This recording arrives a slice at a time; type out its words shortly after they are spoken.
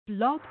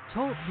Blog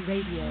Talk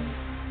Radio.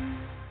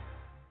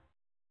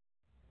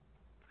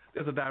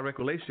 There's a direct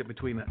relationship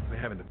between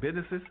having the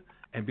businesses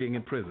and being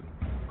in prison.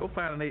 Go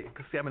find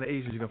see how many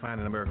Asians you can find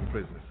in American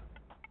prisons.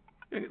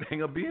 They ain't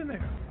gonna be in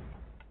there.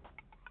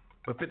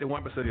 But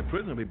 51% of your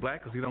prisoners will be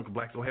black because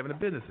blacks don't have any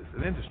businesses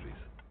and industries.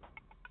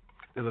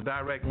 There's a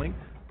direct link.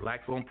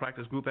 Blacks won't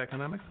practice group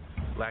economics.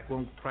 Black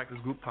won't practice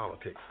group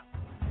politics.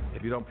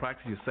 If you don't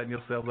practice, you're setting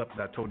yourself up.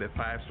 I told that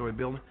 5-story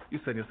building,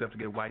 you're setting yourself to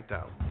get wiped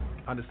out.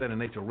 Understand the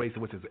nature of race,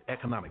 which is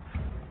economics.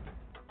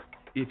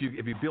 If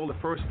you build the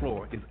first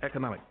floor, it's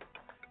economic.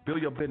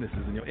 Build your businesses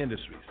and your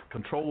industries.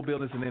 Control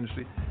business and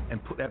industry,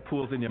 and put that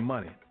pulls in your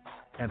money,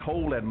 and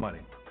hold that money,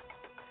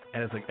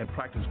 and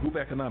practice group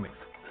economics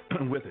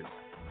with it.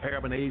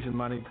 Arab and Asian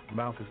money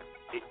bounces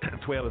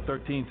 12 to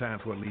 13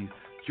 times what it leaves.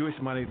 Jewish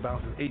money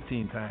bounces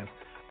 18 times.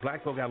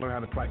 Black folk got to learn how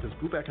to practice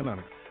group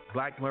economics.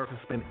 Black Americans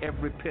spend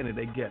every penny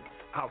they get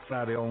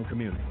outside their own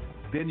community.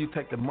 Then you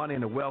take the money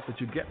and the wealth that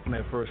you get from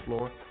that first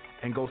floor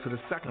and go to the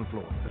second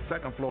floor. The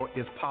second floor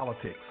is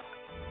politics.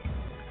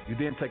 You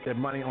then take that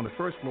money on the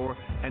first floor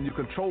and you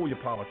control your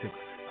politics.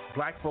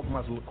 Black folk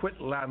must quit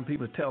allowing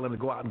people to tell them to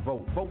go out and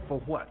vote. Vote for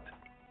what?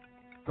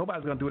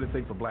 Nobody's going to do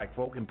anything for black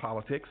folk in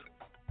politics.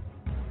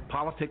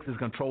 Politics is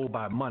controlled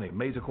by money.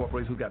 Major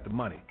corporations who got the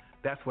money.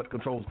 That's what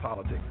controls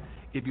politics.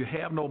 If you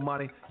have no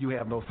money, you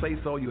have no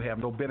say-so, you have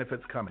no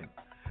benefits coming.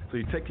 So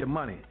you take your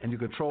money and you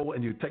control,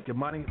 and you take your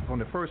money from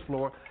the first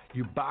floor,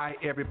 you buy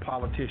every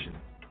politician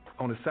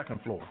on the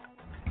second floor.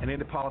 And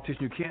any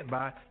politician you can't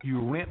buy, you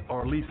rent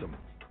or lease them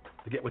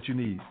to get what you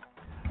need.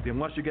 Then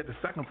once you get the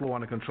second floor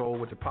under control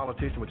with the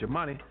politician, with your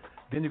money,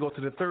 then you go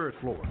to the third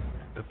floor.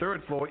 The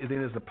third floor is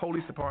the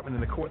police department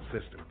and the court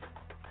system.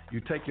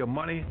 You take your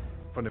money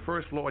from the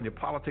first floor and your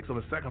politics on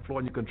the second floor,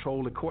 and you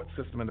control the court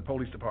system and the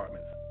police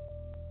departments.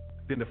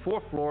 Then the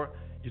fourth floor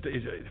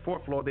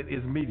then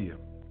is media.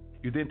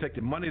 You then take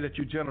the money that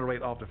you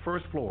generate off the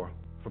first floor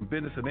from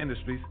business and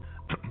industries,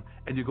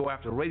 and you go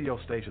after radio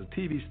stations,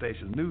 TV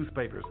stations,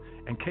 newspapers,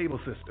 and cable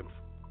systems,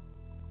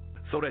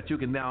 so that you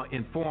can now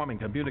inform and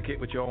communicate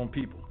with your own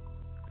people.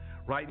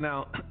 Right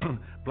now,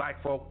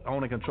 black folk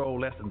own and control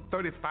less than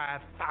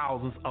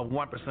 35,000 of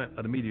 1%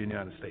 of the media in the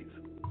United States.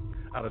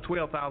 Out of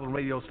 12,000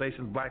 radio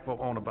stations, black folk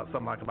own about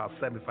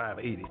 75,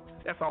 80.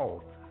 That's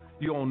all.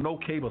 You own no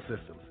cable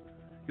systems.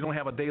 You don't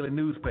have a daily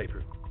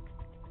newspaper.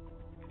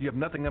 You have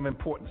nothing of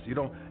importance. You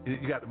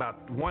got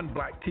about one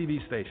black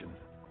TV station.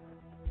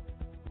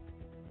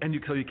 And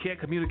so you can't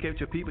communicate with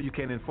your people. You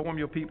can't inform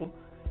your people.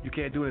 You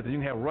can't do anything. You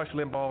can have Rush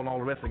Limbaugh and all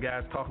the rest of the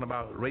guys talking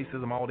about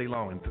racism all day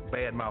long and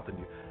bad-mouthing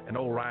you. And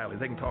O'Reilly.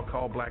 They can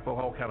call black folk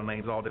all kind of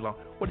names all day long.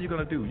 What are you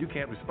going to do? You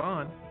can't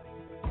respond.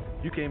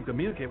 You can't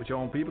communicate with your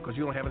own people because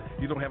you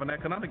don't have an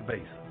economic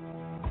base.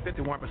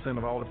 51%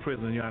 of all the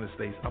prisoners in the United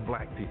States are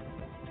black people.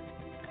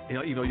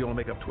 Even though you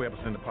only make up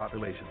 12% of the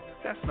population.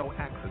 That's no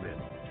accident.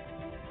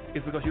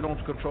 It's because you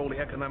don't control the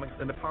economics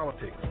and the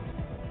politics.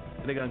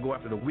 And they're going to go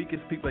after the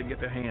weakest people they can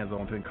get their hands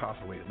on to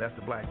incarcerate them. That's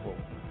the black folk.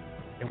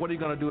 And what are you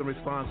going to do in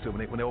response to them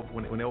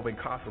when they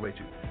over-incarcerate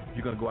you?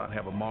 You're going to go out and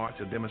have a march,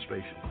 a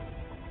demonstration.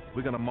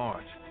 We're going to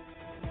march.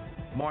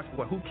 March for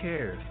what? Who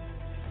cares?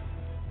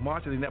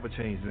 Marching, they never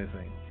changed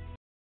anything.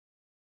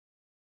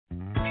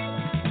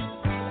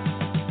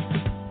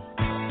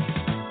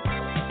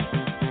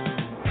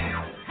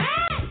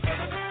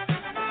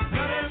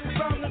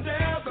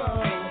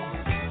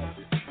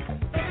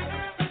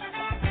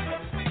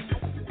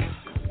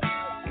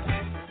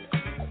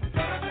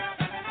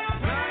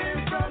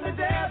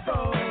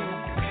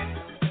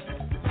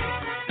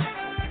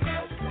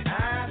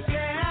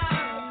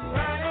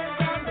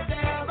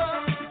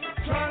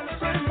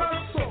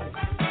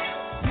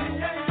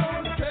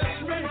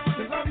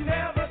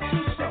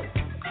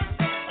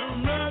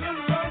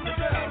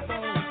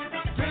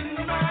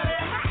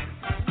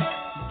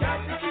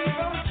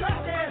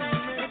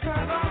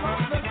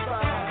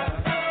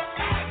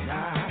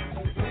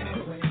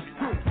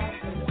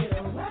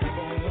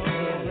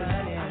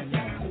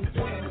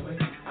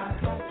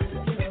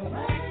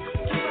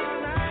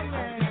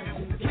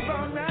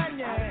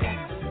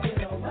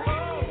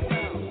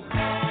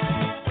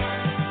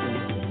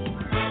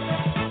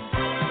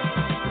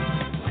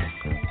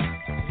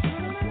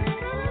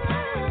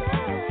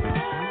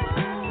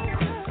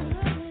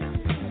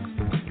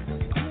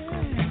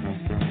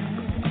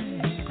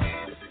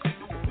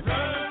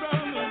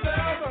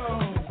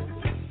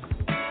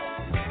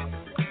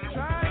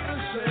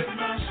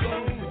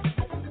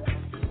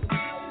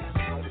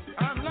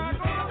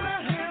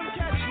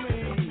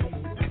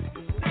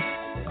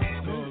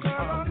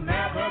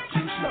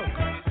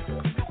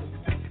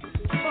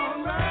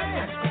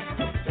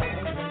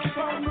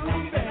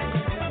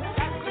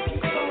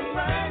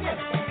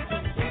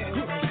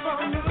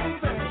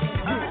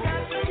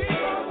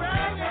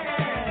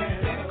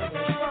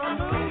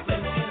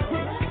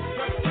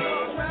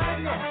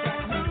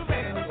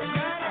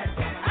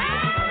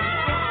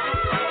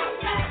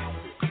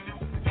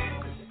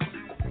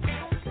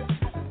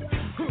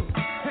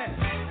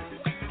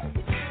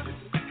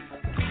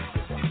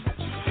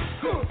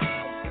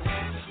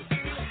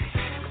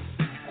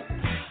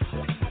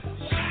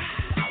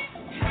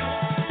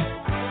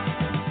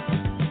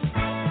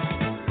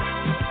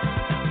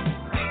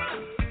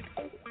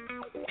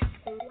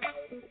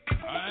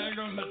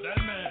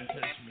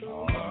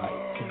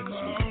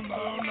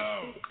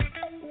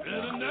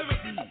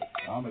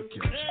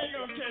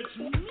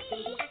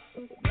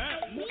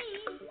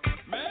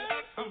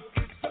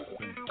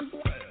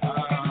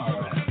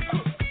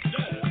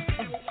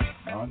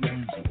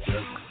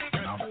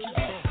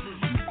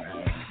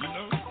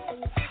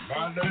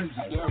 name's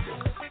the devil.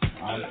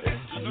 I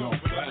am your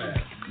flag.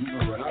 You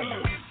know what I do.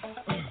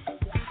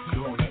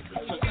 Doing that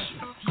protection.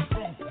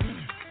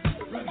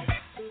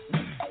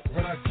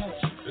 When I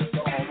touch you, it's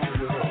all over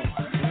the road.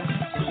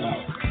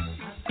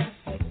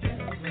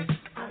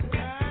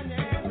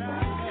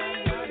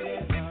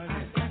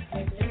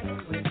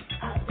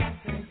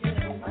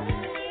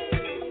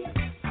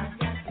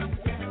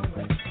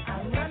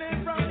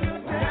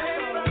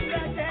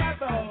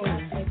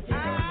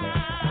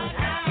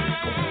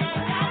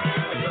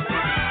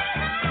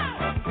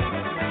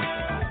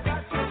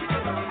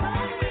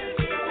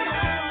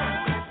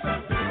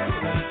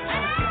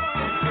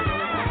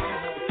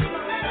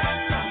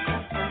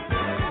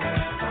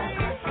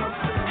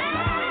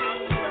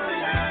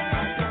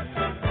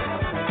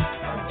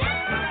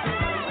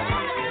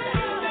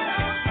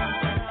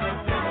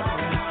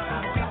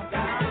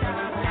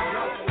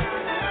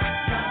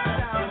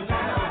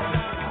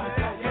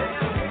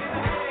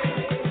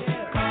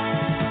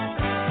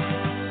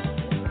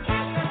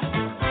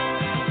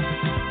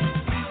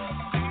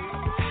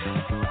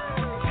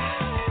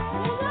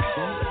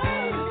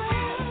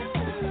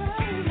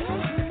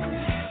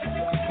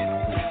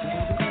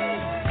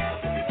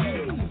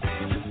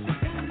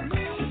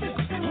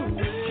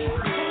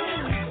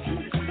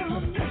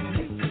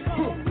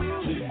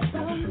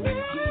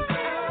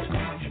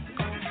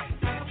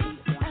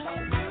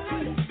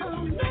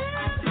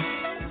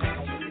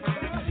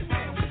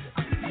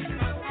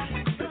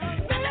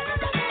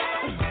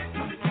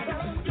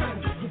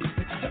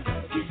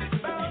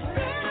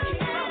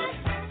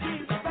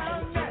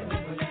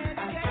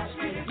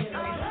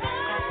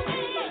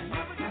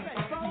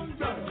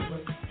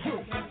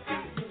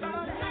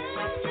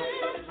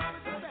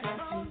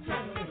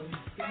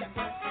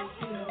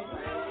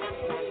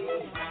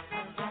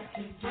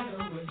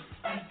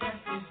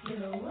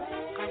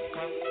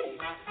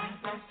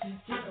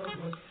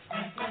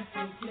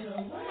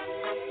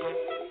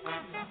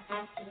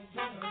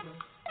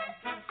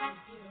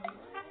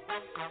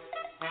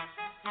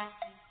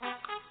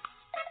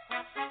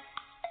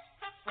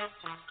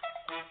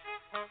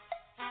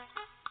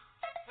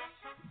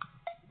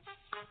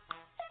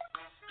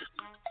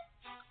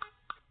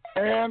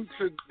 And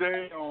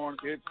today on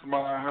It's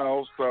My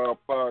House, our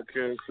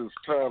podcast is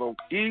titled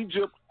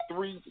Egypt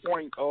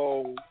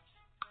 3.0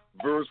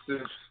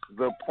 versus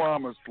the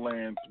Promised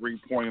Land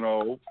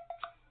 3.0.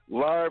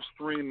 Live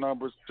stream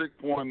number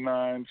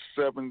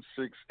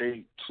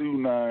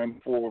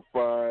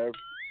 619-768-2945.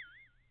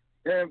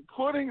 And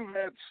putting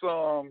that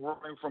song,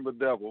 Running from the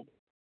Devil,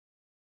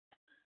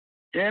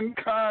 in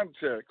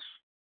context,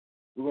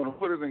 we're going to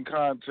put it in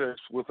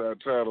context with our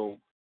title,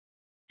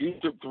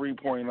 Egypt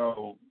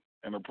 3.0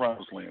 and the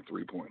Promised Land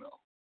 3.0.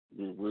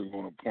 We're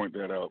going to point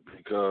that out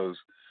because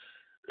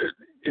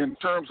in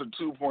terms of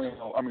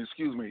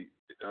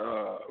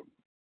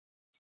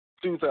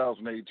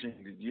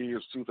 2018, the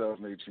years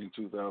 2018,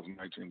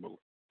 2019,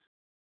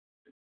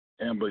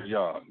 and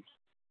beyond.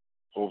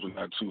 Hopefully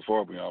not too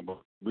far beyond,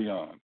 but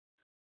beyond.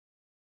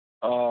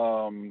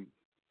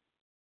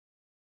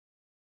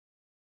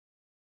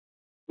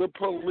 The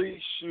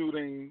police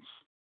shootings,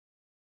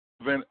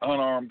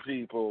 unarmed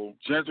people,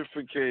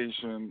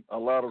 gentrification, a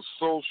lot of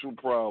social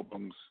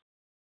problems.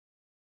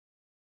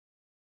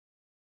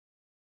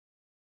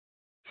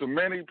 To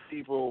many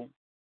people,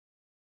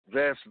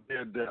 that's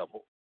their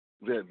devil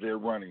that they're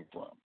running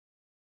from.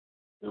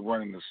 They're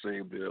running to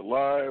save their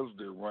lives.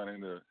 They're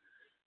running to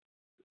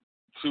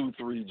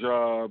 2-3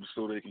 jobs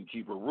so they can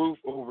keep a roof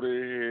over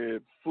their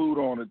head, food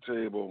on the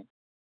table.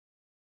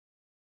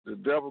 The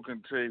devil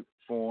can take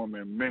form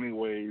in many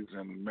ways,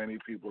 and many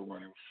people are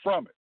running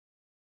from it.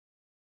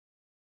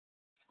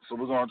 So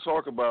we're going to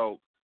talk about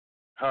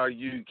how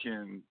you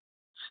can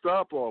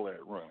stop all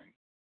that running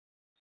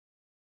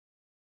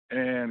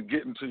and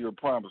get into your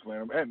promised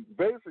land. And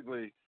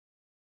basically,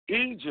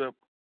 Egypt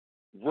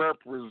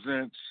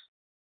represents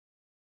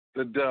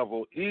the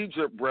devil.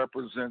 Egypt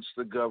represents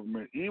the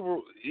government.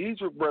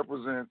 Egypt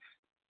represents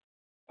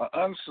an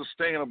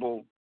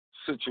unsustainable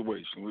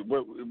situation.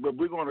 But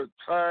we're going to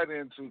tie it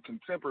into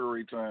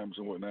contemporary times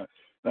and whatnot.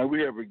 Now,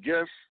 we have a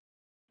guest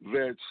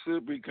that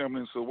should be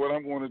coming. So what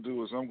I'm going to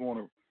do is I'm going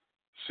to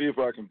see if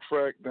I can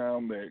track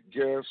down that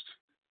guest,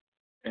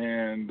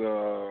 and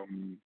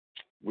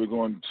we're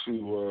going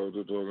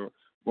to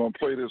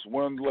play this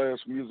one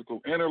last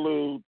musical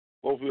interlude.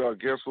 Hopefully our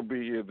guest will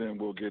be here. Then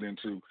we'll get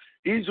into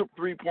Egypt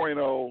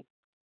 3.0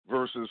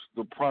 versus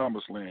the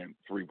Promised Land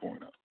 3.0.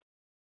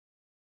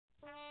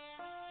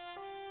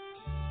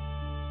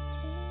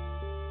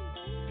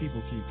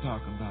 People keep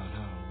talking about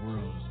how the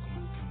world is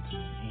going to come to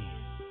an end.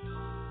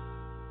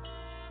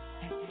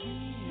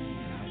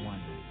 And I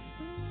wonder,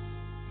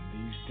 in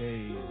these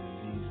days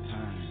and these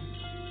times,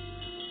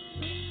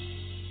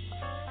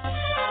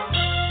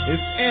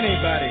 if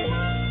anybody,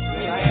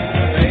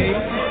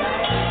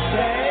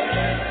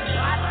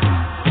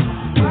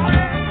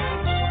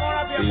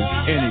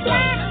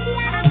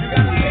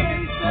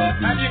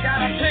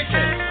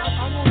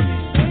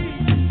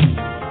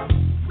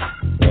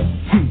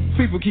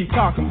 People keep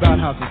talking about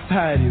how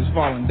society is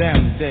falling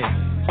down today.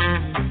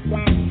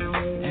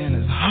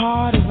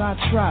 hard as I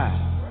try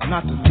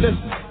not to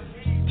listen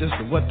just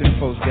to what them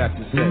folks got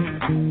to say.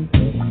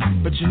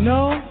 But you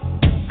know,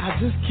 I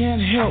just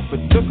can't help but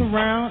look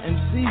around and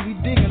see we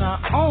digging our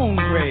own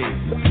grave.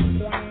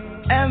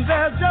 And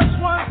there's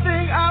just one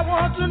thing I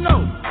want to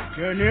know.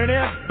 Can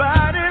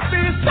anybody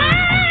be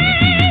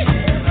saved?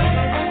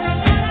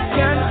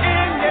 Can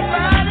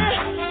anybody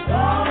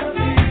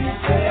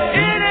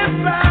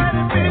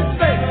be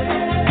saved?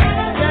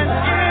 Can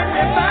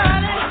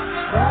anybody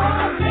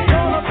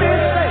gonna be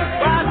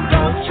saved? Why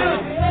don't you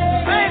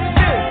save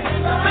me?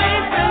 Save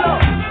me,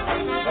 Lord.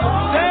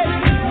 Save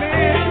me,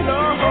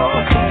 Lord.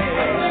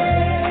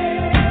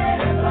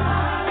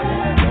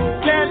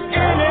 Can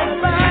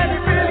anybody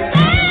be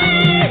saved?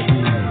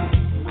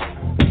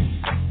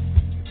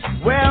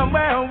 Well.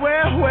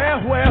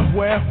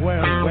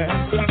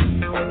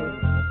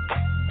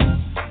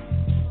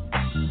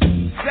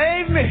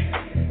 Save me,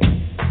 Lord.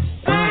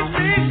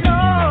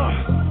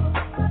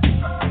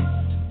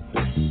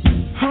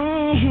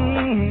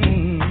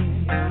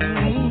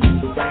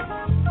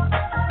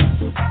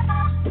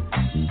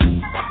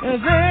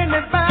 Is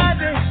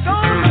anybody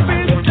gonna be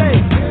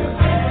saved?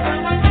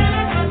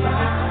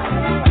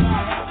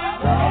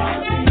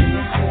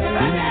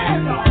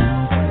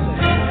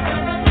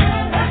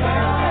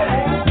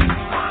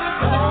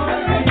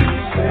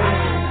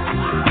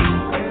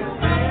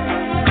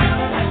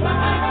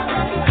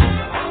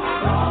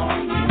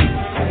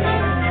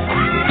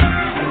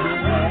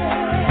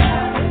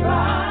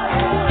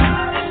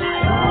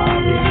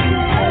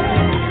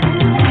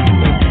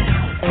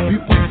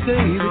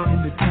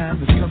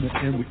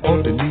 And we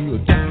ought to kneel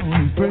down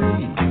and pray.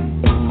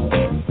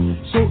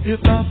 So if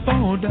I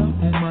fall down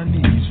on my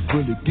knees,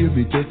 will it give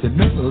me just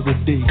another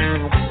day?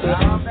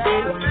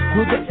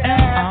 Will the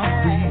air I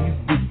breathe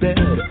be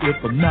better if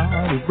I'm not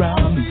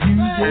around to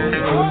use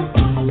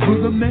it?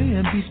 Will the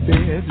man be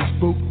spared that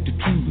spoke the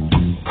truth,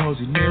 cause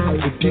he never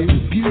did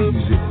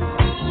abuse it?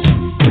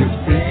 If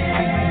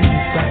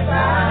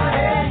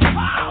anybody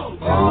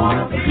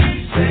gonna be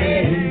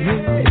saved,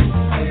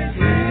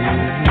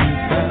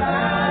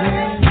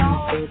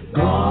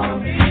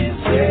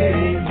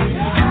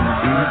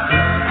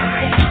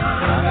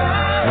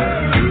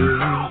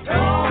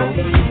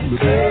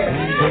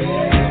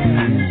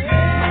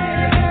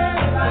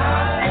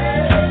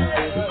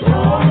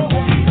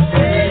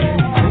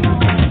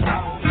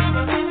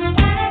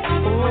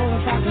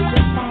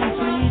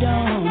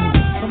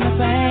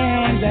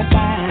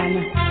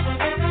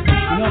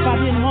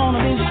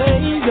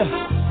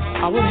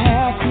 I would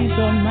have peace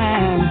of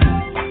mind.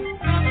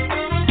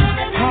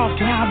 How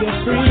can I be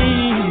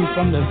free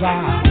from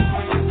desire?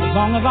 As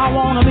long as I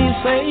want to be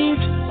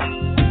saved,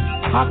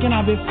 how can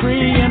I be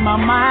free in my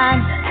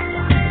mind?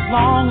 As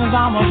long as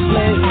I'm a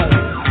slave.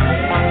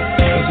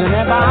 Is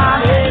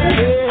anybody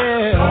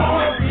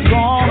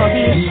gonna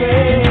be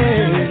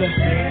saved?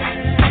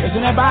 Is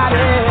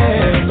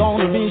anybody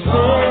gonna be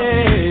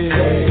saved?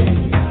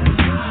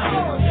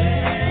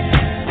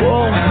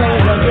 Oh, say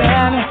it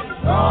again.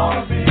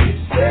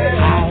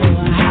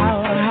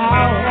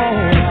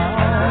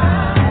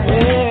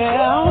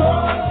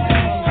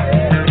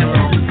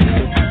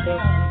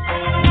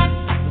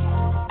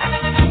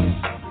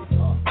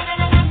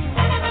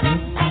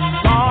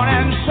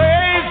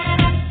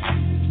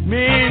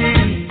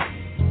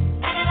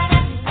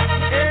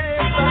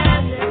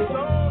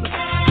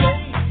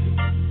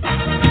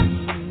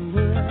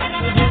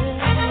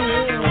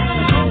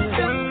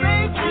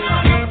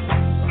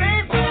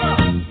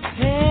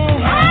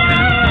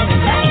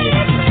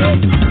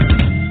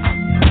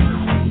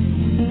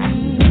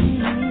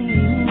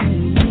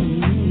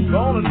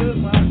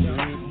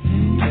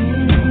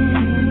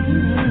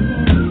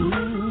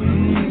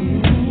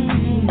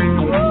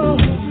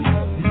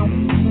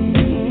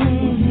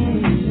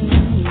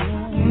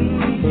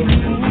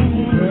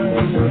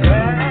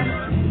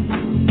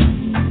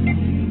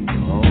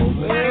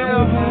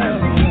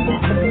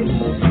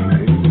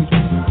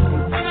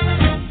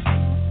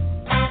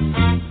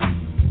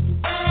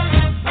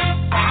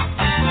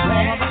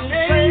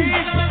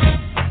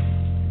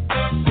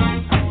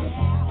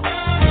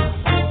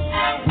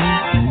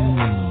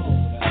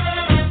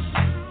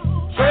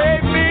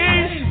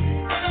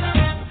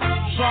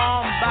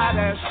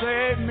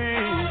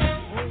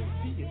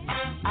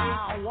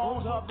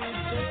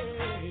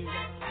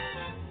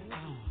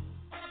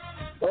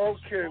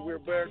 Okay, we're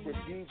back with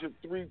Egypt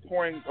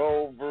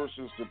 3.0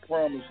 versus the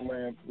Promised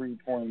Land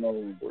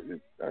 3.0.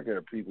 I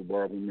got people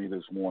bothering me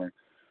this morning.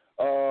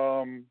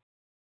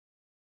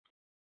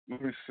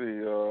 Let me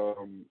see.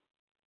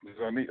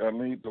 I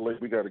need to lay.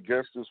 We got a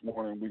guest this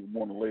morning. We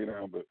want to lay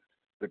down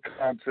the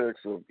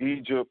context of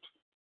Egypt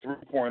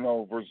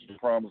 3.0 versus the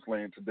Promised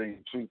Land today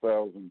in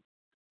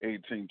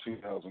 2018,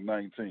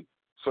 2019.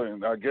 So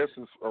I guess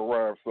it's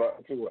arrived. So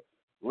I tell you what.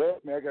 I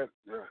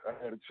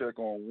had to check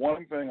on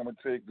one thing. I'm going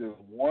to take this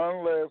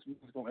one last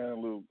musical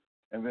interlude,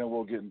 and then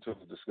we'll get into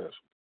the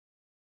discussion.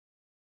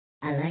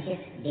 A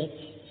luscious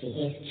bitch, she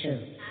is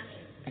true.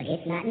 But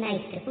it's not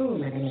nice to fool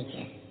Mother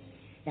Nature.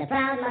 The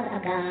proud mother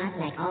of God,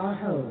 like all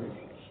hoes,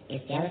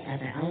 is jealous of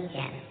her own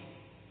shadow.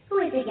 Who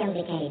is this young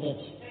big candy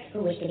bitch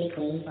who wished to be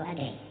queen for a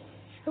day?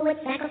 Who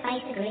would sacrifice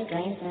the great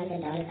grandsons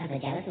and daughters of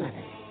her jealous mother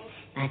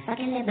by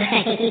sucking their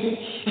brains?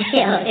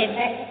 Yo, it's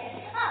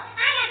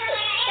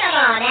come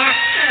on now,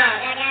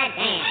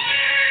 goddamn.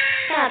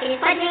 Come on, can you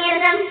punch me in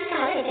or something? Come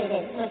on, let me finish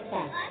this. What's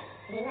that?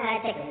 You know how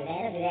it tickles me,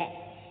 man. Don't do that.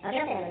 Okay,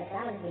 don't say that,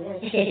 I'm gonna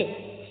be really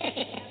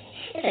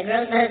it's a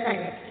gross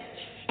motherfucker.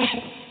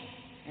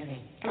 Okay,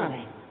 come on,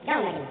 man.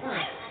 Go back in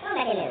there. Come on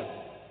back in there.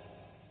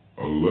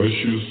 A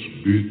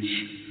luscious bitch,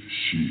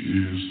 she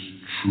is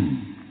true.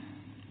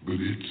 But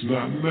it's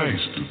not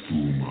nice to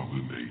fool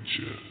Mother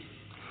Nature.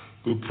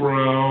 The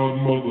proud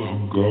mother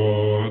of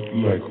God,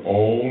 like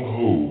all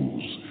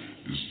hoes,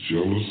 is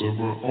jealous of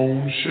her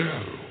own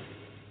shadow.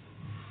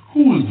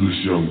 Who is this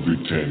young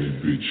big tanny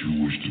bitch who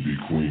wished to be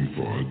queen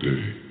for a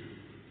day?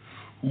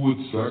 Who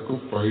would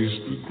sacrifice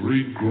the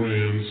great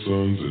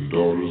grandsons and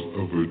daughters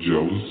of her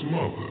jealous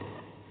mother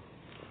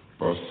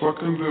by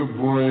sucking their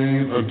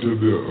brain until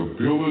their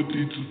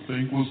ability to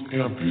think was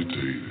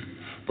amputated,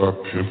 by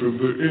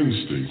pimping their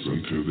instincts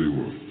until they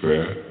were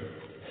fat,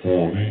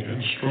 horny,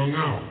 and strung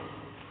out,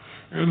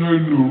 in her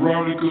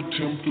neurotic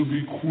attempt to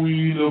be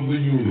queen of the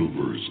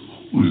universe?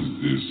 Who is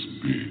this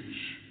bitch?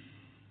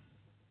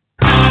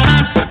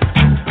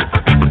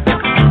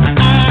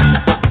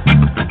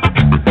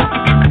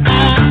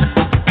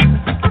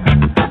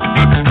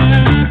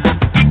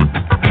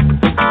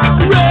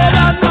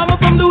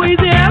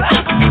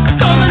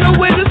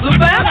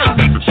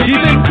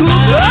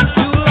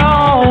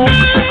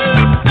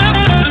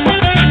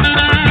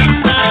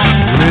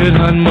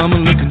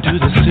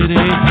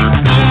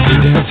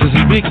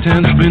 Big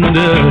time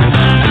spender,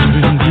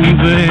 been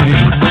grooving.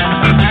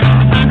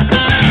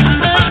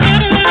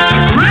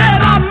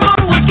 Red-hot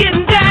mama was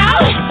getting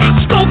down,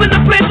 scoping the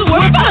places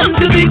where fun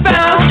to be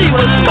found. She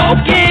was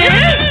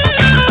smoking.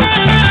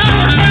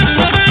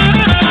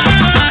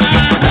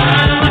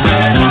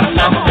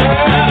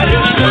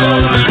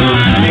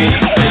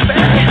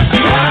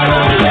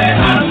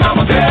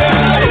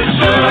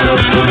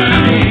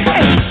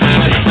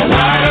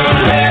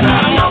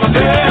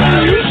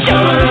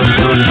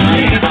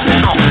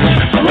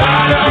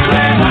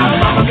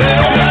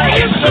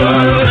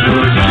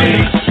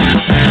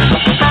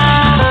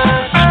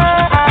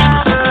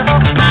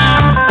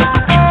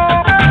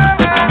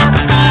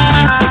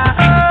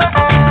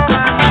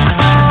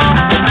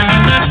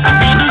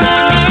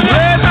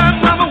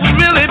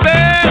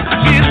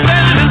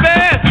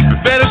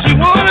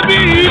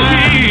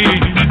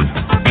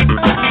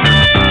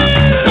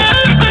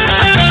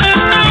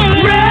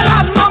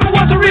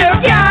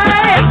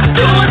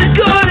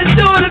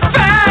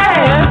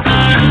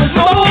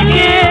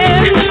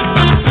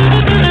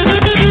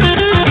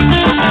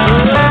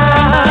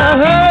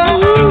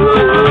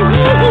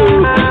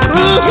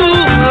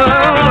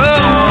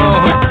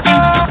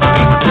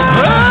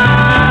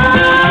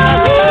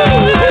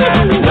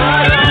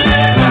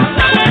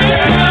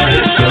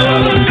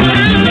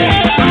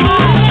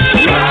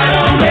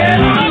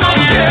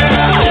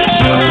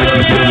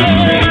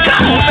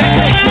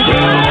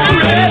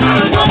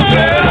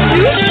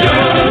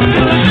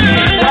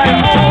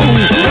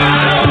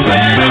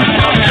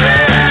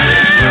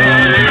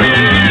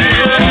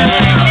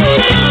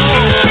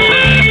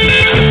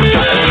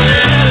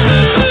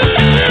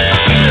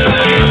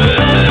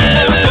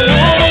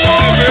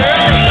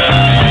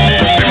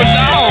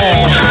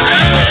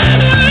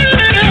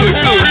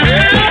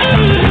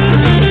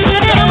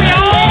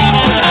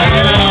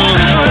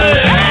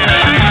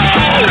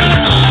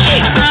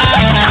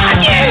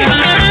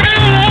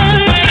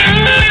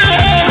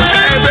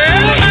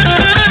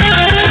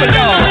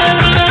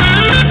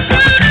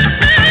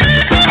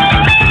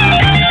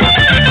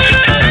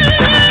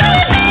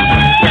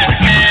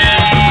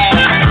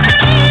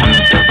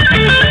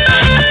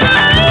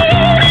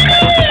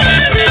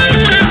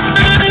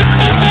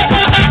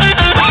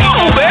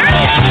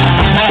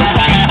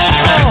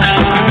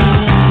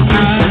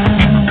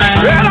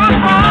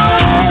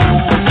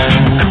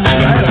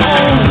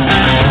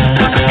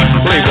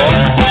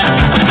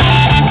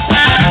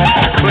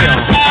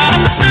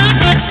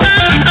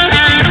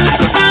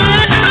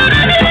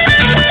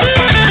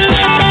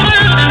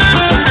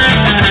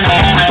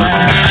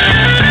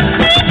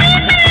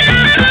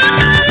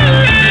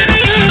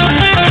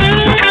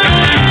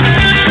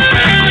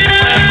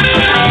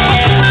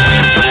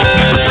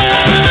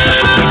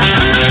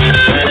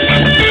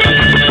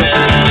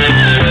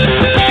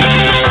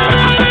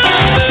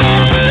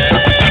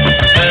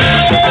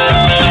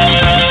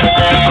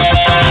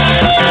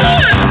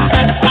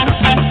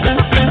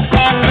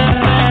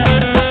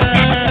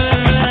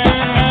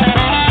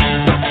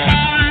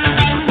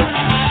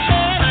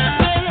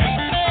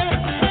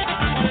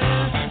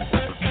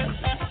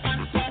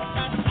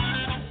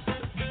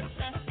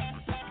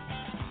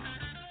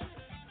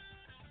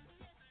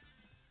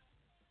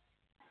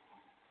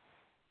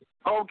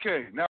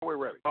 Okay, now we're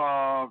ready.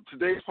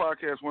 Today's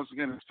podcast, once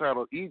again, is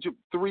titled Egypt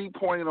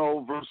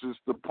 3.0 versus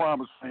the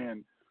Promised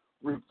Land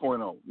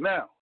 3.0.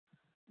 Now,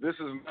 this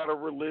is not a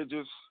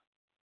religious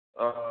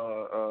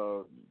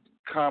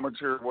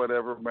commentary,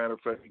 whatever. Matter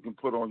of fact, you can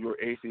put on your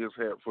atheist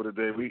hat for the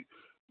day.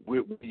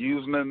 We're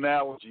using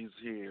analogies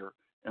here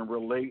and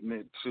relating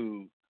it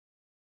to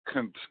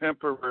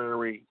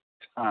contemporary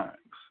times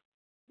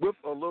with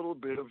a little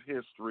bit of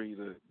history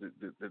to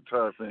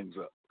tie things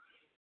up.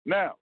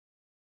 Now,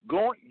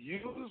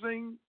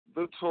 using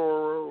the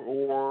Torah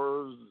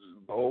or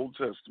the Old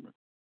Testament,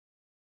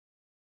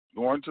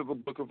 going to the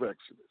book of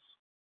Exodus,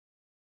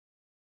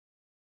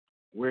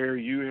 where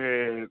you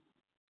had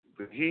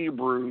the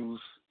Hebrews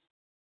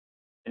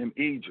in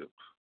Egypt.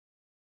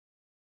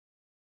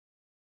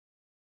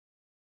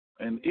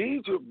 And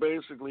Egypt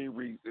basically,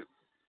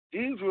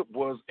 Egypt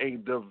was a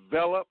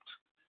developed,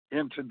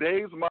 in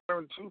today's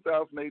modern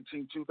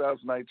 2018,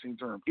 2019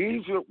 term,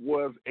 Egypt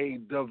was a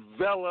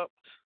developed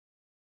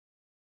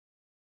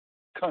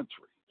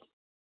country.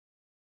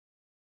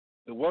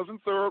 It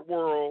wasn't third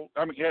world,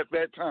 at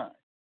that time.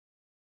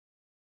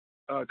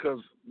 Because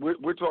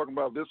we're talking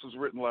about, this was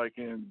written like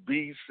in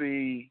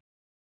BC,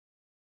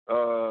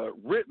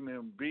 written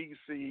in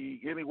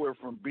BC, anywhere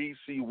from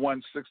BC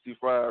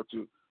 165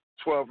 to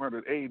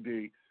 1200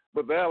 AD,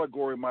 but the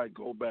allegory might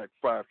go back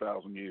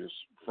 5,000 years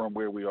from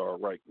where we are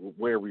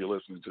where we're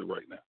listening to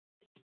right now.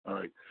 All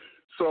right.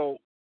 So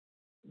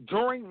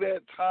during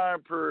that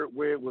time period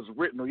where it was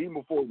written, or even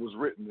before it was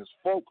written, as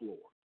folklore,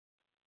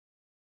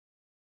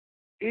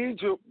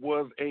 Egypt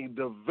was a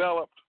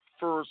developed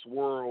first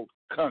world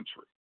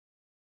country.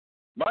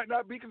 Might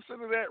not be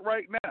considered that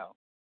right now,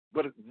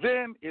 but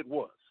then it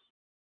was.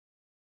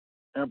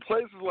 And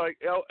places like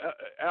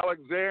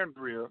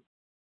Alexandria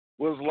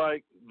was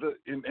like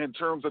in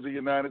terms of the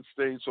United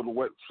States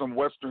or some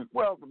Western.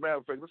 Well, as a matter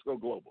of fact, let's go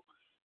global.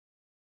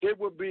 It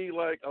would be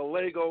like a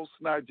Lagos,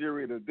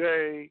 Nigeria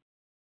today,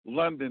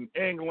 London,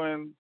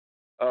 England,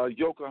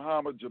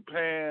 Yokohama,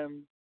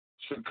 Japan,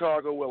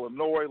 Chicago,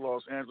 Illinois,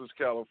 Los Angeles,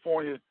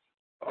 California,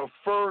 a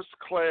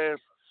first-class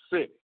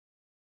city.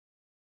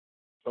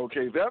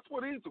 Okay, that's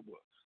what Egypt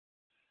was.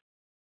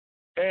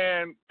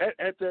 And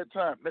at that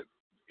time,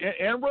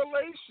 in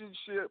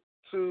relationship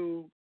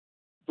to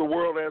the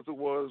world as it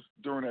was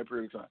during that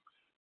period of time.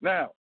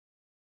 Now,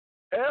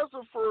 as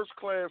a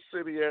first-class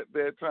city at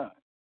that time,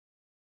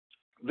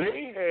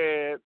 they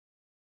had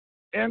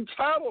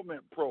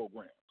entitlement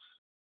programs.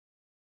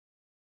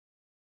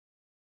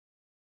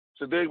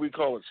 Today we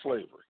call it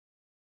slavery.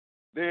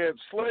 They had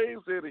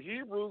slaves there. The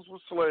Hebrews were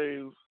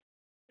slaves,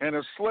 and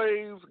the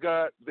slaves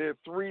got their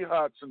 3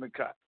 hots in the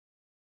cot.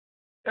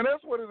 And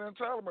that's what an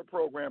entitlement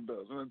program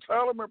does. An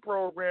entitlement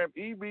program,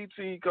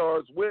 EBT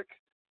cards, WIC,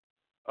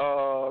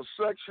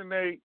 Section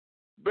 8,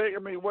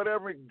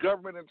 whatever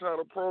government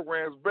entitled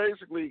programs,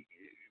 basically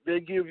they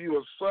give you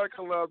a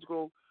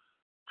psychological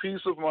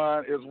peace of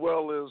mind as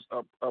well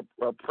as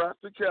a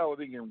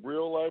practicality in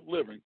real life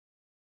living.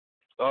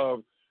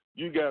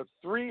 You got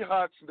 3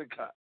 hots in the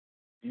cot.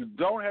 You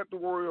don't have to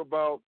worry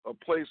about a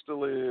place to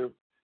live.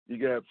 You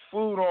got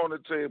food on the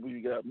table.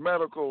 You got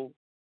medical.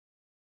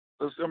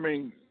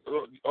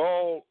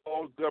 All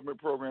government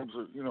programs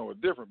are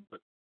different,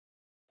 but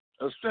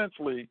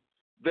essentially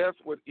that's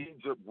what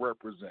Egypt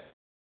represents.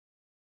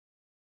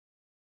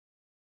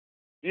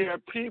 You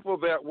have people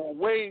that were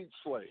wage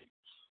slaves.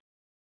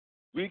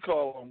 We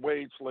call them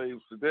wage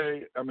slaves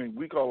today.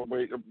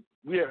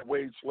 We have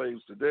wage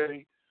slaves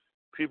today.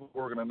 People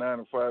working a 9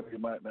 to 5, they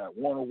might not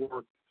want to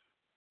work,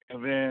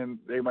 and then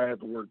they might have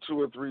to work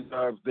 2 or 3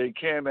 jobs. They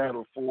cannot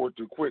afford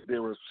to quit.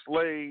 They're a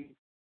slave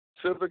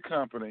to the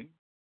company.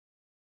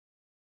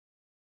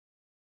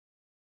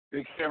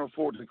 They can't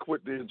afford to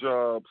quit their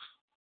jobs.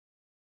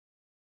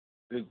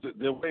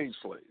 They're wage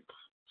slaves,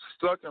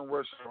 stuck in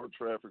rush hour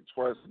traffic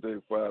twice a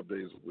day, 5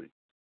 days a week,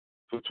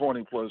 for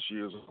 20 plus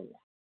years or more.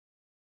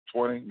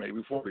 20,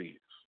 maybe 40 years.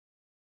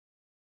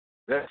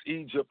 That's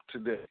Egypt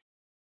today.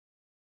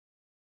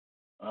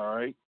 All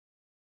right.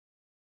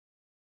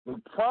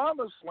 The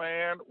Promised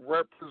Land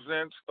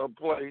represents a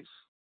place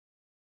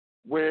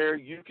where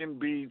you can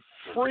be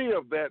free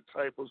of that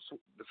type of,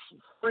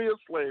 free of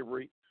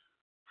slavery,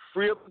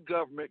 free of the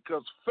government,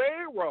 because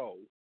Pharaoh,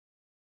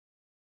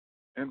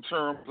 in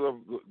terms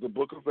of the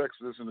book of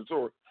Exodus and the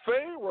Torah,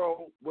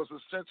 Pharaoh was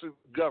essentially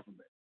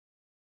government,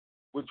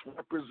 which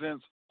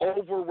represents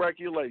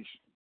over-regulation,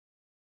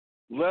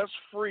 less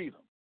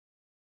freedom.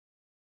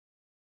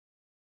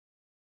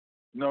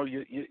 No,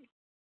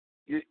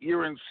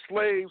 you're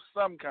enslaved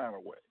some kind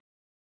of way.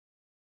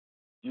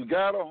 You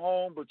got a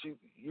home, but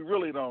you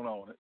really don't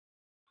own it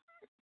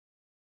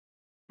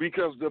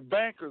because the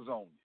bankers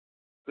own you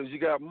because you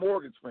got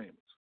mortgage payments.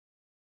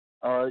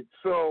 All right,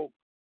 so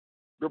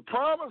the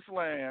Promised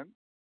Land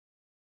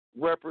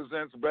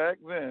represents back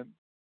then,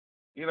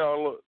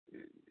 look,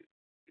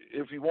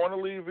 if you want to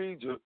leave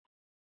Egypt,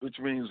 which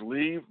means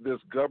leave this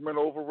government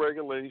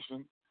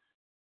over-regulation,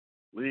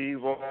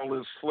 leave all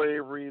this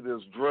slavery,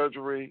 this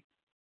drudgery,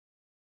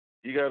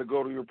 you got to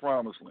go to your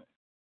Promised Land.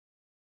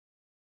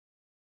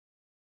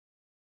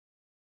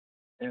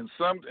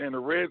 And the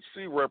Red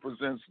Sea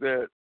represents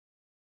that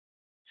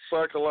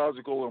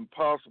psychological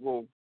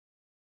impossible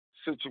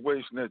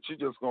situation that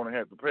you're just going to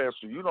have to pass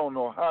through. You don't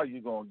know how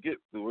you're going to get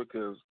through it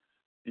because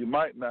You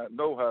might not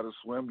know how to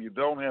swim. You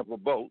don't have a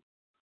boat.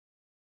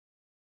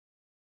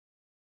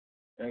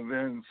 And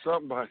then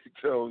somebody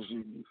tells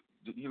you,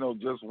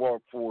 just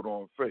walk forward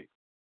on faith.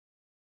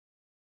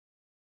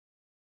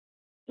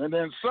 And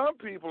then some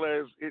people,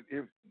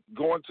 if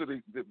going to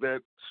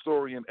that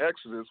story in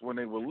Exodus, when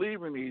they were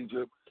leaving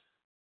Egypt,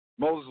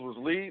 Moses was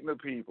leading the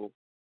people.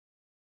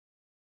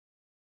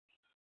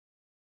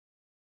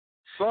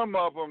 Some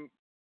of them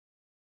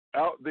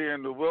out there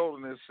in the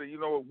wilderness say,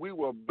 we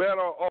were better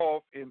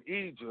off in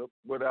Egypt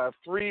with our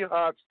 3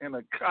 hots and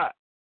a cot,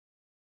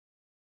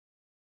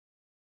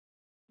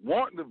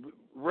 wanting to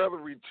rather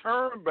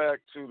return back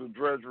to the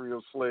drudgery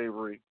of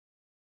slavery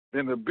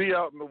than to be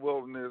out in the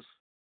wilderness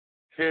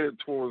headed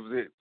towards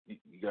it.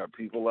 You got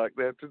people like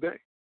that today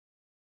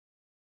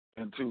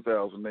in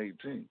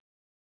 2018.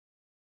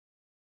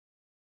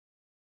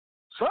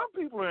 Some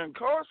people are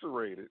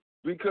incarcerated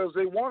because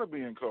they want to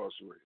be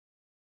incarcerated.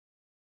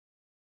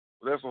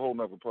 But that's a whole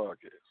nother podcast.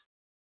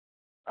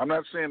 I'm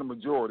not saying the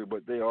majority,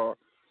 but there are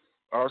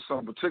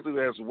some,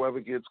 particularly as the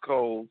weather gets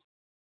cold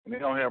and they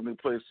don't have any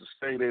place to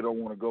stay. They don't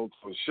want to go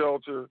to a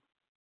shelter.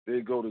 They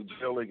go to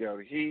jail. They got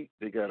a heat.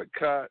 They got a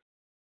cot.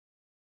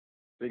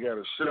 They got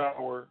a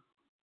shower.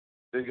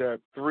 They got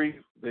three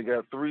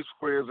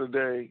squares a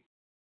day,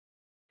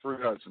 3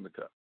 hots in the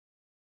cot.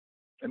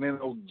 And they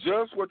know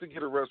just what to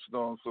get arrested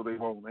on so they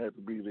won't have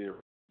to be there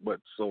but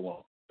so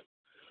long.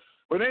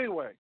 But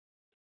anyway,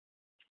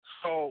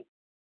 so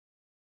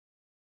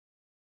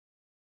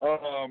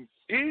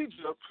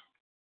Egypt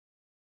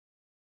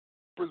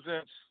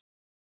presents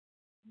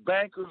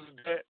bankers'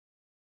 debt,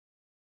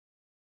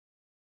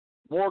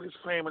 mortgage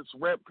payments,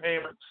 rent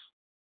payments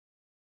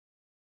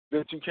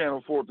that you can't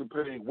afford to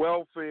pay,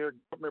 welfare,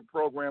 government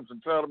programs,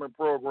 entitlement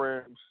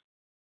programs,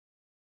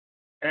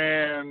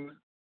 and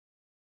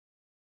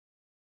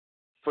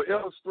for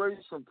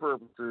illustration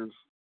purposes,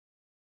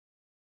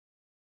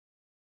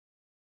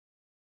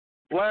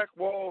 Black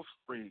Wall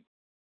Street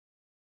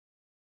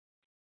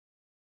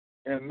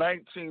in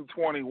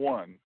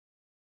 1921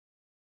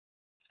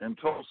 in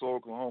Tulsa,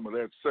 Oklahoma,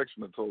 that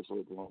section of Tulsa,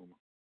 Oklahoma.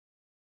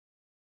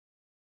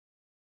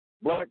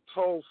 Black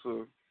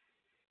Tulsa,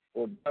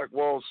 or Black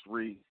Wall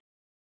Street,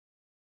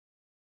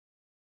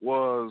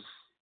 was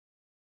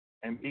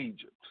in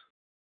Egypt.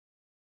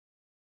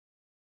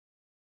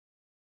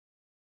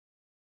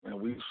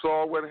 And we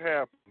saw what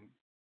happened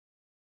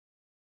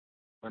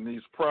when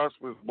these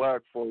prosperous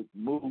black folk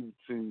moved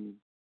to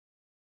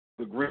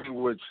the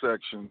Greenwood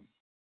section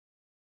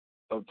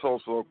of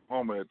Tulsa,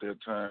 Oklahoma at that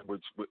time,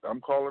 which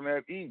I'm calling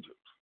that Egypt.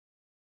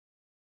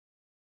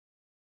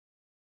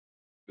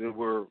 They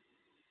were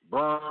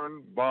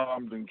burned,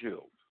 bombed, and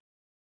killed,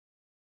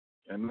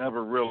 and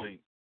never really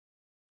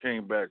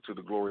came back to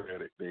the glory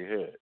that they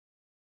had.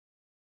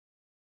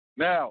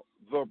 Now,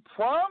 the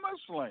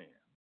Promised Land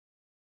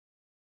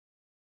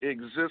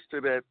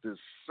existed at the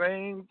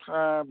same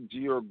time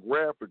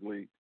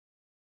geographically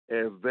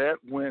as that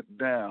went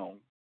down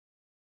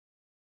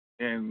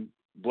in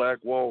Black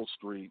Wall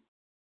Street,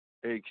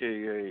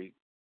 a.k.a.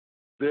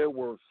 there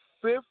were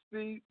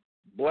 50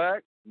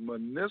 black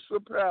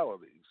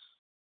municipalities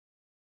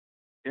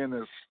in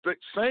the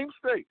same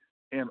state,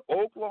 in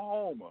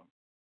Oklahoma,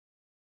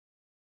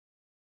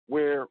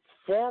 where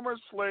former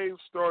slaves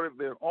started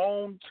their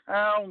own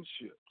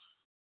townships.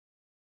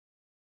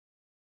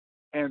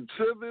 And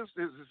to this,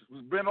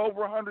 it's been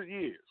over 100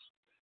 years.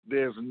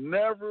 There's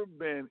never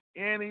been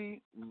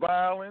any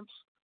violence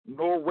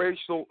nor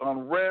racial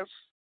unrest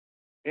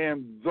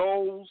in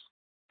those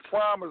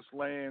promised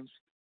lands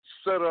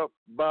set up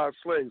by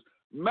slaves.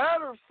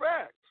 Matter of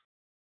fact,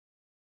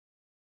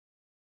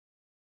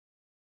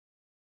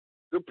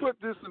 to put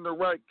this in the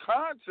right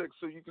context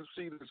so you can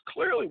see this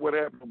clearly what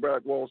happened in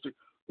Black Wall Street,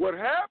 what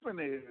happened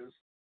is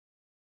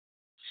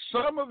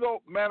some of those,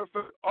 matter of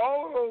fact,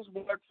 all of those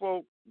black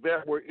folk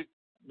that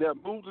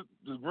moved to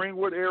the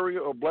Greenwood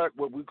area of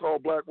what we call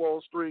Black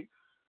Wall Street,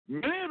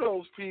 many of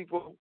those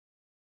people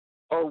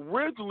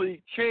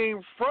originally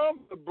came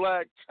from the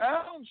black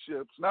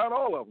townships, not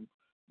all of them,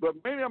 but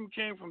many of them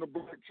came from the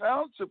black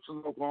townships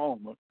in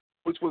Oklahoma,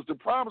 which was the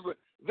promised land.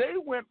 They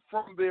went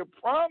from their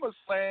promised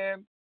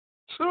land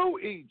to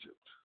Egypt.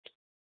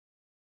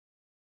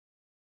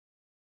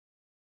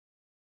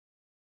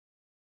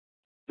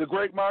 The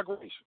Great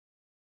Migration.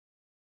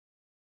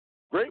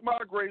 Great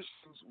Migrations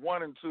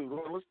 1 and 2.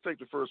 Well, let's take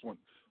the first one.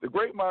 The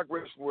Great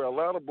Migration, where a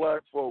lot of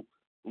black folk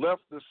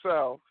left the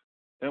South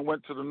and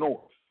went to the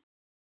North.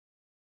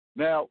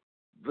 Now,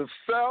 the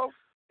South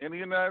in the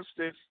United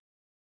States,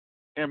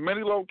 in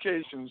many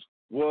locations,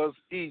 was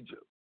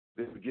Egypt.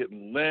 They were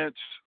getting lynched,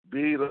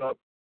 beat up,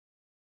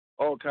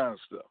 all kinds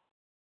of stuff.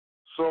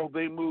 So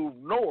they moved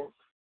north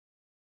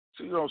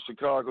to,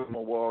 Chicago,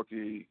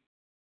 Milwaukee,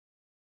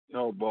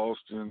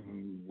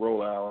 Boston,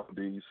 Rhode Island,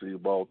 D.C.,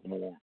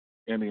 Baltimore,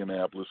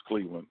 Indianapolis,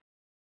 Cleveland.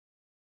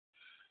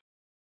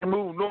 They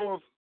moved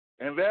north,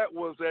 and that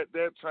was at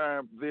that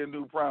time their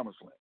new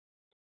promised land.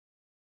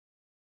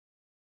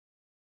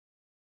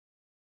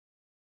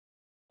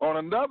 On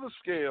another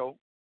scale,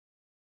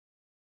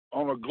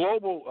 on a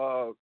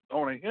global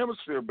on a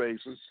hemisphere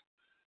basis,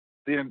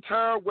 the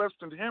entire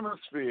Western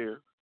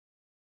Hemisphere.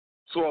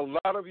 So a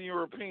lot of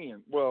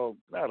Europeans, well,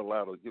 not a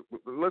lot of,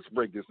 let's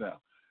break this down.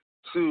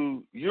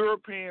 To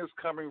Europeans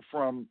coming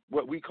from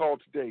what we call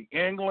today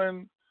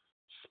England,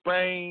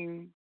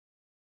 Spain,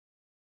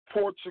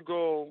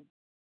 Portugal,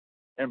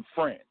 and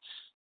France.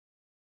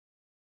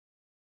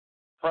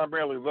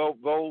 Primarily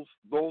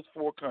those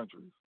four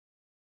countries.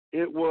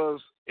 It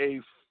was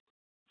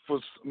for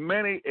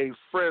many a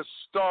fresh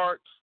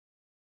start.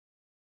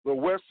 The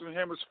Western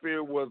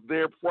Hemisphere was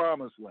their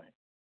promised land.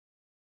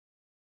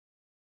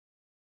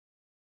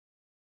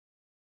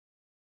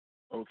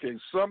 Okay,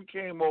 some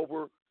came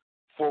over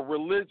for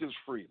religious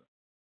freedom.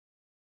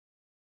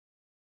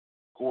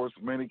 Of course,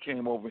 many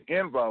came over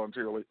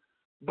involuntarily,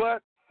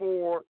 but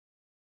for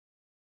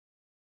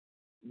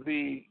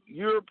the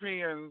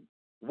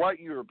white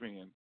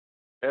European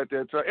at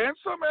that time, and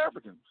some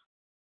Africans,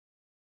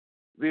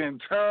 the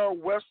entire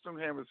Western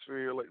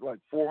Hemisphere, like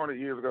 400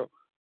 years ago,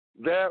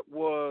 that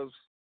was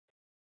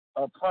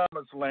a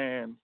promised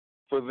land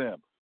for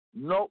them.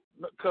 No,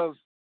 because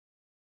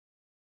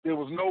there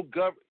was no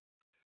government.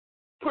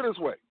 Put it this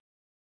way,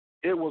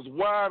 it was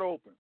wide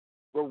open.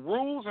 The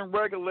rules and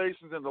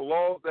regulations and the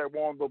laws that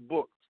were on the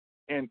books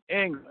in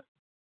England,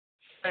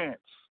 France,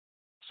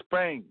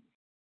 Spain,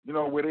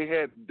 where they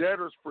had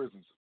debtors'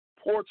 prisons,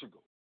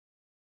 Portugal.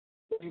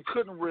 You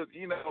couldn't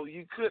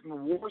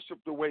worship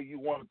the way you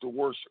wanted to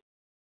worship.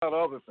 About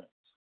other things,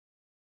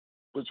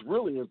 which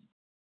really has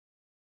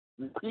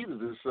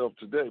repeated itself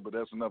today, but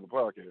that's another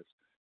podcast.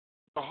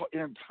 The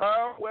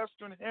entire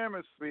Western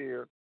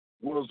Hemisphere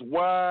was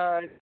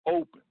wide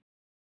open.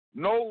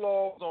 No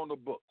laws on the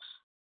books.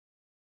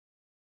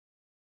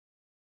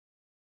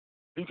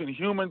 You can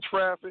human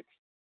traffic.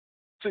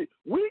 See,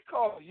 we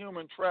call it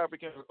human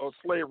trafficking or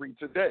slavery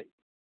today.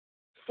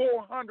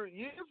 400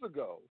 years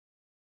ago,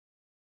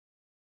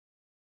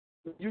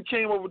 you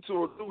came over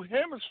to a new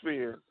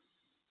hemisphere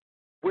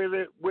where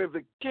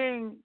the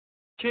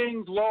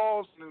king's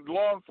laws and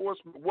law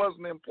enforcement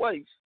wasn't in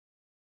place.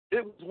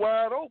 It was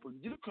wide open.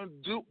 You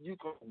can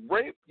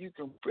rape, you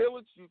can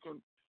pillage,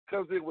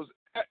 because it was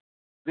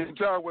the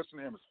entire Western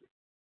Hemisphere.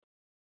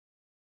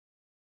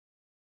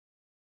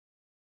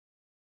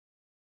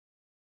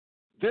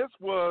 This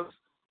was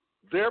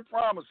their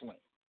promised land.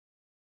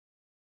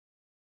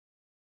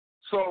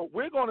 So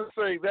we're going to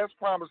say that's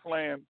promised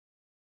land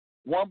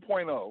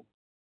 1.0.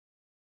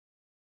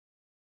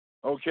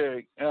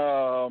 Okay.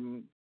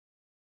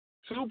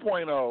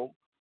 2.0,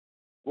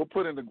 we'll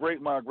put in the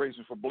Great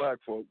Migration for black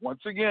folk.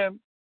 Once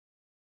again,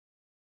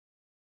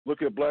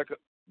 look at Black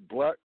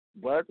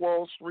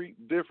Wall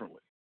Street differently.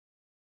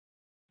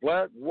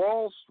 Black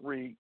Wall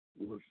Street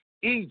was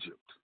Egypt.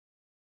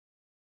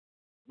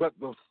 But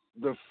the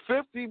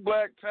 50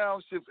 black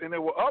townships, and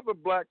there were other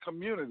black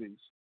communities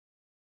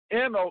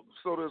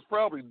so there's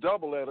probably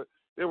double at it.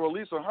 There were at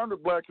least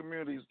 100 black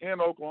communities in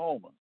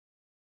Oklahoma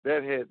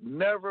that had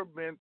never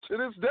been, to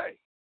this day,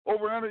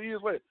 over 100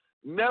 years later,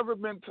 never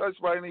been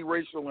touched by any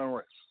racial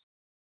unrest.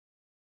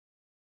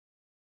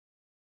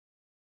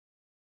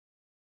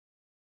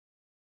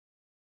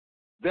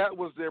 That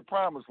was their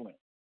promised land.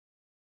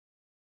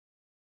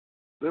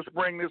 Let's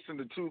bring this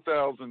into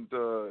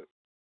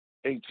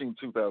 2018,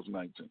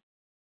 2019.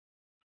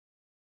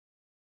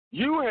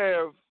 You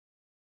have,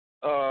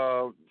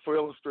 for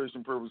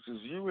illustration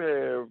purposes, you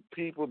have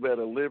people that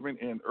are living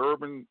in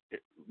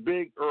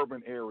big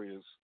urban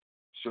areas,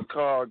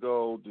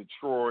 Chicago,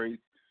 Detroit,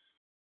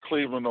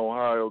 Cleveland,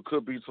 Ohio,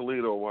 could be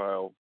Toledo,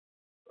 Ohio,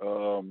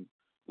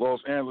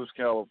 Los Angeles,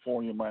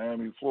 California,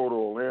 Miami, Florida,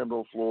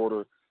 Orlando,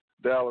 Florida,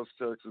 Dallas,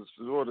 Texas,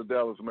 or the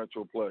Dallas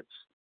Metroplex,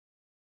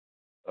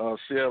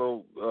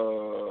 Seattle,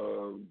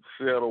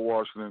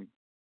 Washington,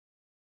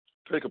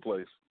 pick a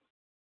place.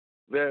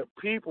 That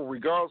people,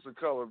 regardless of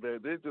color,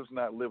 they're just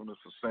not living a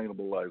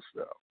sustainable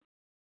lifestyle.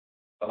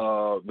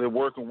 They're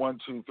working 1,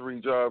 2, 3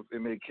 jobs,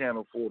 and they can't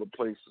afford a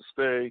place to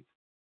stay.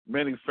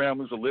 Many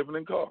families are living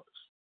in cars.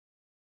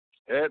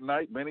 At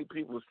night, many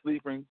people are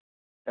sleeping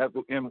at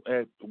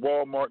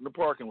Walmart in the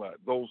parking lot,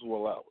 those who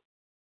allow it.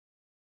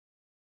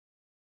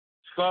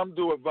 Some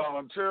do it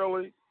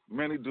voluntarily,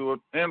 many do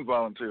it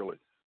involuntarily.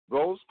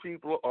 Those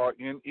people are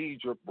in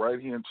Egypt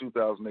right here in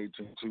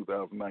 2018,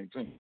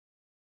 2019.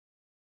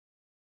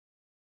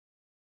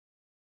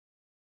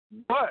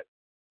 But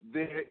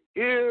there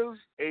is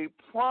a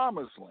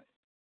promised land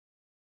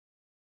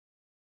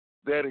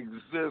that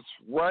exists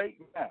right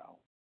now,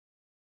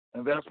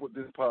 and that's what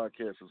this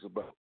podcast is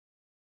about.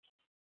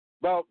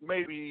 About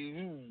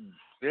maybe,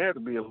 it had to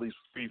be at least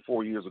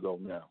 3-4 years ago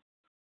now.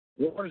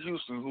 Warren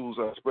Houston, who's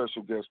our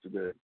special guest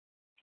today,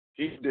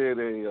 he did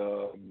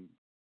a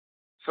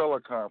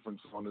teleconference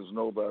on his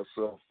Know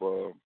Thyself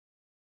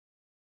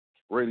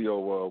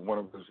radio, one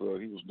of his,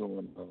 he was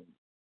doing, I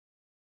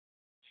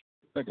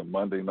think, a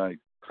Monday night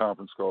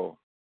conference call.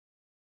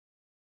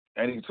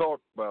 And he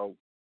talked about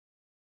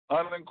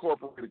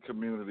unincorporated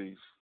communities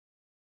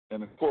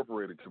and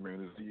incorporated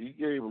communities. He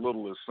gave a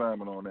little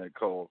assignment on that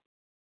call.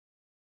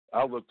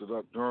 I looked it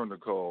up during the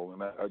call,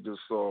 and I just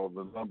saw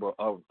the number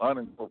of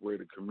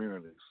unincorporated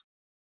communities.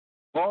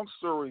 Long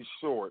story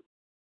short,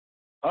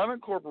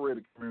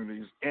 unincorporated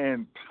communities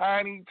and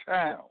tiny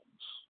towns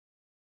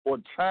or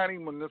tiny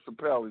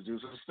municipalities,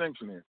 there's a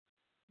distinction here,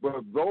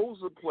 but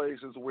those are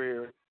places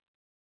where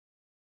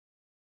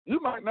you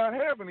might not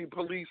have any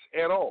police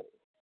at all.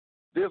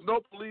 There's no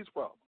police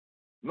problem.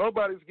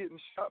 Nobody's getting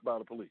shot by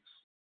the police.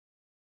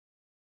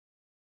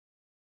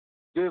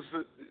 You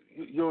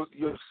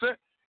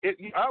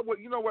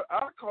know what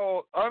I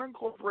call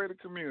unincorporated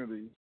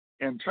communities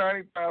and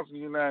tiny towns in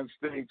the United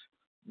States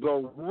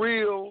the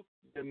real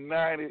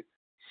United.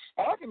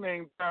 I can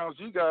name towns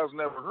you guys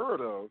never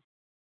heard of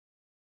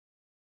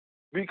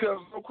because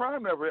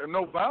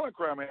no violent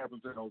crime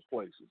happens in those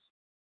places.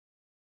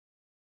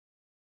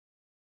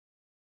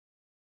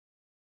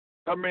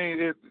 I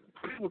mean,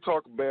 people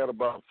talk bad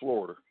about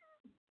Florida,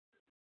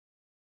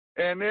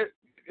 and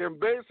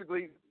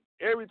basically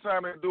every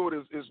time they do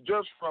it, it's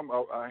just from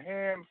a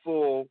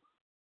handful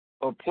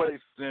of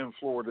places in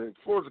Florida.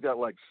 Florida's got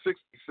like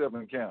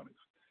 67 counties.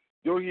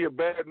 You'll hear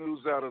bad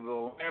news out of the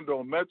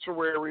Orlando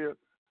metro area,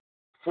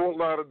 Fort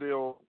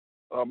Lauderdale,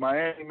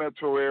 Miami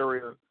metro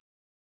area,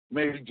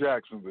 maybe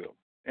Jacksonville,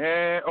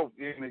 and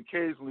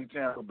occasionally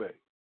Tampa Bay.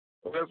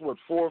 So that's what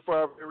 4 or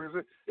 5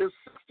 areas. It's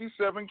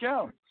 67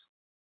 counties.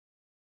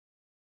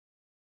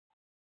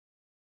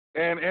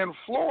 And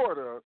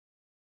Florida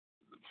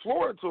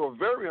to a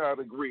very high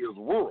degree is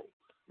rural.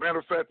 Matter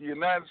of fact, the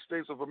United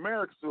States of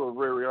America to a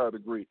very high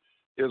degree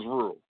is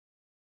rural.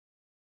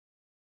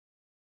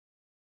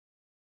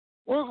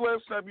 When was the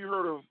last time you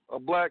heard of a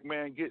black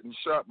man getting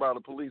shot by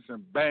the police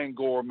in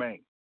Bangor,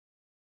 Maine?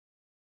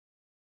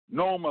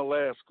 Nome,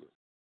 Alaska?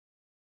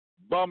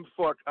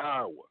 Bumfuck,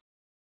 Iowa?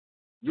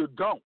 You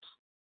don't.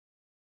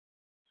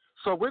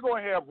 So we're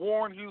going to have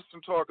Warren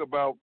Houston talk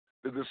about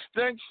the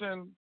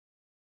distinction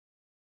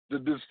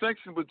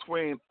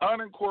between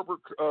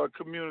unincorporated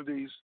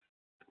communities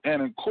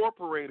and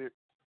incorporated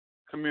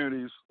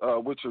communities,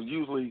 which are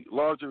usually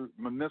larger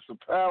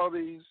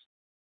municipalities,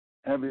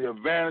 and the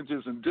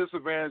advantages and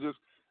disadvantages.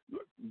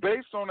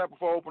 Based on that,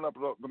 before I open up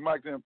the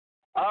mic to him,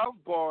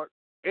 I've bought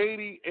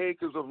 80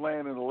 acres of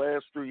land in the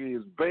last 3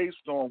 years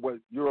based on what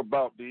you're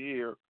about to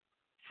hear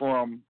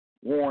from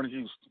Warren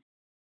Houston.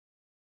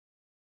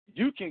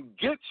 You can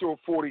get your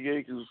 40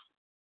 acres.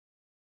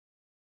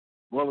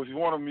 Well, if you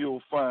want a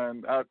mule,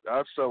 fine. I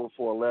sell it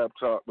for a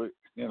laptop and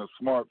a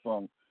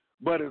smartphone.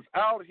 But it's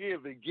out here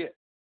to get.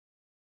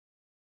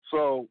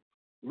 So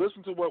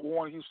listen to what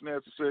Warren Houston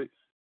has to say.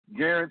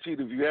 Guaranteed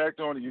if you act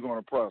on it, you're going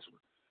to prosper.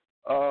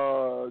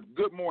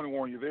 Good morning,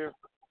 Warren. You there?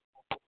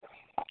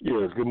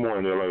 Yes, good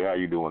morning, L.A. How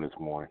you doing this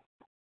morning?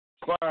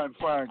 Fine.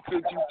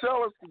 Could you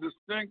tell us the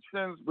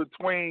distinctions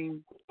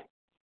between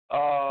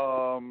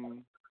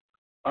an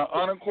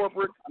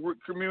unincorporated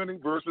community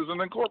versus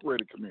an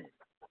incorporated community?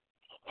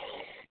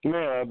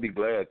 Yeah, I'd be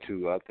glad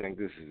to. I think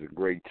this is a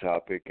great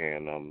topic,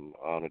 and I'm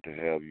honored to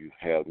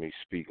have me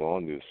speak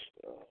on this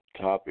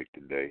topic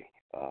today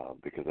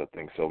because I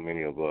think so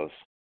many of us,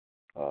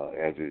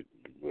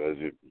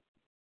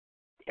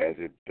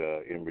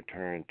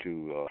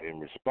 in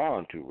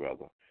response to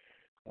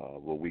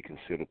what we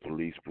consider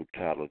police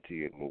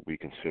brutality and what we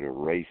consider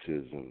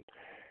racism,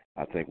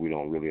 I think we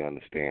don't really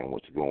understand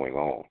what's going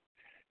on.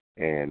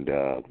 And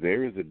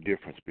there is a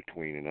difference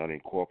between an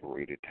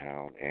unincorporated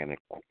town and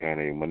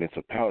a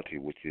municipality,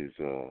 which is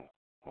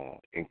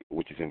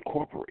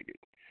incorporated.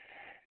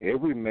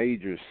 Every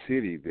major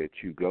city that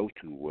you go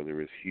to,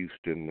 whether it's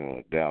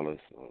Houston,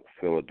 Dallas,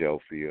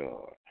 Philadelphia,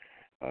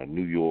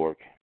 New York,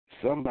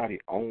 somebody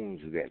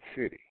owns that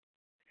city,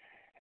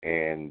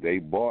 and they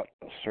bought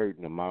a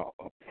certain amount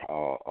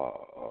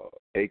of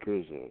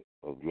acres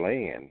of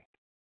land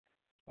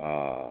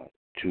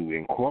to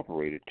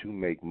incorporate it to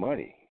make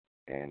money.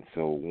 And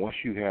so once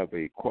you have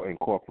a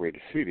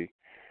incorporated city,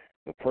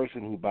 the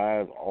person who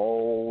buys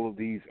all of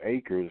these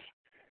acres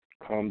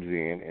comes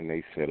in and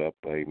they set up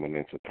a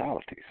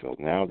municipality. So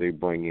now they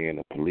bring in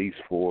a police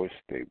force,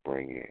 they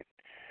bring in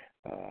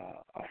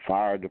a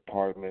fire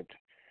department,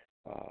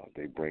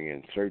 they bring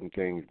in certain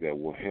things that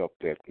will help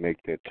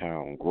make that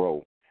town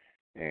grow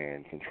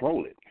and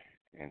control it.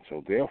 And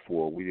so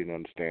therefore we didn't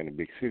understand the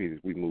big cities.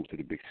 We moved to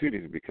the big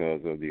cities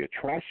because of the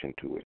attraction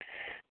to it.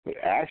 But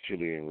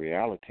actually, in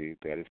reality,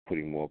 that is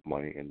putting more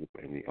money in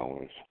the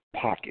owner's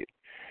pocket.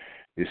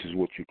 This is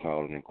what you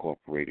call an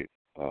incorporated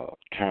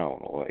town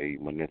or a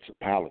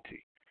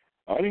municipality.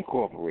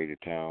 Unincorporated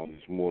towns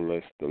is more or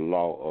less the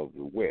law of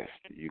the West.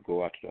 You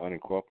go out to the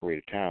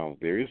unincorporated towns,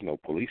 there is no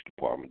police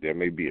department. There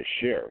may be a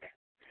sheriff.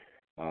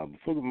 But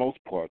for the most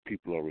part,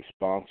 people are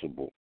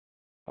responsible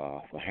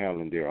for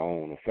handling their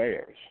own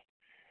affairs.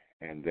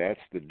 And that's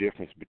the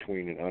difference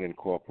between an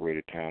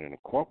unincorporated town and an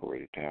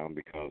incorporated town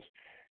because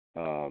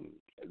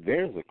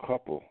there's a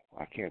couple,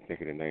 I can't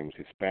think of the name, it's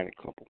a Hispanic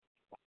couple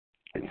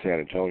in San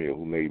Antonio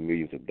who made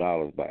millions of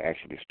dollars by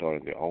actually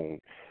starting their own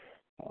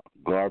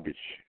garbage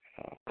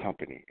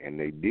company. And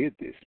they did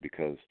this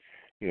because,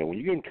 when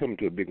you come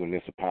to a big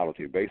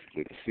municipality,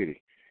 basically the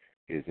city,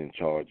 is in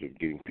charge of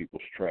getting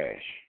people's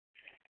trash,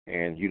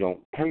 and you don't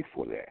pay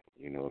for that.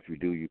 If you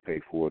do, you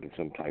pay for it in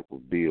some type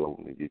of bill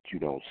that you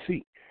don't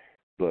see.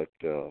 But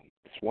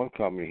this one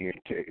company here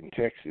in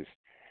Texas,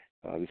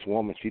 this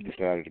woman, she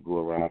decided to go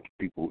around to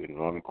people in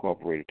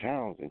unincorporated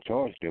towns and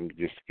charge them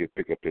just to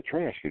pick up their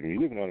trash. Because when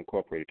you live in an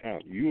unincorporated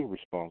town, you're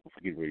responsible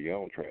for getting rid of your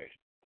own trash.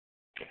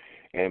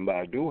 And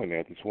by doing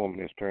that, this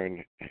woman has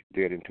turned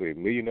that into a $1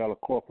 million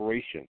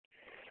corporation,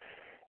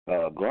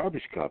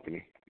 garbage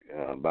company,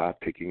 by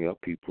picking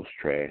up people's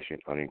trash in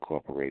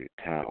unincorporated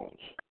towns.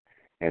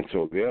 And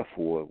so,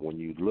 therefore, when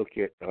you look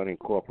at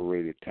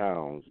unincorporated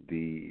towns,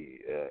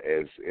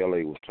 as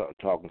L.A. was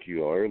talking to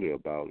you earlier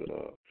about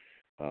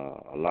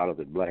a lot of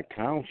the black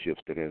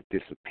townships that have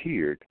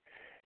disappeared,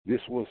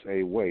 this was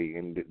a way,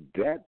 and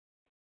that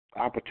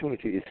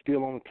opportunity is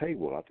still on the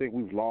table. I think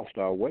we've lost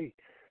our way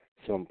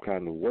some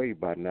kind of way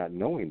by not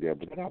knowing that,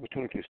 but that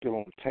opportunity is still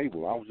on the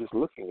table. I was just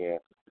looking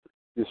at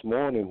this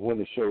morning when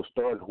the show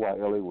started while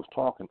L.A. was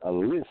talking, a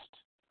list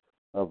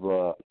of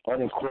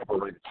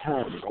unincorporated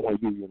towns. I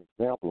want to give you an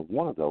example of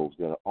one of those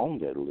that are on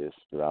that list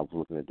that I was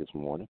looking at this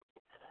morning.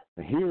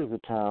 And here is a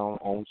town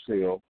on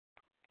sale.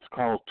 It's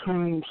called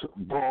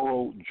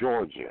Toomsboro,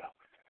 Georgia,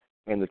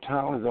 and the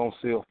town is on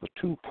sale for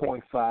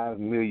 $2.5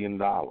 million.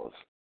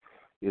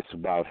 It's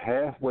about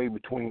halfway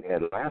between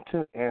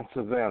Atlanta and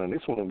Savannah. And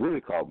this one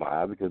really caught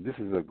my eye because this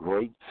is a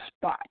great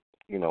spot.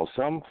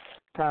 Some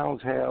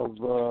towns have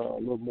a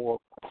little more,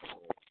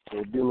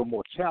 they'll be a little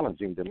more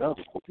challenging than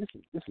others, but this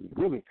is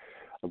really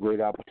a great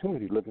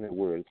opportunity looking at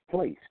where it's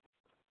placed.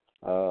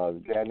 A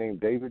guy named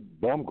David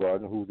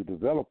Baumgartner, who's a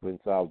developer in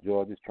South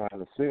Georgia, is trying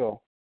to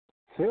sell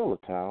a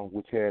town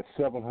which has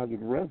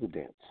 700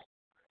 residents.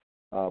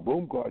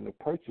 Baumgartner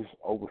purchased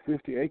over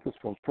 50 acres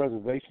from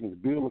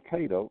preservationist Bill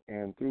Locato,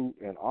 and through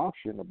an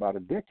auction about a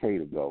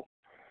decade ago.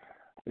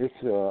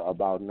 It's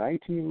about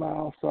 19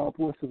 miles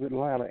southwest of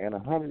Atlanta and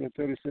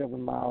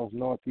 137 miles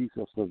northeast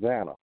of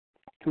Savannah.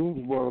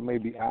 Toomsboro may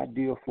be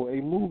ideal for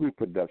a movie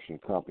production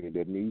company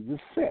that needs a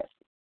set,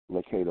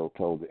 Locato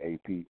told the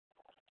AP.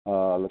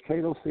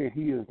 Locato said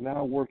he is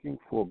now working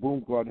for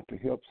Baumgartner to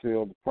help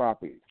sell the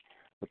property.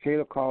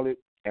 Locato called it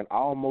an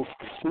almost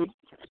complete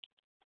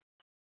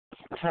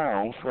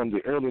town from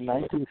the early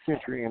 19th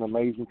century in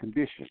amazing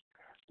condition.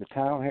 The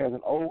town has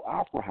an old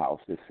opera house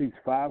that seats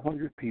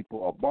 500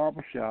 people, a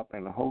barber shop,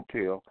 and a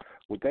hotel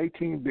with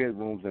 18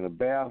 bedrooms and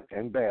baths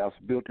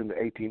built in the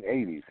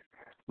 1880s.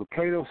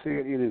 Locato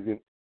said it is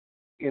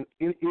in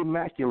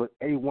immaculate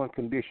A1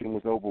 condition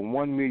with over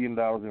 $1 million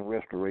in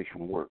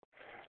restoration work.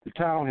 The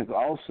town has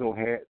also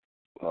has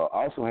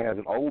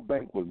an old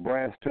bank with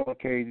brass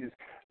telecages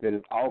that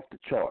is off the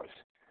charts.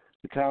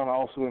 The town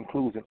also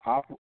includes an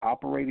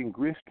operating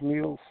grist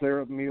mill,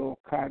 syrup mill,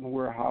 cotton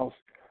warehouse,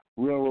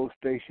 railroad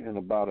station, and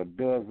about a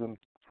dozen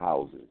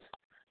houses.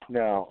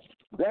 Now,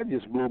 that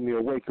just blew me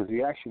away because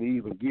he actually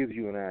even gives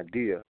you an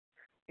idea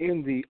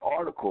in the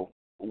article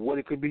what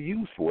it could be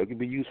used for. It could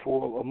be used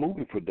for a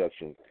movie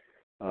production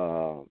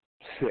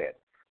set,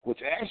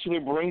 which actually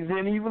brings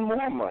in even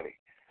more money.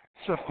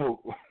 So,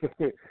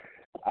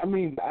 I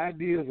mean, the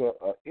ideas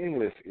are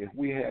endless if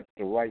we have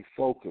the right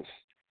focus,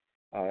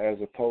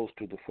 as opposed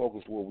to the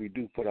focus where we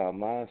do put our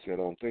mindset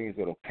on things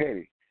that are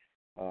petty.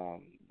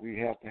 We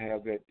have to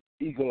have that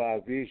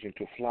eagle-eye vision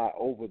to fly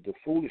over the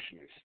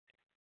foolishness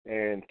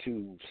and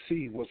to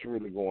see what's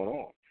really going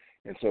on.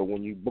 And so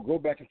when you go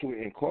back into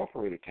an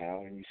incorporated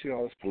town and you see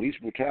all this police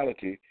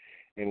brutality,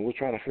 and we're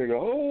trying to figure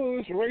out,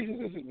 it's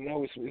racist.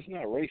 No, it's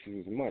not racist.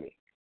 It's money.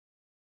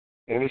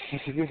 And this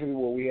is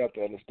what we have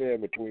to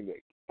understand between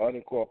the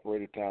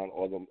unincorporated town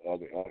or the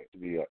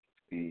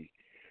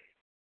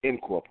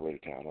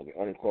incorporated town or the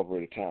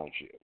unincorporated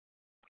township.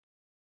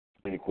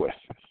 Any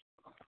questions?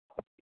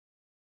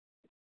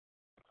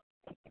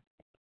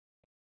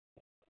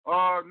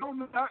 No,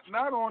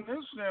 not on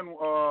this end,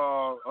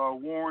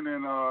 Warren.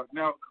 And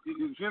now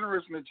it's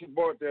interesting that you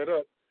brought that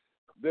up.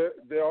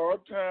 There are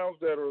towns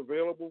that are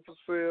available for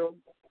sale.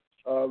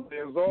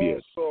 There's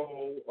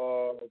also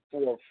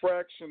for a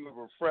fraction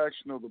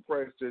of the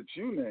price that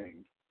you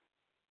named.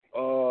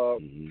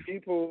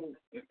 People,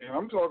 and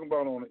I'm talking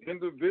about on an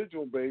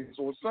individual basis,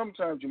 or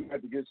sometimes you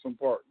have to get some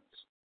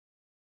partners.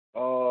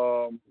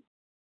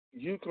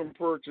 You can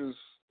purchase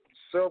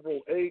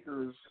several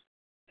acres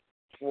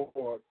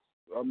for,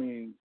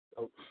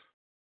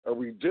 a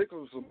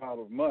ridiculous amount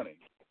of money,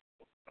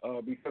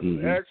 because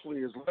it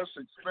actually is less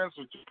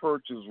expensive to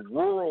purchase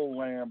rural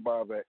land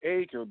by the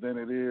acre than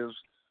it is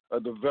a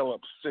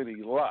developed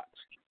city lot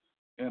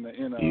in a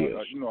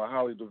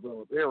highly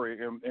developed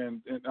area.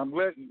 And I'm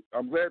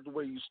glad the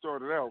way you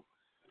started out.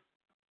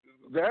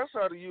 That's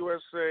how the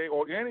USA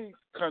or any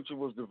country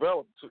was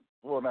developed.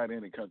 Well, not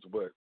any country,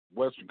 but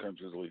Western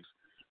countries at least.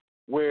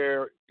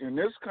 Where in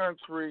this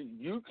country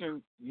you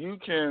can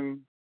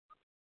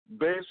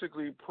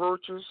basically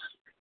purchase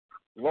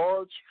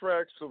large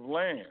tracts of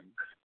land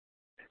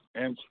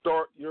and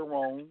start your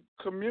own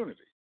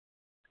community.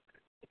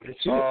 You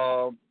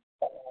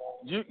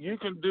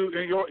can do,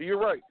 and you're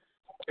right.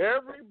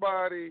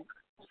 Everybody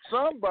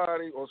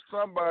somebody or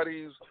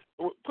somebody's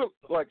put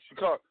like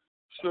Chicago.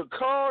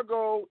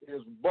 Chicago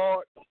is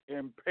bought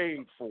and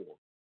paid for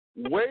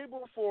way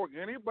before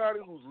anybody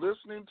who's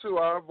listening to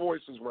our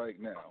voices right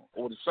now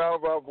or the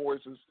sound of our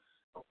voices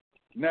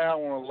now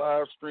on a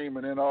live stream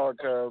and in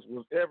archives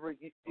was ever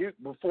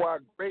before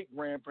our great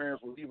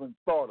grandparents were even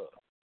thought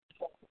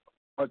of,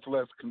 much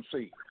less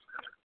conceived.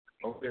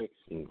 Okay,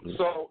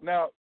 so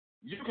now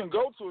you can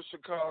go to a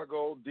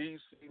Chicago,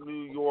 D.C.,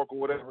 New York, or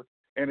whatever,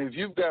 and if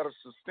you've got a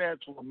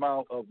substantial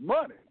amount of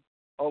money,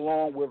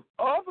 along with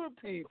other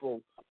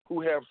people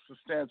who have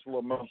substantial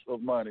amounts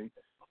of money,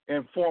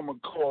 and form a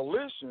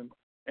coalition,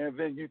 and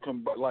then you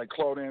can, like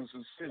Claude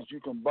Anderson says, you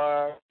can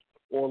buy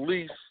or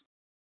lease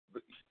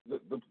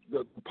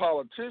the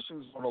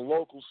politicians on a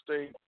local,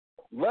 state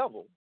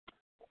level.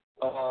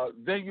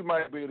 Then you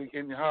might be able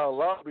to hire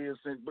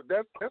lobbyists, but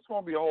that's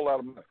going to be a whole lot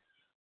of money.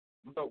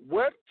 But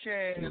what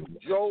can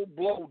Joe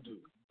Blow do,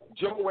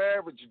 Joe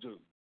Average do,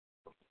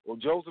 or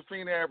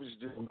Josephine Average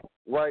do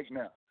right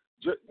now?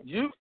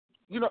 You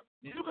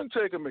can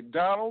take a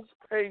McDonald's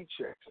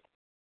paycheck.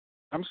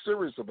 I'm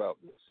serious about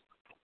this,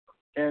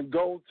 and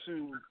go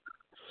to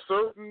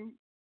certain.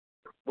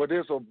 Well,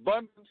 there's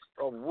abundance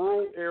of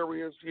rural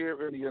areas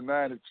here in the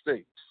United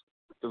States.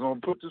 Because I'm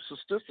going to put this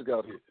statistic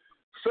out here.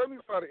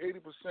 75 to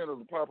 80% of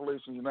the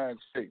population of the United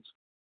States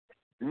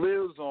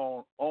lives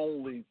on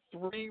only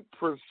 3%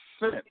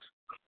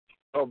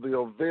 of the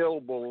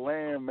available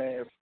land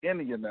mass in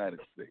the United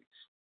States.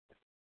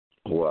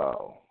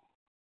 Wow.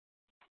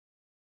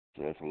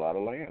 There's a lot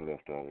of land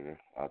left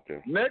out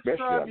there. Next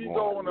time you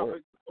go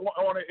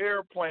on an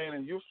airplane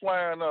and you're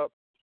flying up,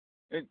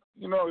 and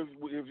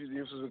if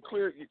it's a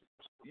clear,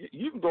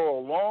 you can go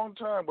a long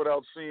time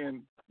without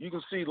seeing. You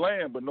can see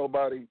land, but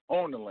nobody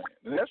on the land,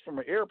 and that's from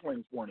an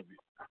airplane's point of view.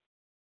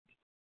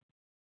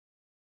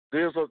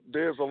 There's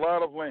a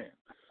lot of land,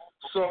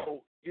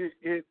 so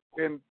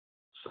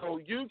so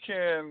you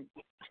can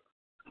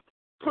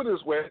put it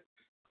this way: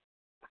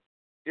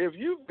 if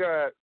you've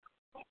got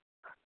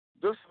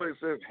this place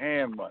says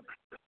hand money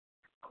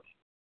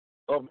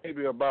of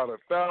maybe about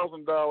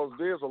 $1,000,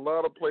 there's a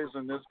lot of places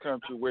in this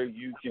country where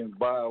you can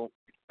buy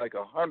like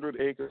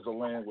 100 acres of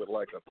land with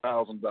like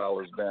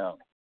 $1,000 down.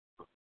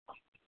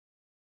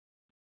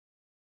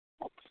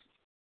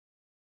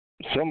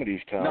 Some of these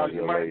towns.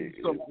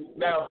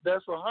 Now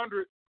that's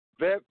 100.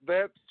 That's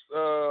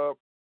well,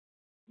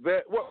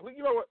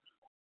 you know what?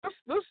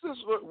 Let's just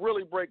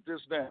really break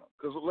this down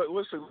because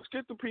listen, let's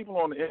get the people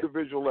on the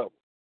individual level.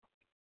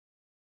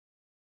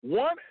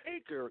 1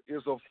 acre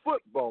is a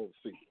football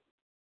field.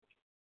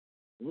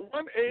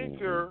 1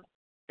 acre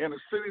in a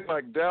city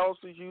like Dallas,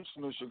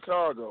 Houston, or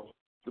Chicago,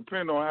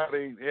 depending on how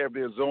they have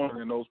their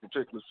zoning in those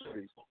particular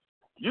cities,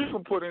 you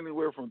can put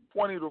anywhere from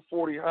 20 to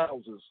 40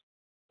 houses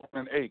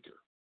on an acre,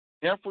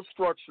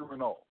 infrastructure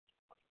and all.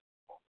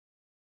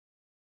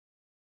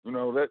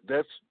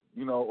 That's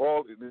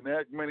all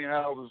that many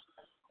houses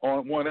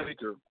on 1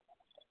 acre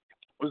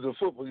is a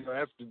football.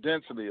 That's the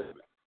density of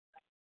it.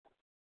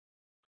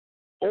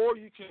 Or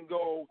you can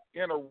go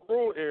in a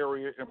rural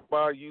area and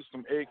buy you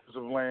some acres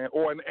of land,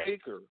 or an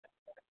acre,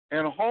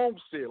 and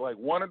homestead, like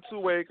 1 or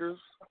 2 acres,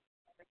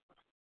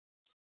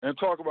 and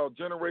talk about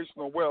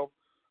generational wealth.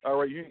 All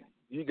right,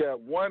 you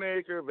got 1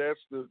 acre.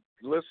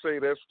 Let's say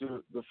that's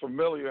the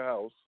familiar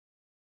house,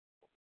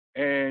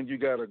 and you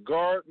got a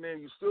garden there.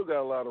 You still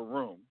got a lot of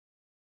room,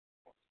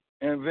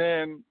 and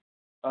then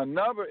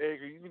another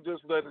acre. You can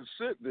just let it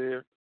sit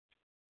there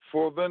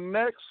for the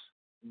next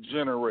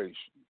generation.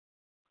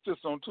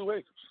 Just on 2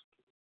 acres,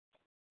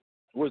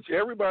 which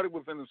everybody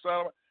within the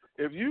Solomon,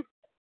 if you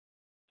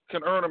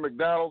can earn a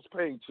McDonald's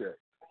paycheck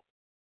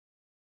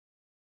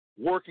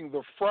working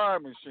the fry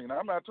machine,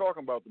 I'm not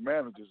talking about the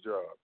manager's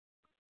job.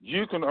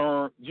 You can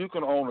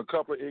own a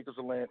couple of acres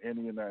of land in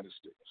the United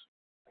States.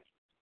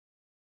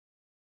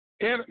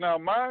 And now,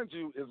 mind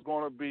you, it's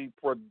going to be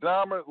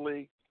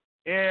predominantly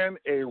in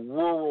a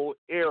rural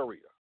area.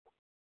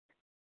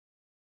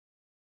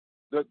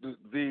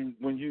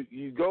 When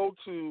you go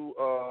to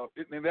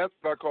and that's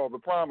what I call the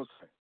promised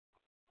land.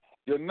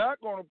 You're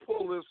not going to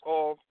pull this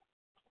off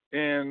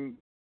in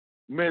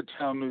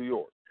Midtown New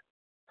York.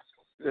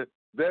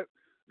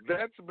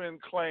 That's been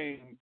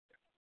claimed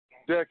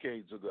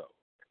decades ago.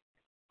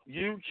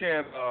 You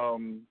can,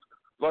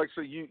 like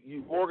I say,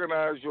 you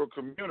organize your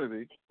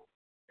community,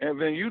 and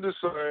then you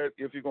decide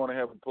if you're going to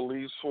have a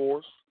police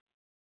force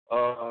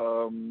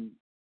or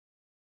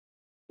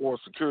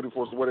security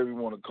force, or whatever you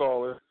want to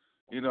call it.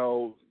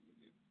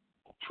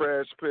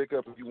 Trash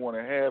pickup if you want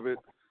to have it.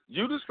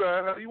 You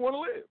decide how you want to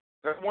live,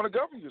 how you want to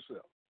govern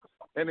yourself.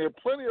 And there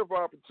are plenty of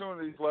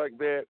opportunities like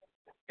that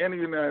in the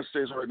United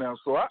States right now.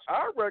 So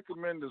I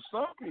recommend to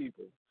some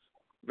people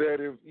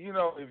that if you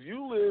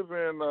live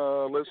in,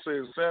 let's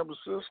say, San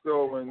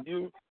Francisco, and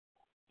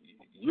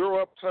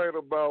you're uptight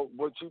about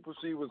what you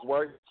perceive as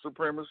white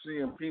supremacy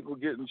and people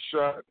getting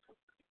shot,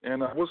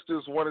 and what's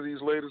this one of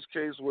these latest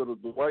cases where the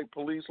white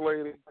police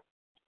lady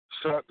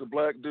shot the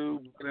black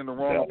dude in the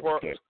wrong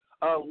part,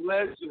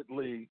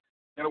 allegedly.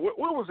 And where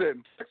was that,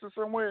 in Texas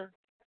somewhere?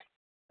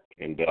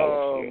 In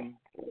Dallas,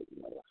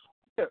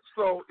 yeah.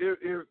 So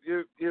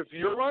if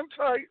you're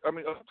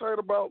uptight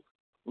about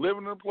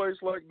living in a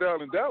place like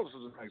Dallas, and Dallas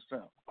is a nice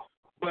town,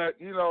 but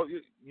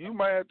you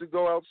might have to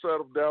go outside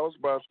of Dallas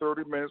by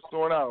 30 minutes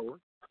to an hour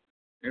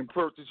and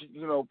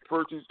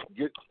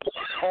get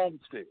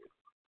homestead.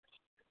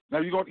 Now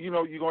you're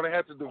going to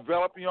have to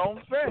develop your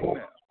own thing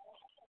now.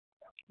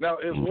 Now,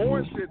 as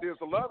Warren said,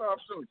 there's a lot of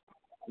opportunities.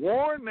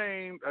 Warren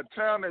named a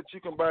town that you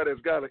can buy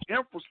that's got an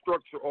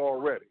infrastructure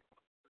already.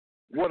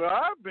 What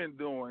I've been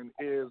doing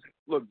is,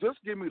 look,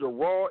 just give me the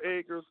raw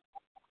acres.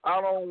 I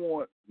don't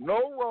want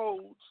no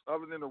roads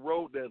other than the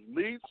road that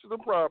leads to the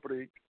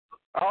property.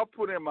 I'll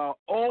put in my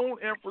own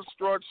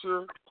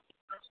infrastructure,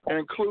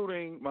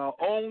 including my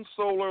own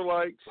solar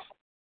lights.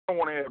 I don't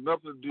want to have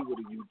nothing to do with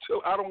a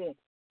utility. I don't want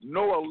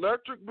no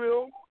electric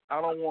bill. I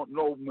don't want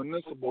no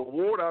municipal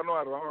water. I know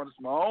how to harness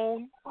my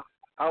own.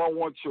 I don't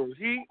want your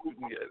heat.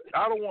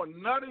 I don't want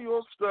none of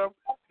your stuff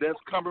that's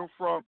coming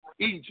from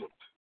Egypt.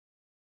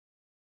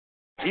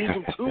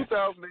 Egypt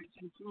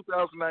 2018,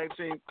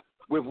 2019,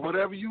 with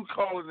whatever you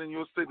call it in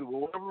your city,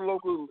 whatever the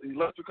local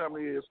electric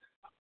company is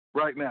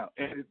right now.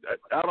 And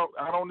I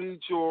don't need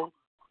your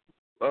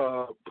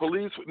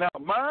police. Now,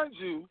 mind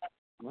you,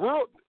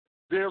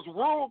 there's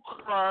rural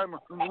crime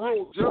and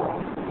rural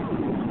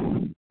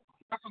justice.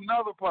 That's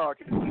another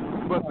pocket.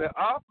 But the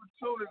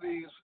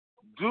opportunities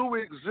do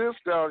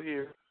exist out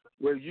here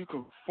where you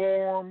can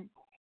form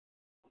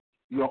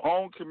your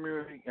own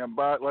community and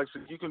buy, like I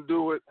said, you can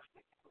do it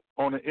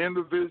on an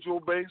individual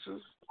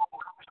basis,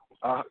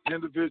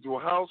 individual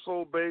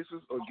household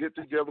basis, or get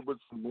together with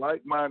some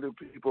like-minded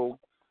people,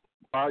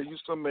 buy you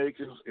some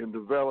acres and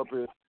develop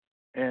it,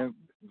 and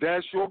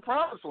that's your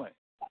promised land.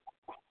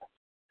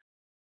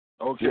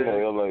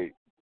 Okay.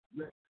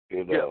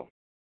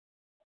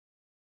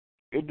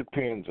 It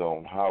depends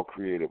on how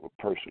creative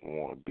a person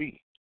want to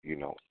be.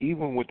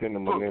 Even within the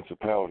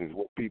municipalities,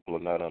 what people are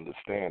not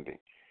understanding.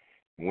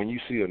 When you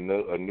see a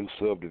new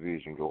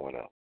subdivision going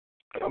up,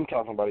 I'm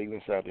talking about even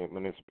inside the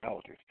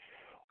municipalities.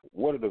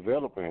 What a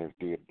developer has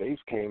did, they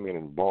came in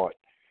and bought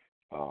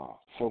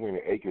so many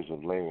acres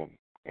of land,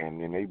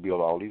 and then they build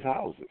all these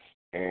houses.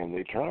 And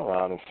they turn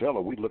around and sell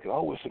it. We look at,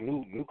 it's a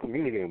new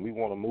community, and we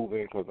want to move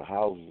in because the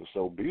houses are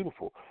so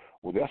beautiful.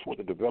 Well, that's what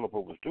the developer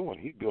was doing.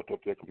 He built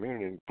up that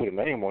community and put a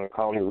name on it,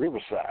 called it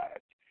Riverside.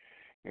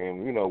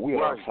 And, we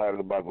are excited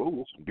about,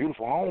 some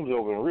beautiful homes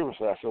over in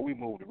Riverside, so we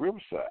moved to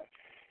Riverside.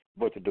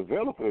 But the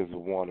developer is the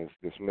one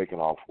that's making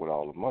off with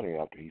all the money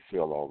after he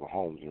sells all the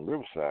homes in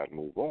Riverside and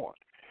move on.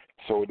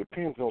 So it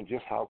depends on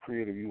just how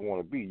creative you want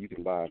to be. You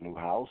can buy a new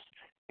house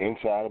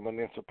inside a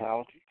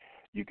municipality.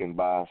 You can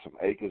buy some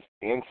acres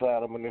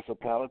inside a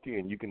municipality,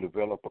 and you can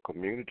develop a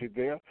community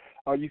there.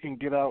 Or you can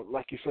get out,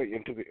 like you say,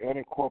 into the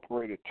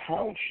unincorporated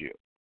township,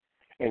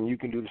 and you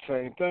can do the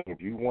same thing.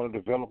 If you want to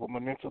develop a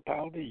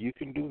municipality, you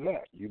can do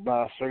that. You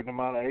buy a certain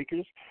amount of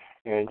acres,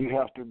 and you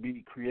have to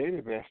be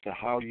creative as to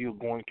how you're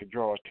going to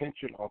draw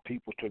attention of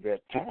people to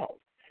that town.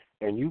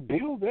 And you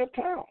build that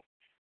town,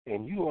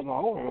 and you are the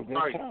owner of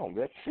that town,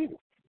 that city.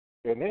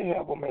 And they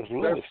have them as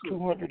low as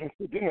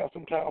 $250,000. They have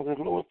some towns as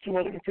low as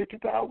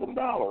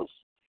 $250,000.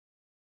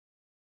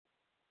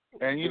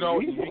 And you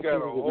got a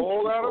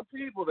whole lot of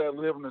people that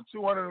live in a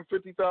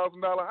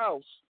 $250,000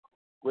 house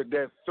with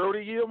that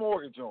 30-year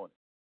mortgage on it.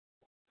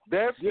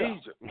 That's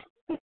Egypt.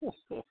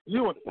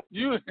 You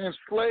in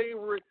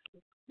slavery.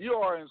 You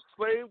are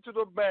enslaved to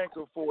the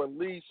banker for at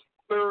least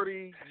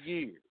 30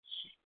 years.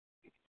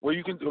 Well,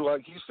 you can do,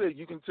 like you said,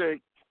 you can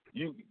take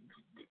you.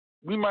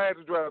 We might have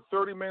to drive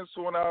 30 minutes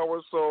to an hour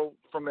or so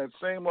from that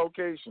same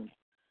location,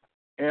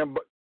 and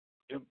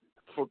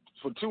for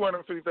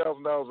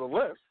 $250,000 or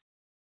less,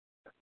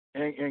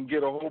 and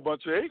get a whole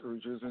bunch of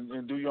acreages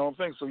and do your own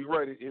thing. So you're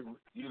right. It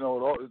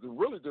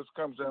really just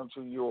comes down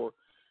to your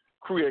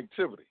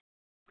creativity,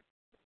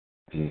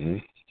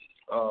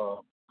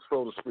 so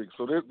to speak.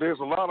 So there's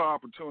a lot of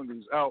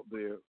opportunities out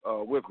there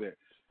with that.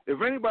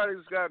 If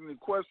anybody's got any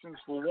questions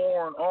for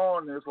Warren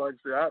on this, like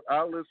I said,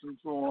 I listened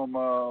to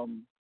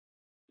him.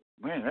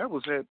 That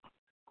was it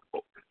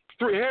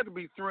had to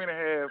be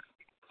 3.5,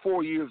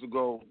 4 years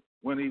ago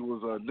when he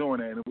was doing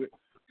that. And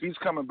he's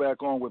coming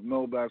back on with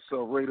Know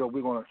Thyself Radio.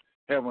 We're going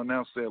to have him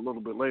announce that a little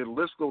bit later.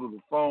 Let's go to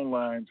the phone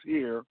lines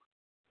here.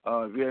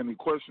 If you have any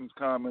questions,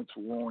 comments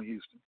for Warren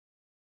Houston.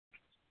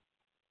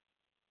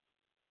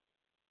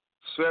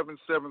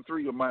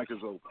 773, your mic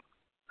is open.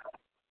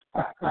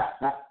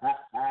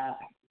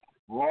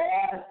 Boy,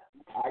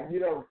 I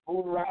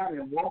fool around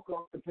and walk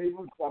up to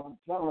people. So I'm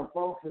telling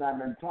folks that I've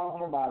been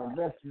talking about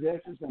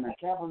investigations and the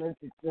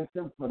capitalistic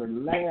system for the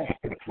last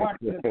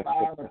 25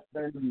 or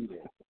 30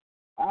 years.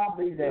 I'll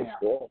be there.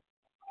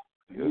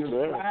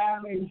 You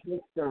finally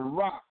hit the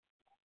rock,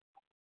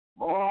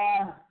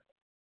 boy.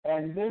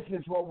 And this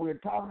is what we're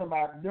talking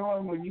about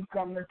doing when you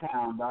come to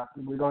town,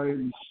 Doctor. We're going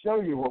to show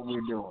you what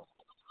we're doing.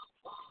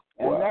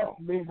 And that's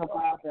the reason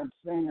why I've been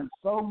saying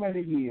so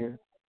many years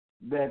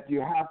that you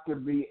have to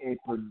be a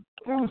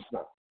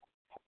producer.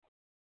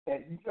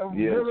 And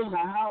building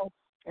a house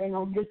ain't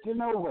going to get you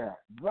nowhere.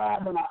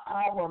 Driving an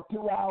hour or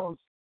 2 hours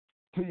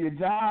to your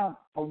job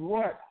for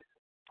what?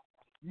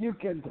 You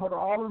can put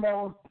all of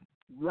those,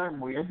 like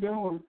we're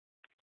doing,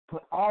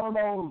 put all of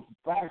those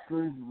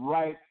factories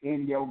right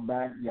in your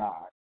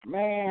backyard.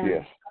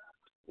 Man,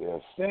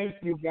 Yes. Thank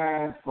you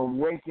guys for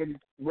waking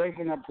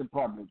up the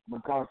public,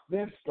 because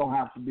this gonna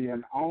have to be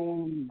an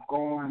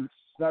ongoing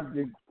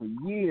subject for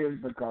years,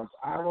 because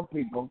our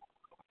people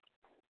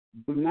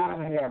do not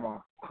have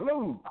a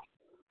clue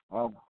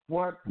of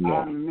what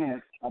I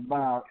meant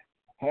about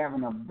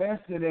having a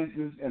vested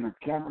interest in a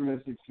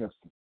capitalistic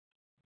system.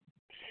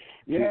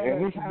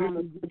 That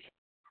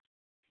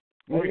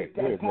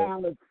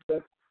town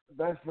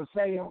that's for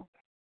sale.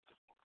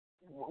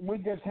 We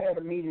just had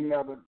a meeting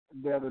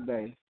the other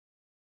day,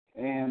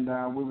 and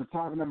we were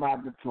talking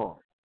about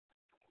Detroit.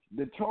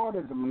 Detroit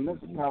is a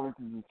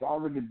municipality that's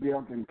already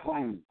built and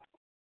claimed.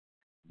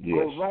 Yes.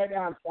 Go right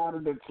outside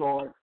of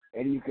Detroit,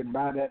 and you can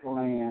buy that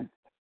land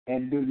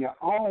and do your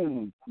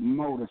own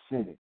motor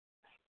city.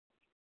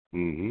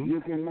 Mm-hmm.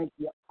 You can make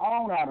your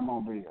own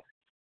automobile.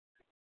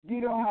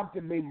 You don't have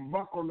to be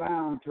buckled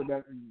down to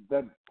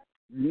that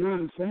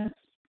nonsense.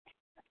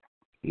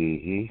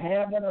 Mm-hmm.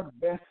 Having a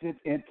vested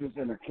interest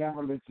in a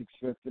capitalistic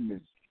system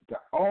is the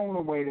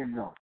only way to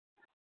go.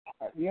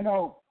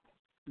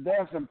 There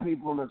are some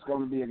people that's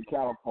going to be in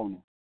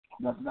California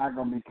that's not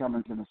going to be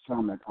coming to the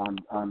summit on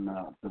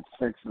the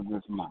 6th of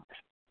this month.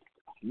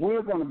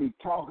 We're going to be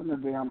talking to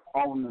them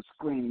on the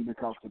screen,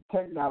 because the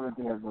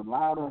technology has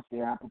allowed us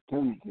the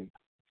opportunity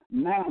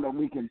now that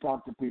we can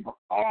talk to people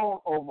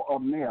all over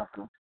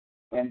America,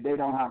 and they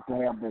don't have to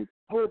have their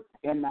foot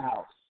in the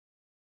house.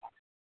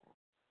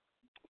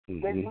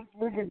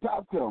 Mm-hmm. We can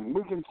talk to them.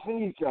 We can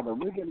see each other.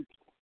 We can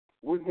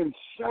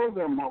show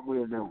them what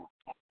we're doing,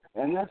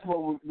 and that's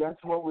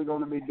what we're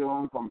going to be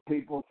doing from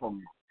people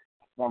from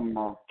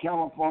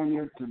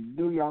California to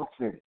New York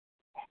City.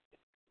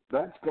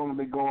 That's going to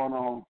be going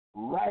on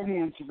right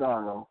here in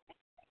Chicago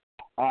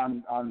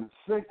on the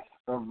 6th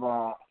of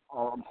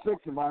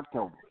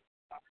October.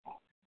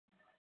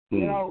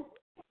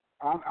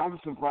 I'm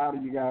so proud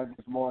of you guys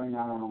this morning.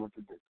 I don't know what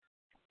to do.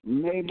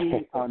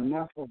 Maybe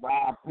enough of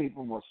our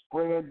people will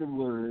spread the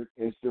word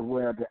as to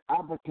where the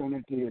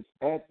opportunity is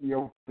at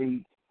your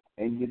feet,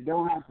 and you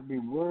don't have to be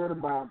worried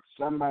about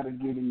somebody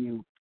giving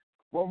you.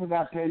 What was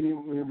I telling you?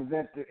 It was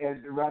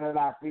right at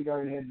our feet.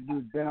 All you had to do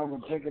is bend over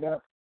and pick it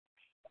up.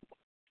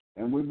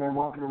 And we've been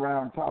walking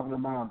around talking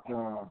about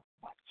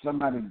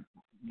somebody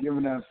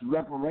giving us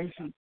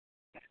reparations.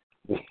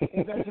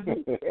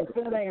 If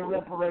that ain't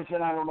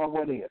reparation, I don't know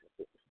what is.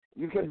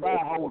 You can buy a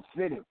whole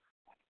city.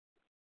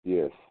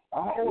 Yes.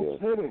 A whole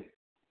city.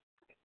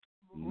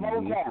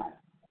 Motown.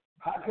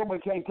 How come we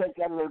can't take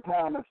that little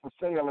town that's for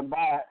sale and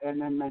buy it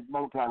and then make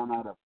Motown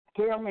out of it?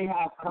 Tell me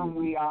how come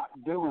we are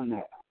doing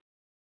that.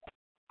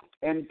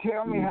 And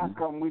tell me how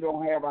come we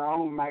don't have our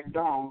own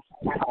McDonald's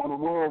on a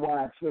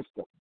worldwide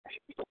system.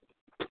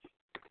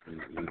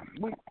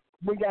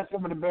 We got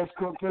some of the best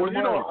cooks in the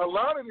world. Well, a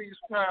lot of these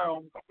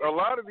towns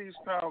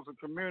are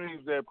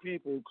communities that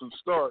people can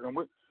start, and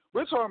we're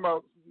talking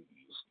about.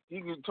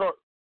 You can talk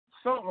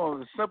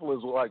something as simple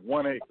as like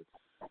 1 acre.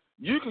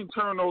 You can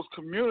turn those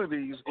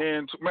communities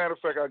into. Matter of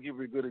fact, I'll give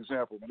you a good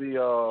example.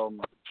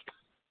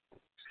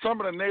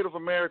 Some of the Native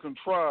American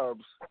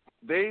tribes,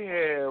 they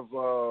have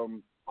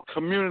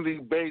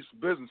community-based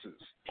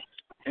businesses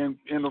in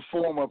the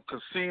form of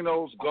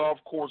casinos,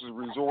 golf courses,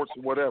 resorts,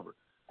 whatever.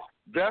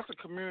 That's a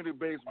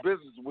community-based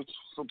business which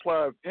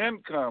supplies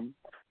income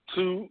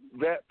to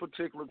that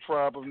particular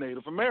tribe of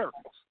Native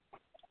Americans.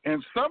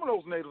 And some of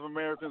those Native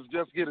Americans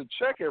just get a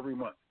check every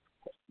month.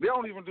 They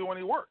don't even do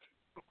any work.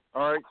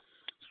 All right?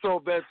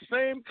 So that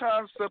same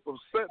concept of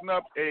setting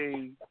up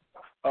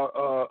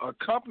a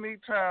company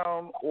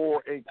town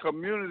or a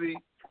community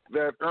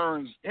that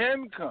earns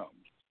income,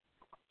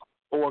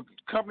 or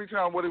company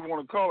town, whatever you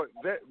want to call it,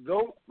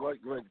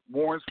 like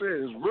Warren said,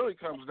 it really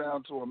comes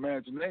down to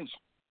imagination.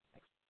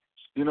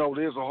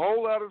 There's a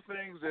whole lot of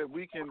things that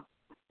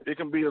it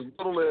can be as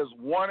little as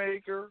 1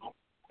 acre.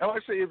 And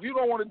like I say, if you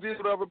don't want to deal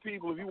with other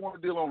people, if you want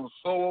to deal on a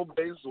solo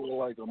basis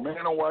or like a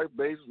man or wife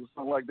basis or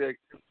something like that,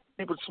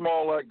 keep it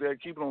small like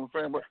that, keep it on the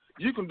family,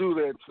 you can do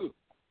that too.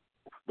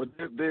 But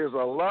there's a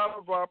lot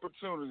of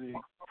opportunity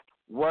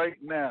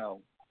right now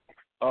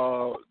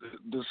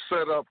to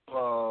set up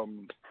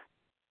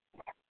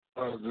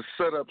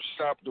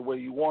shop the way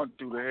you want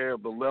to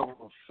have the level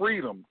of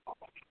freedom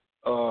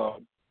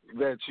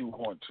that you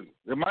want to.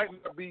 It might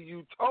not be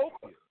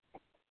utopia,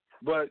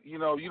 but you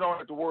don't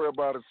have to worry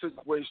about a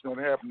situation that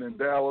happened in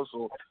Dallas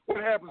or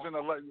what happens in a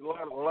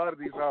lot of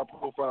these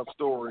high-profile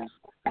stories.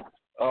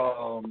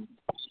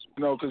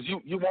 Because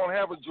you won't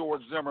have a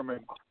George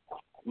Zimmerman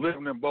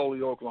living in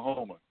Boley,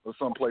 Oklahoma, or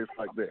someplace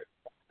like that.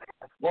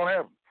 Won't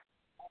have him.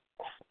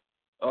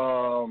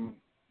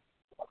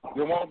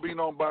 There won't be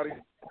nobody.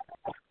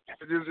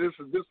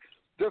 This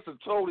a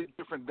totally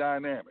different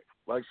dynamic.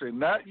 Like I say,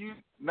 not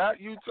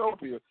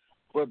utopia,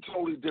 but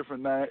totally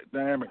different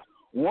dynamic.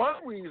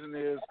 One reason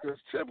is because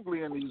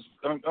typically in these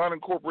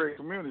unincorporated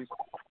communities,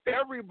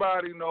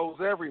 everybody knows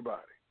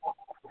everybody.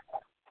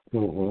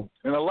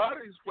 Mm-hmm. In a lot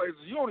of these places,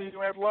 you don't even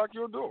have to lock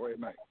your door at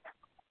night.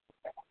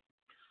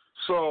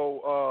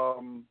 So,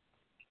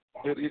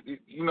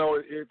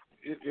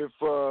 if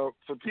for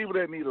people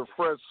that need a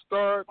fresh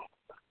start,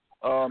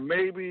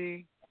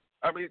 maybe,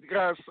 I mean,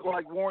 guys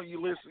like Warren,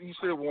 you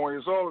said Warren,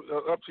 it's all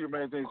up to your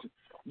imagination.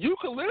 You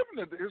can live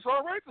it's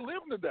all right to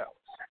live in the Dallas.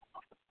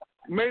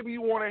 Maybe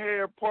you want to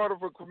have part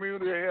of a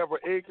community, have an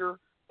acre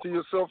to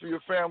yourself or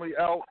your family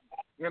out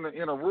in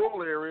a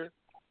rural area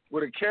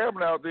with a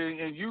cabin out there,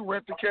 and you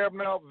rent the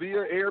cabin out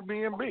via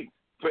Airbnb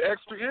for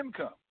extra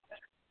income.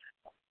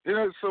 You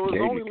know, so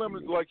it's only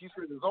limited, like you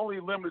said, it's only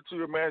limited to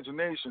your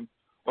imagination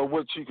of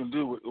what you can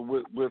do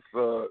with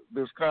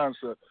this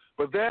concept.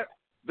 But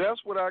that's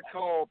what I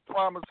call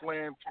Promised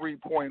Land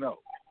 3.0.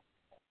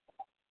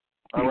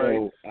 All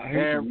right,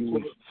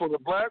 and for the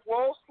Black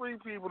Wall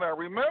Street people, now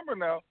remember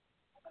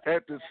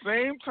at the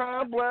same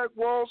time Black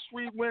Wall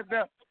Street went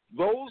down,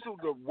 those of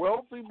the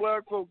wealthy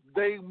black folks,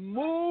 they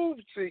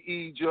moved to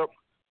Egypt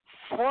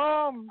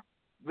from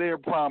their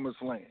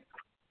Promised Land.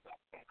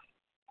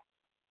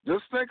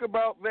 Just think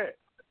about that.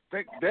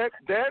 Think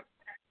that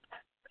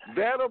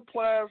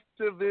applies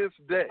to this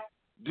day.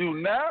 Do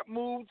not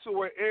move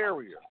to an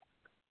area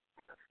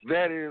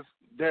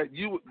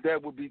that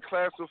would be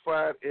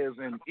classified as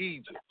in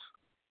Egypt,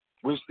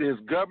 which is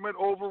government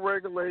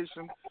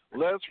overregulation,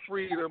 less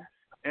freedom,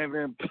 and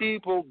then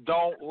people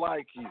don't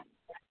like you.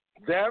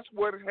 That's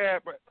what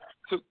happened.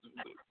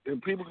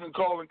 And people can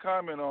call and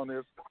comment on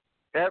this.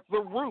 At the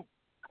root,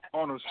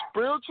 on a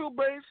spiritual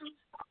basis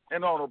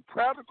and on a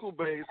practical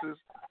basis,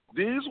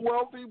 these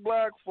wealthy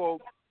black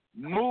folk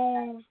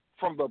moved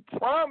from the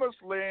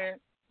Promised Land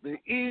to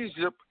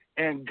Egypt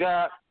and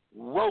got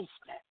roasted.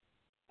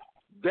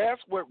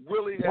 That's what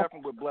really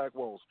happened with Black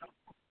Wall Street.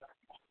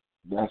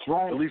 That's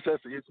right. At least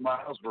that's the It's My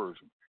House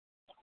version.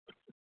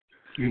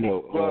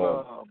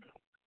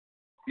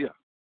 Yeah.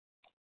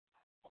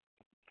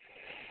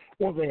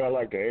 One thing I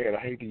like to add, I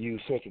hate to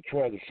use such a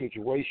tragic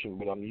situation,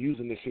 but I'm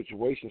using this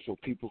situation so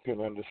people can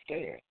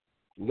understand.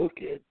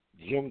 Look at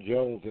Jim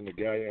Jones and the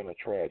Guyana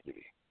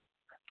tragedy.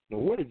 Now,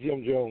 what did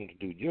Jim Jones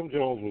do? Jim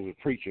Jones was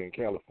a preacher in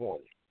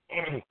California.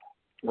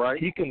 Right.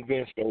 He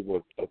convinced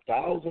over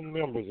 1,000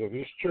 members of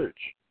his church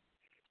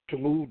to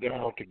move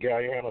down to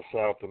Guyana,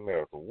 South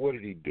America. What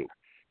did he do?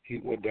 He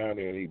went down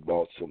there and he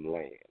bought some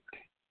land.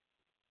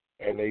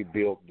 And they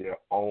built their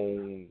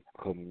own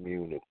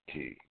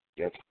community.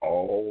 That's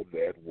all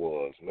that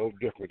was. No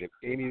different than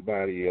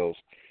anybody else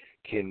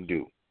can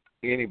do.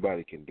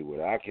 Anybody can do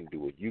it. I can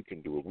do it. You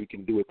can do it. We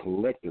can do it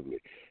collectively.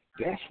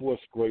 That's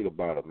what's great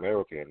about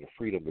America and the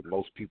freedom that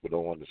most people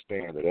don't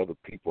understand that other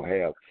people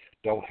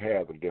don't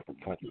have in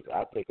different countries.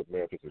 I think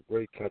America is a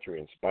great country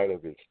in spite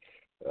of its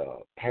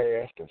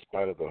past, in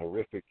spite of the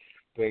horrific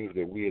things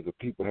that we as a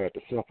people had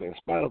to suffer. In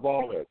spite of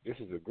all that, this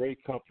is a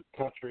great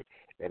country,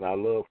 and I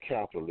love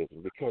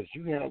capitalism because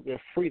you have that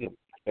freedom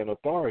and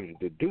authority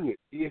to do it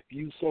if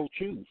you so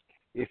choose.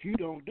 If you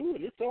don't do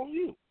it, it's on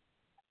you.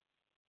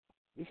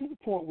 This is the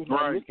point we're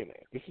not looking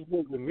at. This is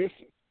what we're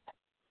missing.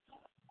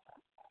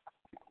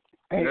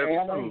 Hey,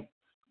 Alan,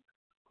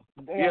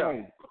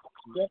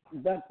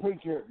 that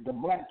preacher, the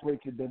black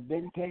preacher that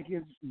didn't take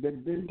his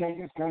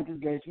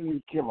congregation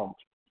and kill him.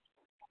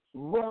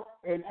 Well,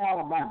 in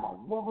Alabama,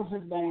 what was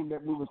his name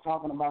that we was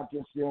talking about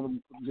just the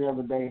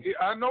other day?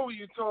 I know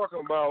you're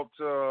talking about,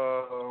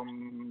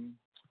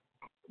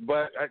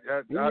 but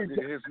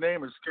his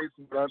name escapes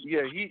me.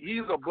 Yeah,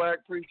 he's a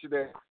black preacher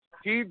that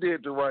he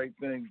did the right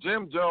thing.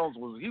 Jim Jones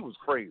was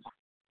crazy.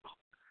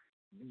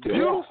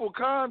 Beautiful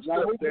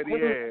concept that he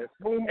had,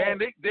 and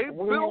they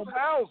built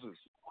houses,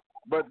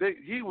 but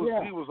he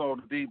was on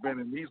the deep end,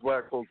 and these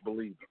black folks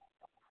believed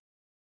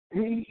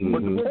him.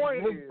 But the point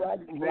is,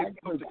 they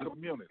built the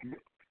community.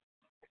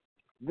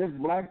 This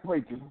black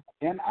preacher,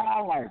 in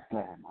our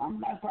lifetime, I'm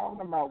not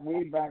talking about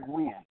way back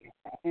when,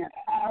 in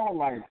our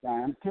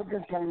lifetime, took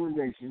his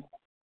congregation,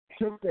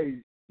 took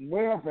a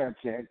welfare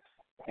check,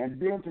 and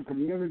built a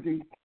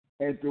community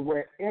as to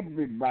where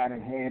everybody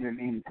had an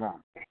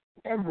income.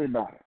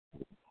 Everybody.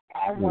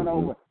 I went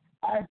over.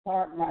 I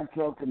parked my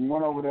truck and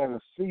went over there to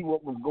see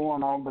what was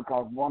going on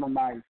because one of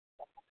my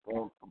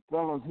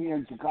fellows here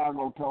in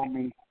Chicago told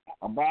me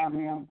about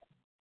him,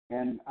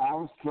 and I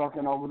was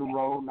trucking over the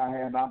road, and I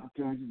had an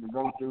opportunity to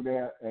go through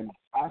there, and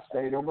I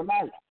stayed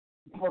overnight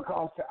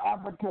because the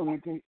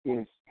opportunity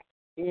is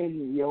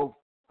in your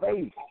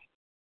face.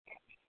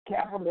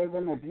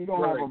 Capitalism, if you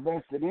don't have a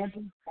vested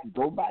interest,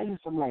 go buy you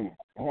some land.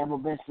 Have a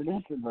vested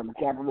interest in the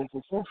capitalist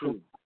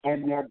system,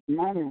 and your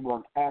money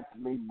will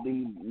actually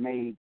be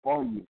made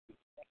for you.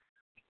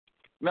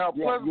 Now,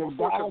 Pleasant,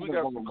 before we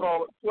got some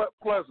calls,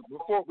 Pleasant,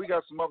 before we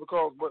got some other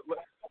calls, but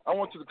I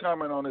want you to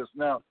comment on this.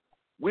 Now,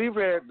 we've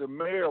had the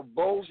mayor of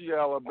Bossier,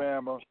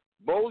 Alabama.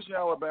 Bossier,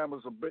 Alabama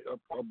is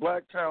a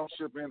black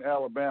township in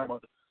Alabama.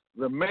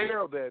 The mayor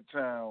of that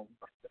town,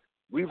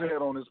 we've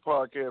had on this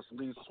podcast at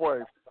least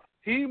twice.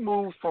 He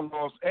moved from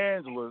Los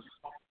Angeles,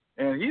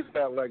 and he's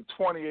got like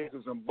 20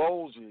 acres in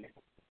Bossier.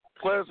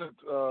 Pleasant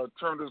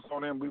turned us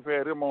on him. We've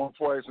had him on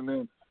twice, and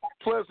then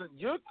Pleasant,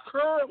 you're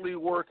currently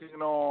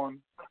working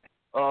on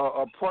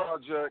a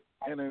project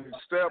in an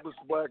established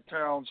black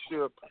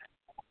township,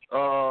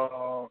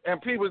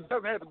 and people, it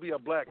doesn't have to be a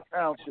black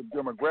township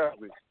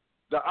demographic.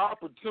 The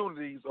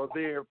opportunities are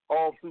there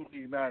all through the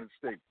United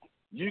States.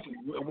 You can,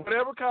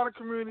 whatever kind of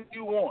community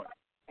you want.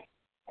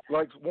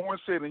 Like Warren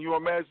said, in your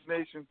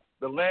imagination,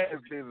 the land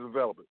is there to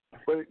develop it.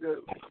 But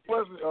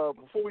Pleasant,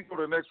 before we go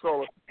to the next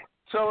caller,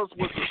 share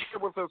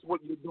with us what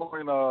you're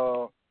doing.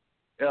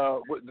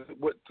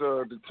 What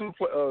the two,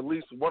 at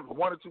least one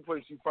or two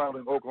places you found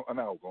in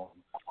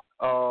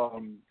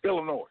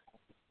Illinois.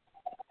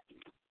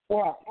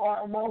 Well,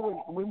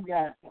 we've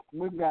got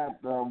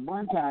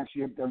one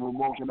township that we're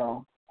working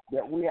on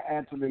that we are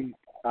actually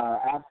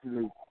after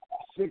the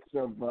 6th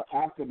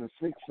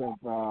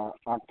of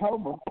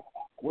October,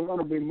 we're going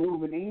to be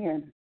moving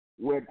in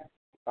with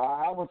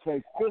I would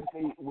say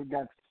 15. We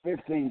got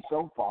 15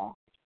 so far.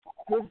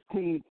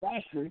 15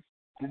 factories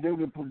to do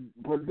the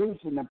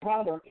producing the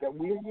product that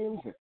we're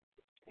using,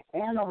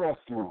 and a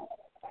restaurant.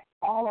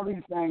 All of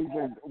these things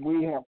that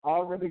we have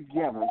already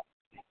gathered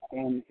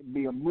and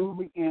be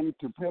moving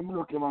into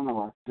Pembroke,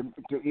 Illinois,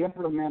 to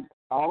implement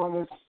all of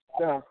this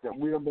stuff that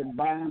we have been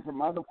buying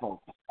from other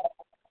folks,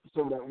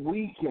 so that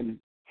we can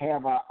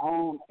have our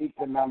own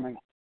economic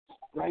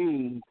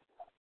strain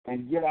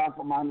and get out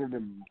from under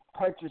the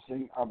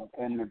purchasing of.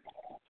 And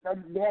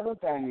the other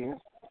thing is,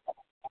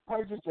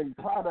 purchasing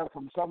product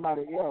from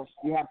somebody else,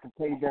 you have to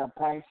pay their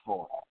price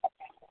for it.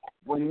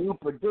 When you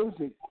produce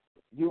it,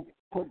 you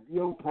put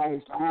your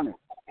price on it,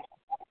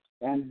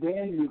 and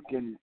then you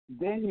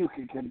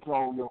can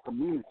control your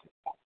community.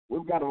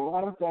 We've got a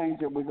lot of things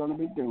that we're going to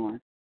be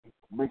doing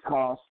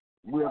because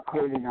we're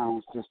creating our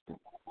own system.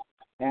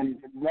 And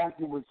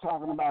Matthew was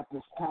talking about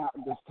this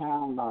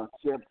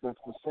township that's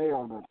for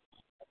sale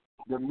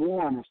that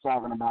Warren is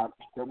talking about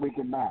that we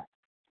can buy.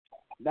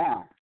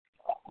 Now,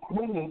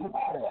 we need to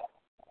buy that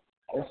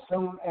as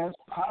soon as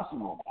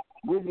possible.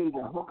 We need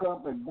to hook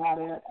up and buy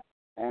that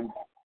and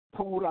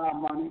pool our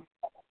money,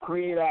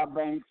 create our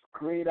banks,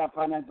 create our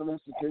financial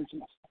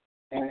institutions,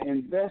 and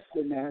invest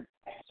in that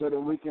so that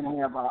we can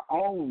have our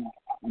own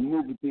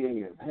movie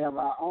theaters, have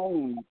our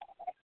own,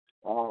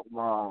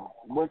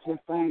 what's this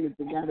thing that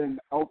they got in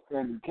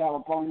Oakland,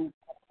 California?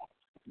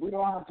 We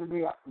don't have to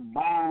be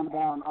buying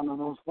down under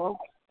those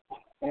folks.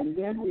 And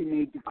then we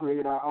need to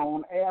create our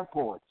own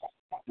airports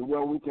to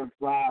where we can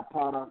fly a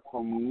product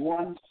from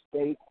one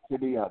state to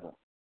the other,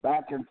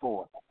 back and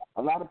forth.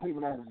 A lot of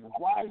people ask,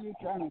 why are you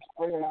trying to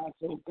spread out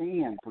so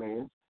thin,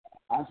 players?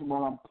 I said,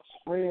 well, I'm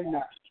spreading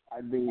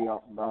the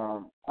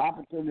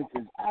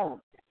opportunities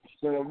out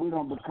so that we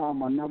don't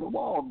become another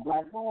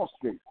Black Wall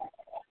Street.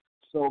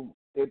 So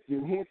if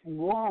you hit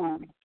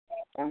one,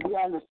 and we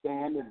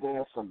understand that there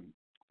are some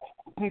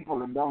people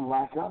that don't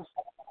like us,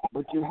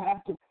 but you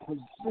have to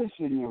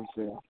position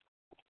yourself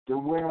to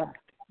where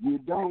you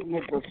don't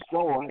get the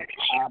store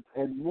out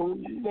at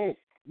one day.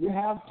 You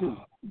have to.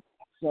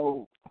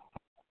 So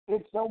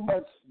it's so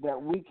much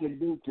that we can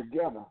do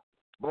together,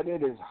 but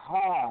it is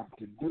hard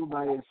to do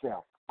by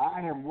yourself. I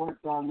have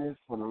worked on this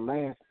for the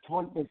last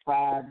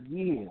 25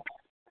 years.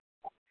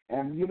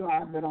 And,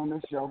 I've been on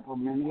this show for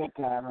many a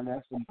time, and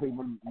there's some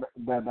people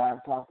that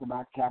I've talked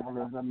about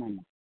capitalism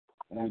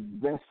and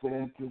vested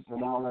interests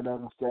and all that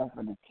other stuff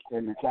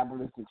in the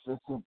capitalistic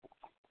system,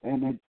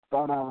 and they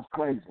thought I was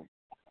crazy.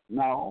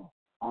 No,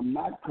 I'm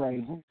not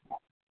crazy,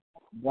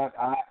 but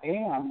I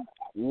am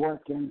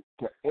working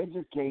to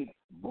educate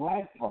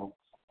black folks,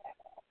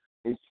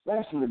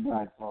 especially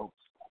black folks,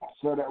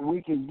 so that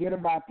we can get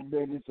about the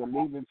business of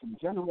leaving some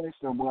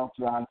generational wealth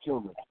to our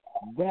children.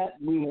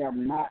 That we have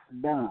not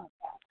done.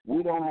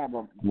 We don't have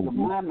to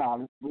my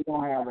knowledge, we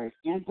don't have an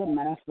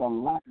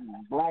international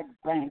black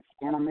bank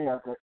in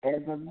America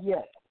as of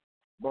yet.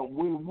 But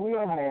we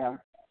will have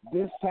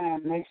this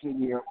time next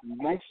year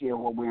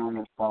when we're on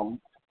this phone,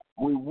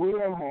 we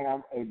will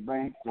have a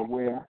bank to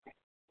where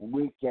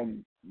we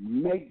can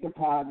make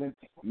deposits,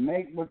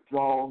 make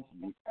withdrawals,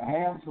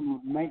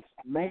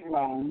 make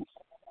loans.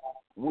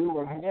 We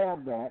will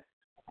have that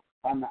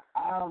under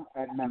our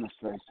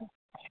administration.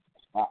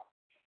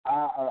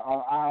 Our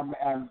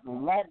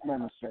black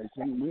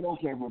administration, we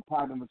don't care if we're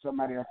partnering with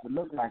somebody else to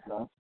look like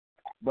us,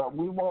 but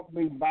we won't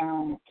be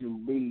bound to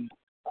be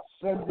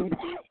subject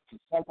to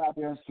stuff out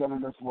there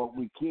telling us what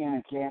we can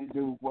and can't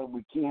do, what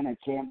we can and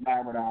can't buy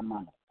with our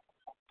money.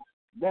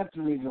 That's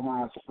the reason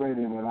why I'm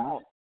spreading it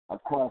out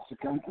across the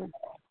country.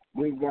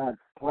 We've got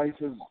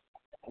places,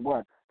 in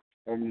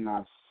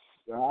I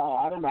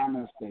don't know how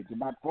many states,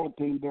 about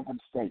 14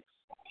 different states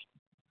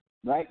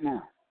right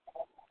now.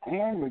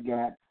 And we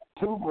got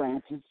 2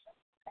 branches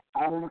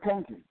out of the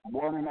country,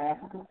 one in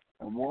Africa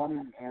and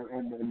one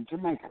in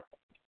Jamaica.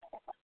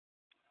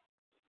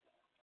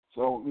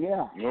 So,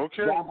 yeah,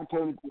 okay.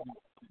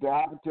 the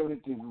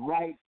opportunity is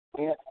right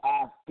at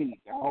our feet.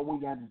 All we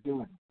got to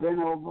do is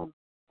bend over,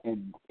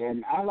 and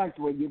I like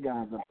the way you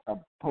guys are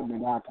putting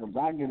it out because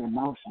I get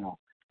emotional,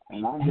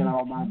 and I get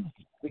all my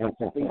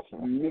speech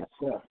mix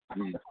up.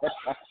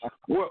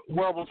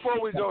 well, before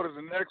we go to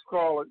the next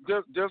caller,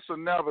 just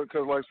another,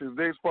 because like I said,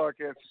 today's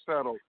podcast is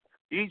settled.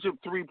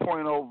 Egypt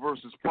 3.0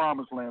 versus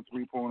Promised Land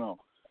 3.0.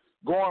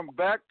 Going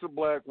back to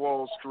Black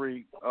Wall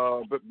Street,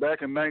 but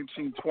back in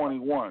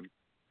 1921.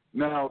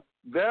 Now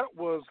that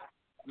was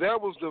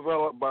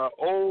developed by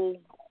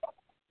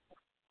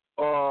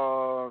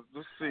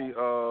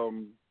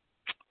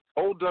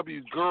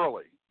O.W.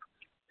 Gurley.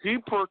 He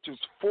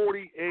purchased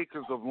 40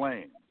 acres of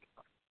land.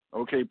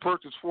 Okay,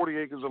 purchased 40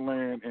 acres of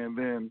land, and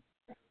then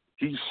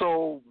he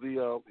sold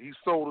the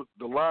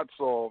lots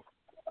off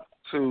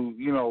to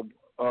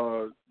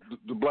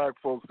the black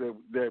folks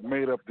that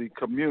made up the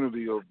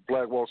community of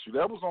Black Wall Street.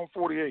 That was on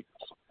 40 acres.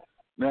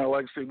 Now,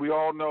 like I said, we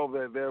all know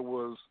that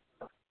was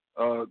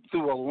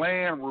through a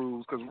land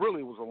ruse, because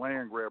really it was a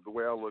land grab the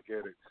way I look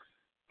at it.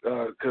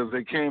 Because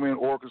they came in,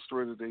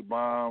 orchestrated, they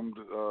bombed,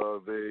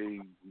 they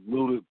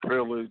looted,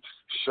 pillaged,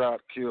 shot,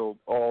 killed,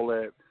 all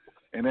that.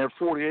 And that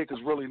 40 acres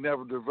really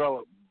never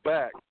developed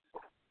back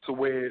to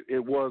where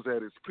it was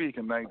at its peak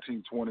in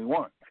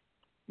 1921.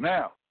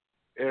 Now,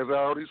 as I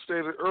already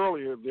stated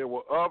earlier, there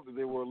were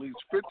at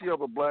least 50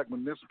 other black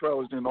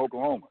municipalities in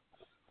Oklahoma.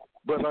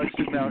 But like I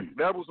said, now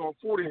that was on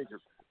 40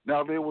 acres.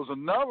 Now there was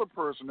another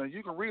person, and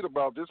you can read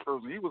about this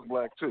person. He was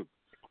black too.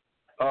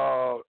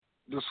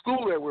 The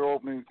school that we're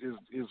opening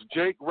is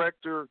Jake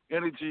Rector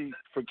Energy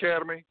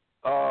Academy.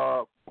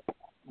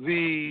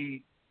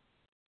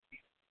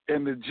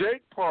 The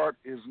Jake part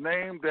is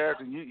named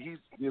after,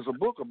 there's a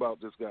book about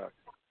this guy,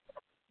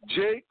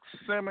 Jake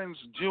Simmons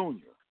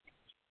Jr.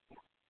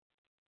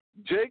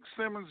 Jake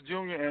Simmons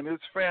Jr. and his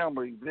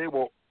family,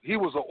 he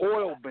was an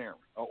oil baron,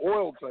 an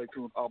oil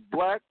tycoon, a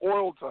black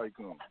oil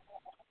tycoon.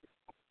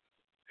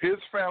 His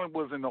family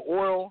was in the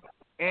oil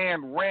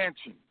and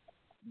ranching.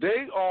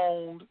 They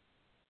owned,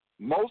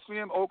 mostly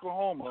in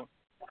Oklahoma,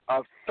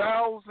 at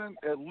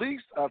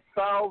least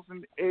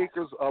 1,000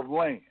 acres of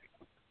land.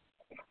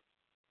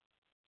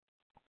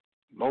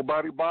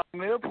 Nobody bombed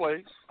their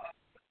place.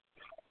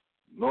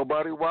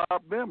 Nobody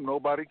robbed them.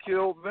 Nobody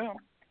killed them.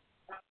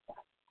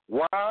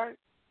 Why?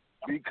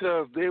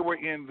 Because they were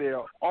in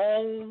their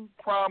own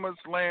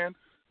promised land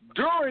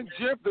during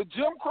the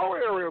Jim Crow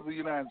era of the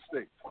United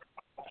States.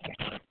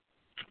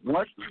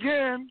 Once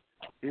again,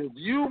 if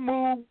you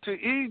move to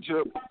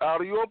Egypt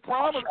out of your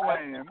promised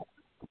land,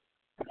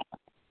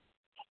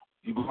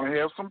 you're going to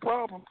have some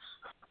problems.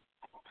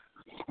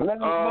 Let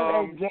me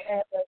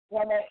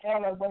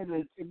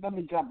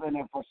jump in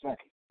there for a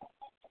second.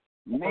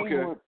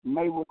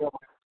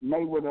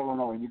 Maywood,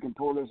 Illinois. You can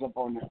pull this up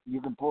on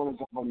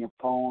your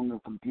phone, or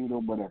computer,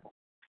 whatever.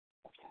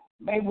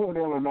 Maywood,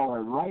 Illinois,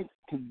 right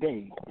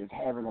today is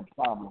having a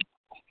problem.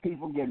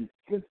 People getting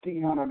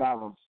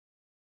 $1,500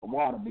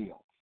 water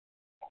bills.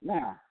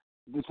 Now,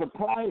 the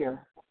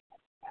supplier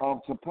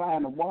of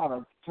supplying the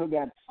water to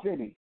that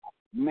city,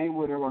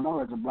 Maywood,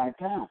 Illinois, is a black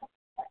town,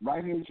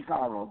 right here in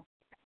Chicago.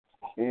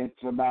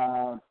 It's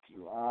about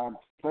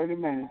 30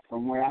 minutes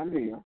from where I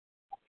live,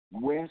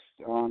 west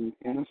on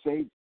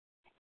Interstate.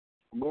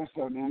 But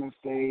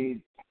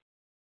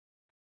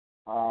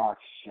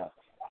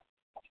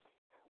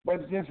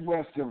just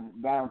west of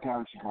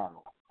downtown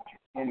Chicago.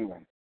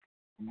 Anyway,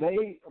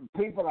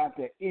 people out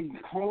there,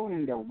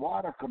 including the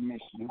water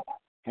commissioner,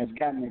 has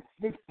gotten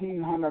a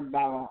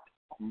 $1,500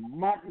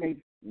 monthly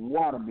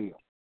water bill.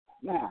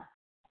 Now,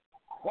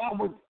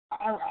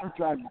 I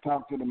tried to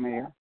talk to the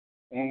mayor,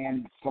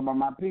 and some of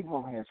my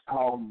people has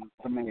called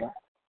the mayor.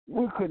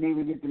 We couldn't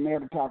even get the mayor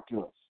to talk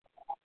to us.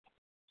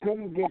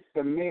 Couldn't get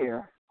the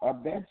mayor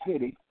of that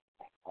city,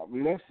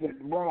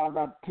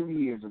 about 2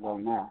 years ago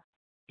now,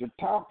 to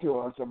talk to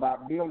us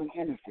about building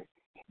industry.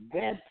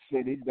 That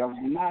city does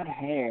not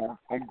have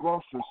a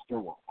grocery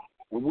store.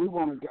 And we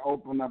wanted to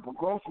open up a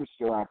grocery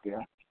store out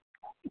there,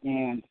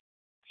 and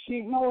she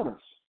ignored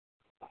us.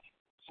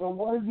 So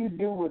what do you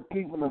do with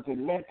people that's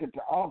elected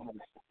to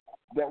office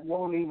that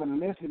won't even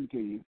listen to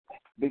you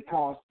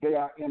because they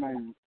are in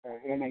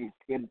a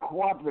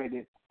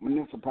incorporated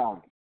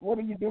municipality? What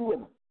do you do with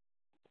them?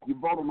 You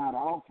vote them out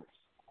of office.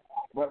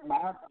 But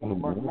my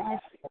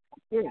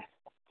is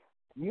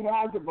you don't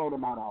have to vote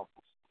them out of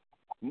office.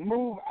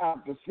 Move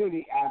out the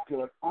city out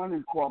to an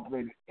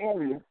unincorporated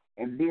area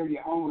and build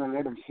your own and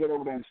let them sit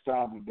over there and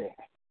starve to death.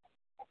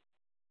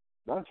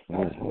 That's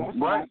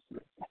right.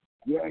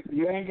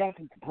 You ain't got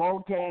to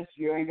protest.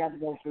 You ain't got to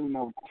go through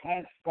no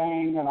tax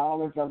thing and all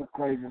this other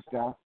crazy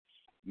stuff.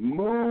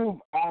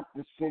 Move out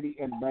the city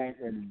and bank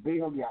and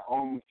build your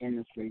own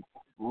industry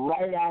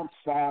right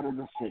outside of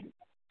the city.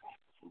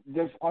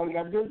 Just all you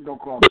got to do is go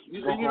across.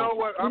 You know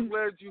what? I'm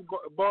glad you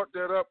brought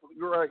that up.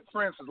 You're right.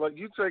 For instance, like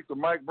you take the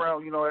Mike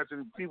Brown, after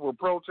the people were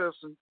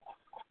protesting.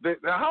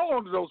 Now, how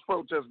long do those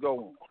protests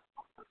go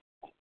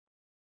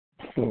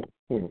on?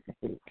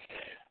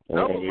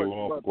 That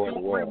was like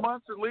 2-3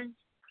 months at least.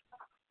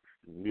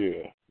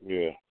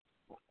 Yeah.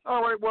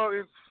 All right. Well,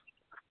 it's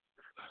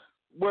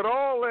with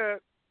all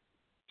that,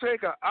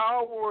 take an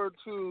hour or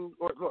two,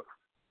 or look,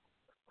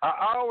 an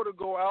hour to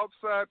go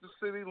outside the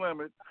city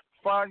limit,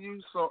 find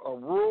you a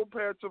rural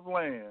patch of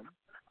land,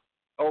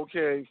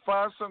 Okay,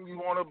 find something you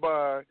want to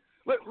buy.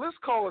 Let's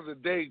call it a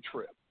day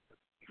trip.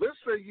 Let's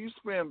say you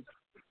spend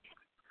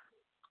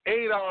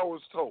 8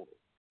 hours total.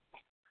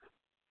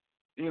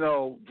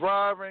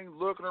 Driving,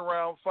 looking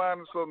around,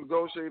 finding something,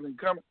 negotiating, and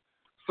coming.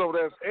 So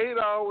that's 8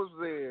 hours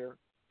there.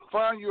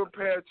 Find you a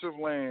patch of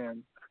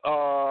land,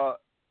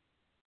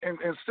 and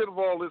instead of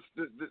all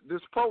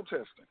this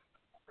protesting.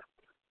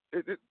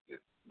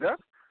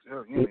 That's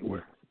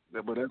anyway.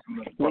 But that's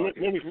another well, let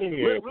me add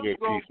to that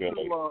piece.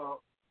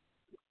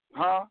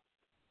 Huh?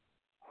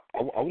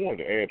 I wanted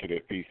to add to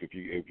that piece if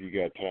you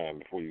got time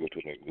before you go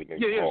to the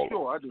next Yeah, call.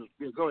 sure, I do.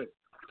 Yeah, go ahead.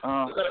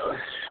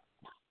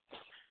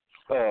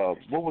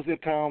 What was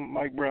it town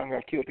Mike Brown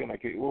got killed in?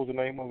 What was the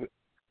name of it?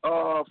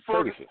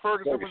 Ferguson,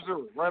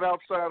 Missouri, right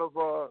outside of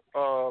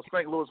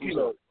St. Louis,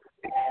 Missouri.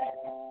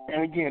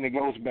 And again, it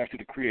goes back to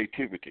the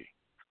creativity.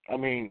 I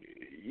mean,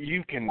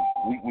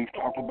 we've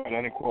talked about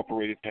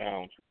unincorporated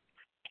towns,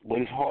 but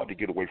it's hard to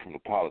get away from the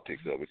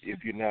politics of it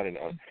if you're not in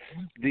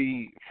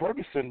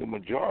the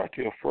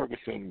majority of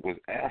Ferguson was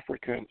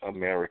African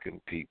American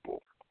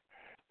people.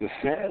 The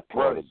sad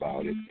part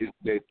about it is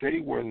that they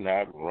were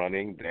not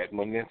running that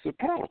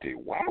municipality.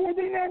 Why were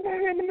they not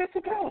running that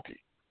municipality?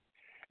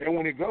 And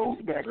when it goes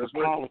back to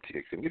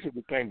politics, and this is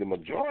the thing, the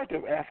majority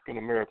of African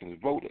Americans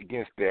vote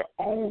against their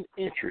own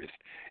interests,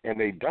 and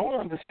they don't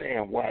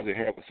understand why they're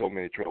having so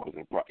many troubles.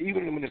 Even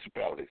in the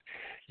municipalities,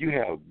 you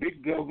have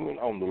big government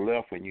on the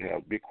left and you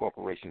have big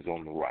corporations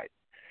on the right.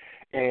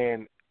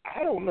 And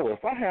I don't know,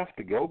 if I have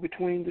to go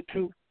between the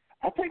two,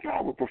 I think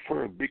I would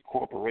prefer big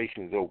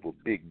corporations over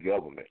big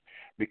government,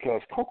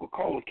 because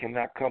Coca-Cola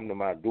cannot come to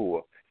my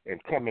door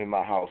and come in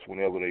my house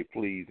whenever they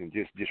please and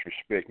just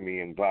disrespect me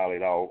and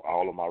violate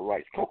all of my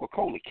rights.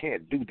 Coca-Cola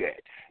can't do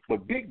that,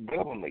 but big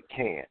government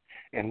can.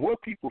 And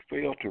what people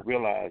fail to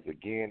realize,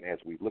 again, as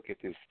we look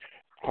at this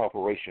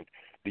corporation,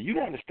 the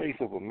United States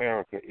of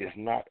America is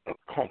not a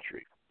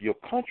country. Your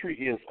country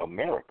is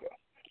America.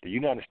 The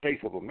United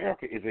States of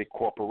America is a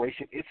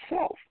corporation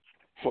itself.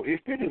 So if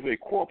it is a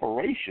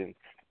corporation,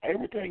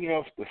 everything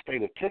else, the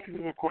state of Texas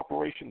is a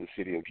corporation, the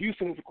city of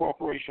Houston is a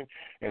corporation,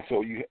 and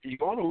so you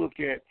ought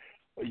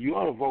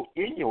to vote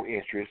in your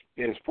interest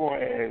as far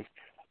as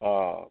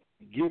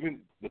giving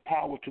the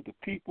power to the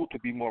people to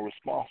be more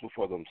responsible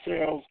for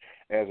themselves,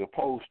 as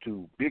opposed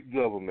to big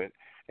government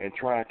and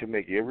trying to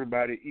make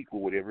everybody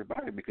equal with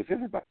everybody, because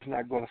everybody's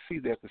not going to see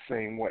that the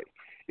same way.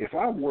 If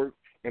I work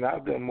and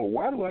I've done more,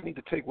 why do I need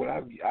to take what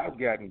I've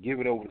got and give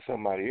it over to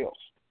somebody else?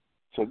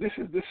 So this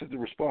is the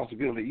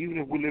responsibility. Even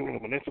if we live in a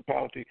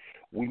municipality,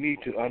 we need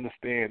to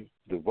understand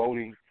the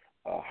voting,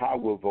 how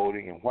we're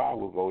voting and why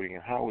we're voting,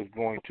 and how it's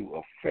going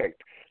to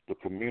affect the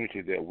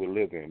community that we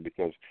live in.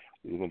 Because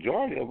the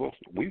majority of us,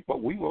 we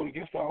vote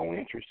against our own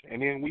interests,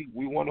 and then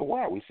we wonder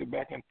why. We sit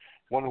back and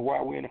wonder why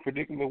we're in the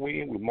predicament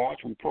we're in. We march,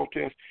 we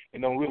protest,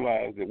 and don't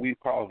realize that we've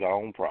caused our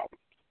own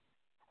problems.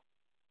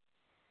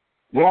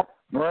 Yep,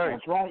 right.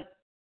 That's right.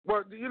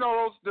 Well,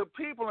 the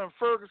people in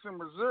Ferguson,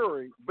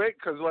 Missouri,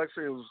 because like I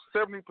say, it was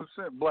 70%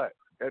 black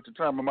at the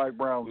time of Mike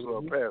Brown's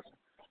passing.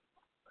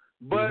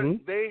 But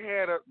they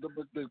had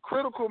the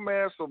critical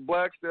mass of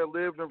blacks that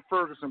lived in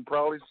Ferguson,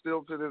 probably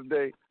still to this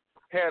day,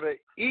 had an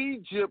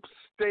Egypt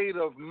state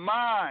of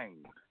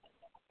mind.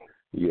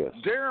 Yes.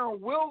 Darren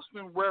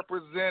Wilson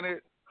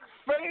represented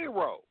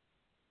Pharaoh,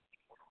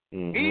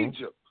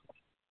 Egypt.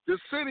 The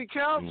city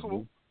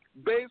council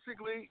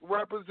basically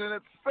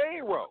represented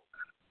Pharaoh.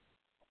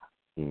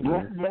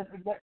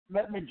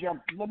 Let me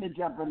jump in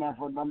there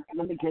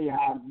let me tell you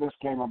how this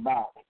came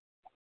about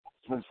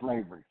for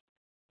slavery.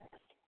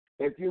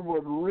 If you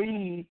would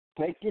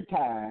take your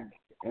time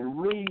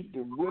and read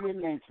the Willie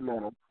Lynch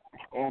letter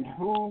and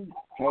who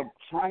had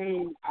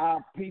trained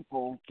our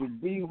people to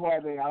be where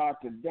they are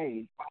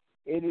today,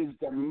 it is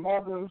the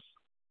mothers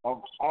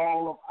of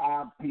all of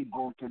our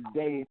people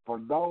today, for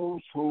those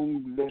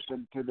who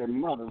listen to their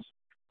mothers,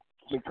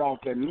 because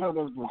their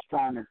mothers was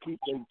trying to keep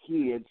their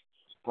kids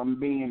from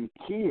being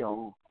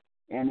killed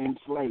and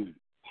enslaved.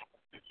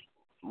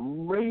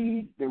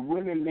 Read the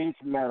Willie Lynch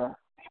letter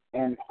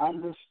and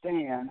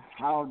understand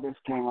how this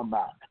came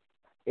about.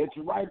 It's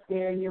right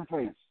there in your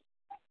face.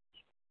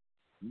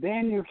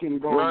 Then you can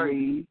go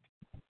read,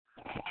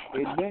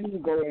 and then you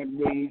go and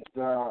read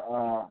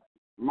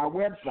my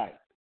website.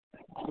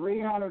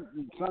 300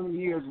 and some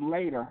years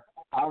later,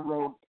 I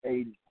wrote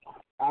a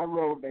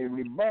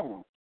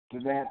rebuttal to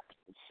that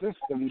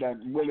system that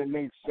Willie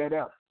Lynch set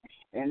up.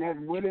 And that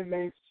Willie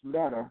Lynch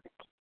letter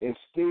is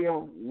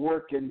still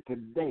working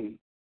today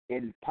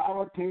in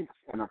politics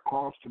and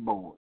across the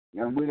board.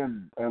 And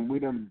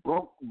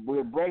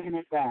we're breaking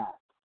it down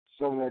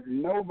so that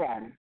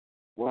nobody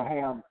will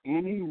have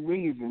any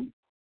reason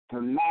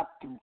to not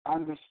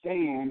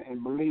understand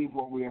and believe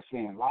what we are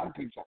saying. A lot of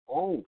people say,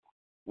 "Oh,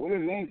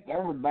 Willie Lynch,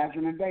 that was back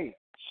in the day."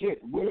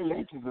 Shit, Willie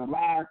Lynch is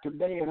alive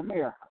today in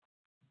America.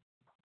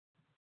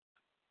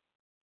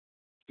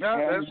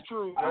 Yeah, that's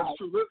true. That's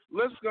true.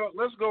 Let's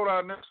go to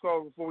our next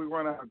call before we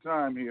run out of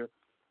time here.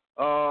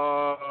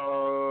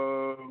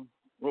 Well,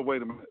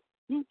 wait a minute.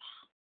 Oops.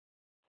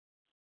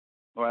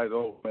 All right,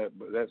 but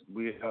that's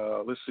we.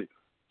 Let's see,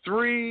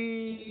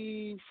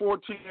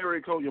 314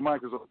 area code. Your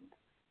mic is open.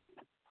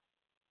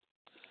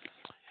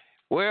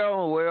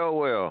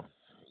 Well.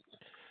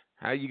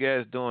 How you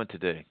guys doing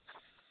today?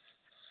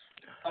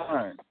 All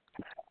right.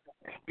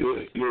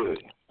 Good.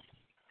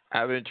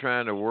 I've been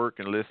trying to work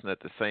and listen at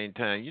the same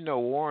time. You know,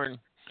 Warren,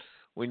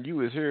 when you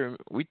was here,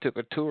 we took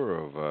a tour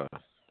of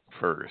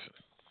Ferguson.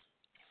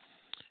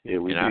 Yeah,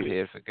 we and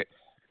did.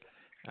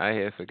 I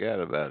had forgot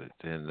about it,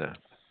 and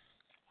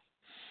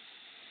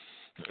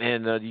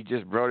you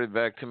just brought it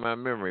back to my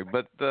memory.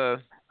 But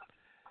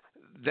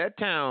that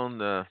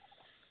town, I'm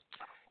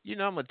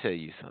gonna tell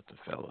you something,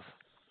 fellas.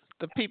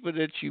 The people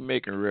that you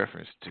making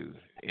reference to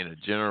in a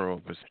general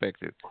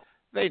perspective,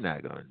 they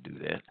not gonna do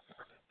that.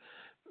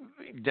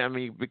 I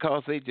mean,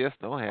 because they just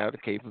don't have the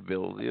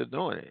capability of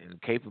doing it.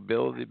 And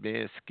capability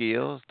being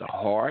skills, the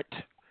heart,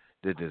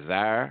 the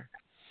desire.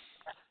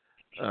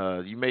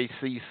 You may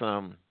see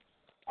some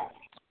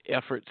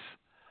efforts,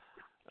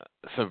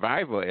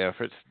 survival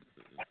efforts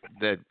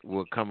that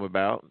will come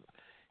about,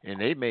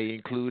 and they may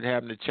include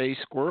having to chase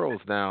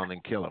squirrels down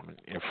and kill them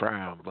and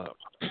fry them up.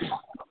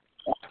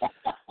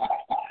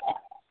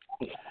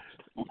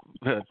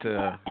 But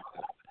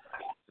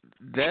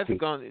that's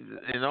going.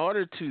 In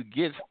order to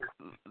get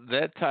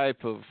that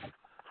type of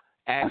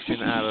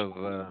action out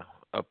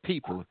of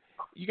people,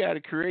 you got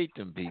to create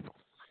them people.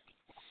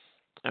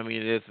 I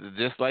mean, it's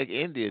just like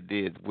India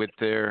did with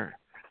their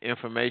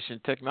information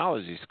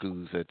technology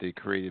schools that they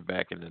created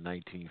back in the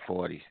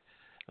 1940s,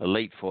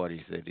 late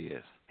 40s, that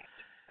is.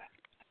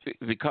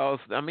 Because,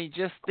 I mean,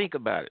 just think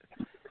about it.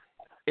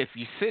 If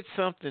you sit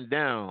something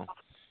down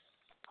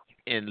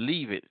and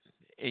leave it,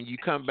 and you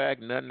come back,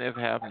 nothing ever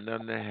happened,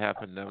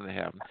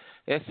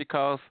 that's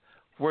because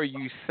where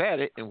you sat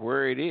it and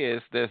where it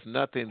is, there's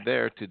nothing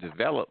there to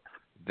develop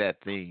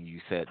that thing you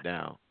sat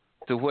down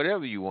to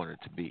whatever you want it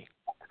to be.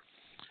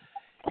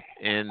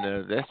 And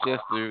that's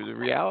just the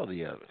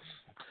reality of it.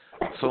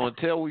 So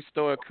until we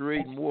start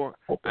creating more,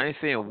 I ain't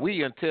saying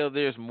we, until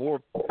there's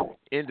more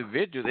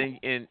individuals,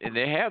 and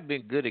there have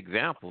been good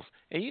examples.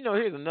 And,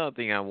 here's another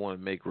thing I want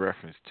to make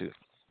reference to.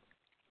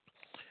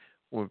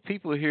 When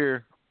people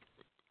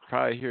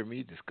probably hear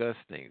me discuss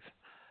things,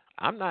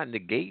 I'm not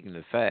negating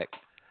the fact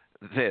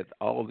that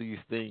all these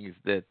things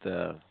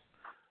that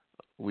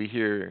we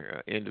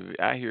hear,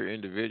 I hear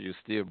individuals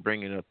still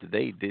bringing up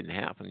today didn't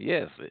happen.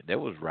 Yes, there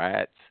was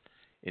riots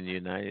in the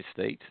United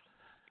States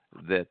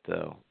that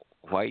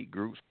white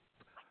groups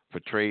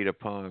portrayed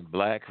upon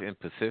blacks in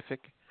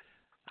Pacific.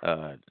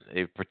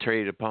 They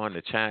portrayed upon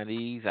the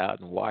Chinese out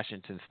in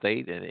Washington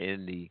State and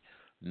in the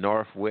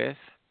Northwest,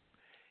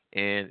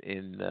 and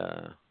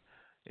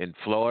in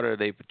Florida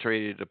they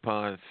portrayed it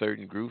upon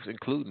certain groups,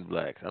 including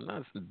blacks. I'm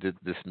not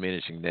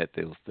diminishing that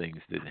those things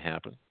didn't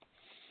happen,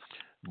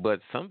 but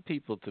some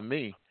people, to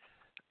me,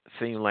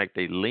 seem like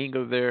they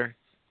linger there,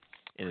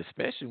 and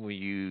especially when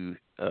you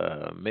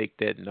make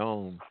that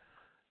known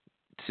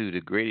to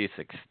the greatest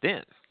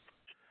extent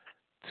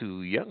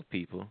to young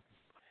people,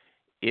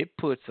 it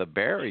puts a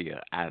barrier,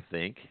 I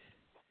think,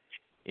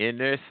 in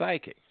their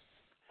psyche.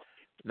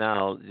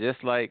 Now,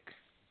 just like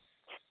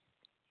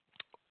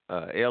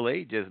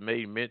L.A. just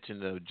made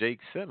mention of Jake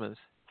Simmons,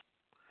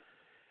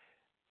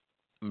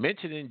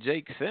 mentioning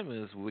Jake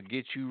Simmons would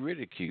get you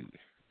ridiculed.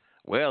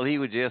 Well, he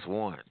was just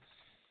one,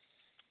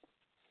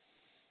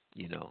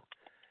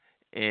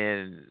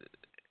 and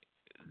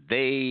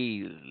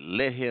they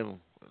let him,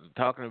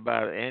 talking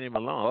about Annie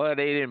Malone. Oh,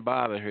 they didn't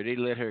bother her. They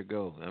let her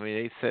go. I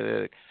mean, they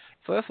said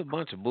so that's a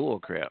bunch of bull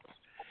crap.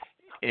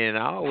 And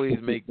I always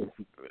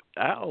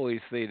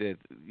say that,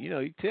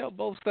 you tell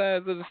both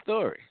sides of the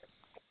story.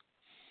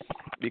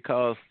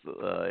 Because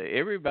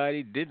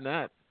everybody did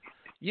not,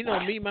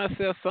 me,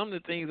 myself, some of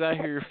the things I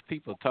hear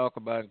people talk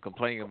about and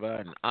complain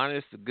about, and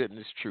honest to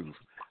goodness truth,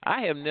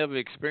 I have never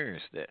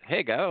experienced that.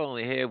 Heck, I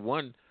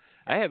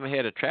haven't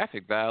had a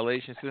traffic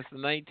violation since the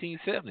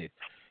 1970s.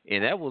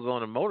 And that was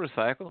on a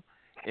motorcycle.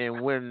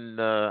 And when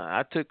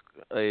I took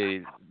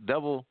a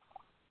double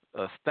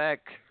stack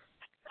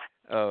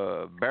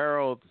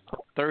barrel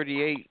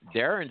 38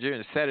 Derringer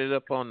and set it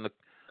up on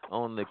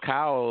the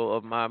cowl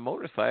of my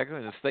motorcycle,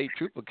 and the state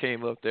trooper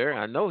came up there.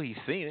 I know he's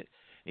seen it.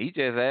 He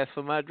just asked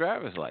for my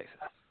driver's license,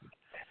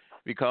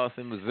 because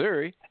in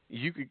Missouri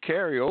you could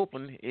carry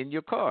open in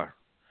your car,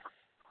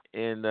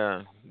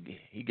 and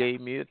he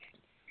gave me a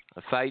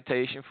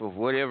citation for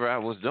whatever I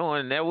was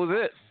doing, and that was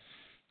it.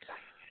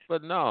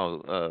 But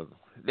no,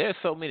 there's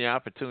so many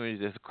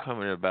opportunities that's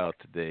coming about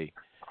today.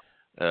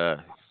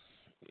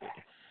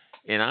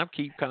 And I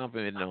keep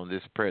commenting on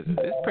this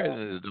president. This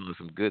president is doing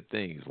some good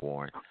things,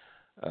 Warren.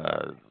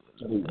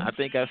 I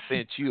think I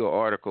sent you an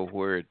article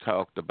where it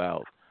talked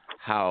about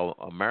how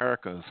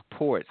America's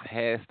ports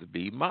has to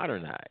be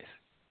modernized.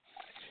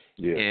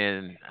 Yeah.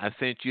 And I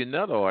sent you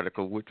another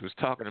article which was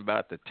talking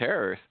about the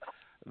tariffs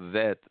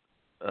that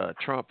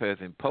Trump has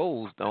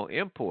imposed on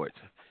imports.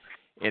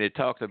 And it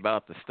talked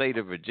about the state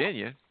of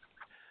Virginia,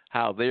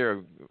 how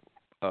they're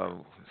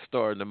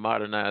starting to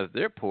modernize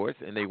their ports,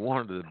 and they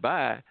wanted to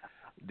buy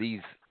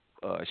these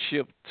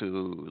ship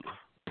to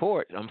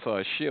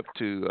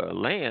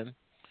land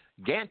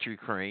gantry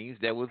cranes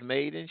that was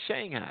made in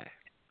Shanghai.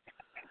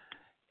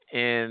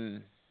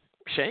 And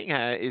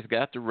Shanghai has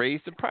got to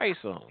raise the price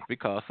on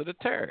because of the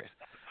tariffs.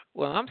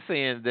 Well, I'm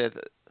saying that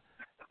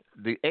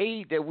the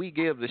aid that we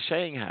give to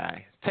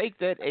Shanghai, take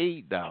that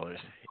 $8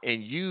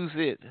 and use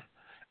it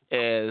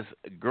as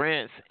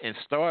grants and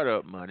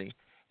startup money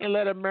and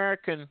let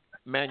American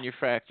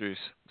manufacturers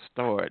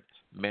start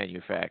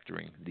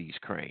manufacturing these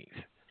cranes.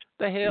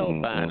 The hell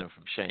buying them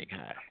from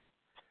Shanghai.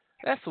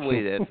 That's the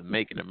way that's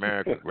making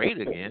America great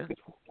again.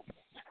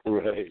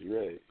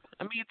 Right.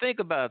 I mean, think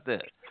about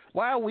that.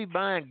 Why are we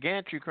buying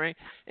gantry cranes?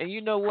 And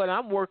you know what?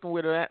 I'm working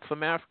with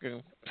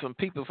some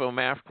people from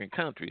African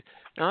countries,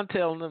 and I'm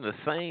telling them the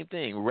same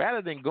thing.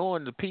 Rather than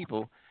going to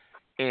people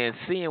and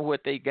seeing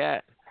what they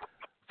got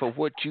for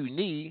what you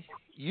need,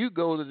 you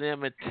go to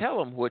them and tell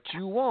them what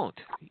you want.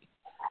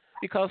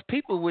 Because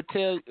people would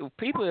tell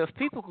people, if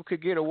people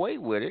could get away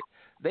with it,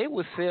 they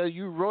would sell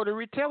you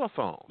rotary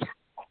telephones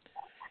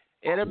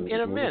in a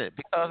minute,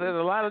 because there's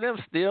a lot of them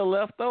still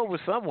left over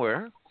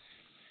somewhere.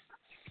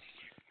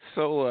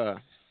 So,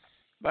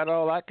 about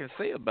all I can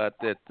say about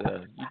that,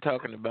 you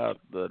talking about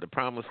the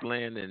promised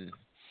land in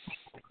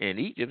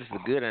Egypt is a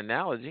good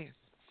analogy.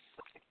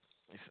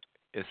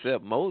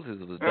 Except Moses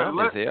was dumb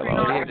as hell.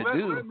 All he had to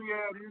do.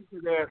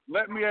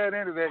 Let me add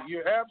into that.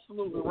 You're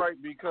absolutely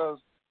right, because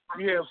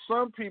you have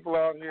some people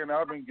out here, and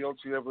I've been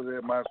guilty of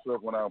it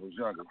myself when I was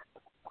younger,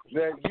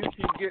 that you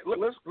can get.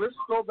 Let's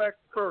go back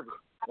to Ferguson,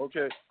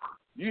 okay?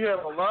 You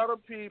have a lot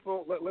of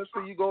people. Let's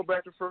say you go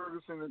back to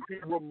Ferguson, and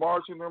people were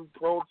marching them,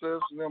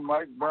 protesting them.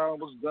 Mike Brown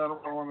was done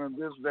wrong, and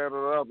this, that,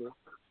 or other.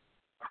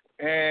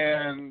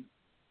 And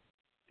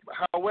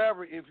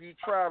however, if you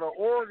try to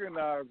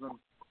organize them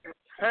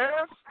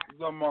past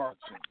the marching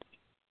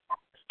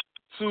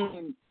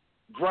to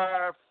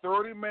drive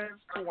 30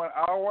 minutes to an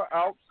hour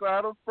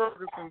outside of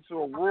Ferguson to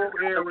a rural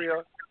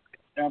area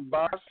and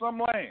buy some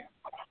land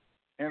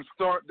and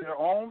start their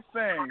own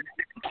thing,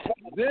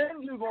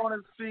 then you're going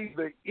to see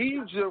the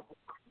Egypt,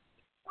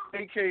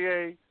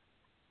 a.k.a.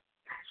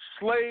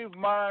 slave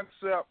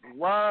mindset,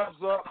 rise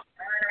up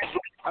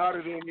out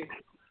of them.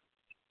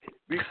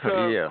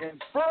 Because in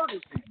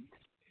Ferguson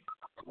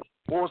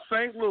or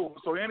St. Louis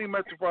or any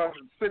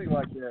metropolitan city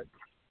like that,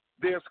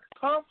 there's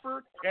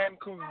comfort and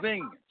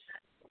convenience.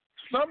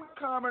 Some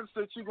comments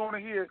that you're going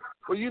to hear,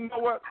 well, you know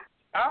what?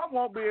 I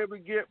won't be able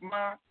to get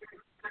my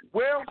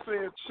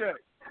welfare check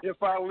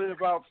if I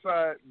live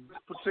outside this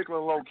particular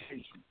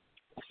location.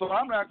 So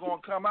I'm not going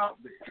to come out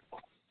there.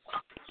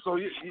 So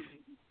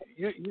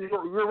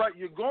you're right.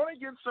 You're going to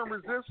get some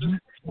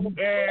resistance,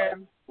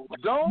 and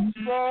don't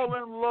fall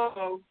in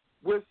love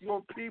with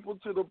your people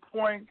to the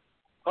point,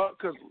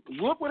 because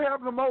look what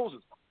happened to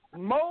Moses.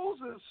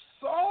 Moses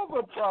saw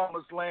the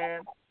promised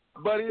land,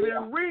 but he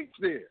didn't reach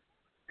there.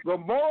 The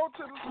moral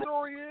to the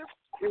story is,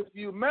 if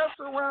you mess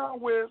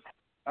around with,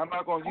 I'm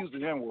not going to use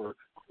the N-word,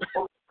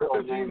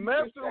 if you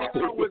mess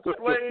around with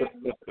slaves,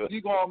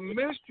 you're going to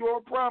miss your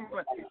promised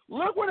land.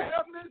 Look what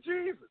happened to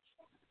Jesus.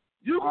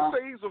 You can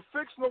say he's a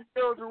fictional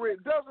character.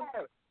 It doesn't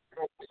matter.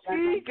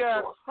 He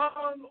got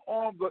hung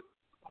on the...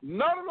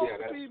 None of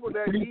those people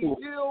that he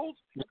killed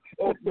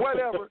or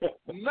whatever,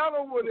 none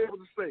of them were able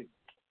to save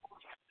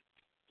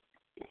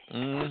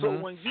him. So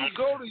when you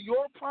go to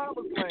your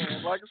promised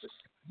land, like I said,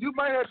 you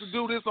might have to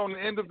do this on an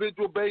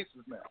individual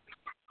basis now,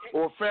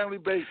 or a family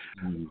basis.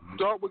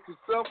 Start with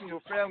yourself and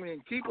your family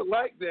and keep it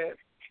like that,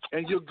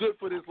 and you're good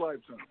for this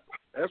lifetime.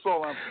 That's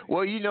all I'm saying.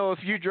 Well, you know, if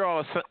you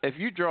draw a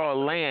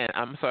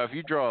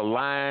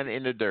line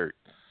in the dirt,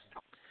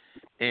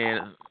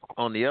 and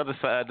on the other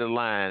side of the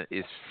line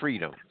is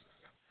freedom,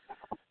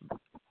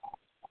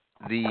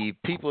 the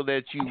people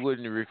that you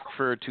wouldn't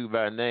refer to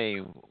by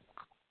name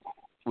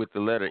with the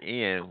letter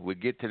N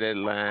would get to that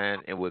line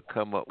and would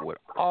come up with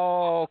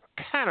all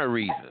kind of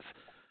reasons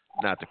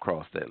not to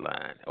cross that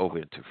line over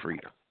into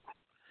freedom.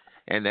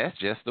 And that's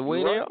just the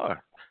way they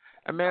are.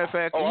 As a matter of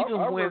fact, I've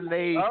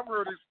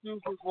heard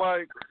excuses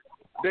like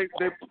they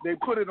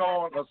put it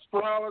on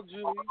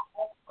astrology.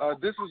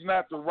 This is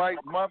not the right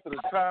month or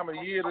the time of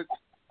year.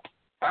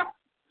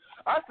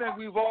 I think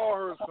we've all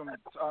heard some.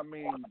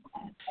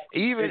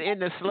 Even in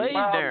the slave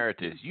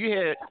narratives, you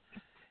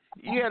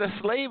had a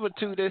slave or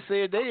two that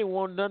said they didn't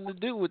want nothing to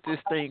do with this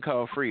thing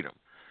called freedom.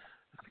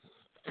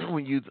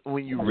 When you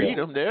read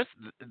them,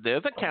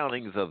 there's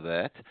accountings of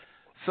that.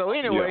 So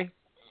anyway,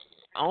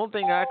 only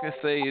thing I can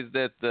say is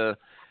that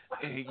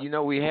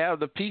we have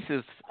the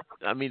pieces.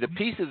 I mean, the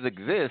pieces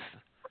exist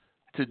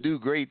to do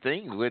great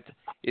things with.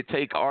 It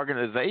takes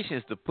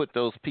organizations to put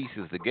those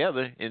pieces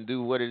together and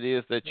do what it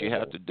is that you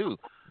have to do.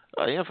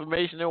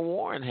 Information that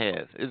Warren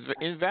has is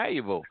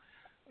invaluable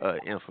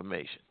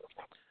information.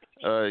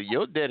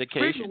 Your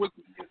dedication.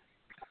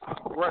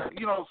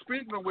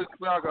 Speaking of which,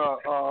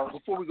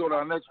 before we go to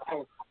our next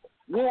call,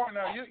 Warren,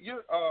 now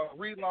you're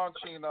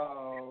relaunching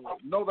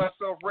Know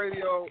Thyself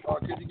Radio.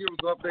 Can you give us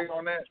an update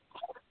on that?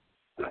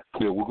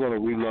 Yeah, we're going to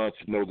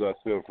relaunch Know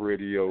Thyself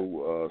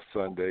Radio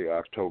Sunday,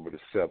 October the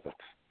 7th.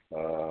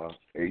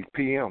 8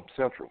 p.m.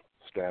 Central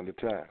Standard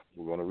Time.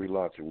 We're going to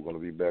relaunch it. We're going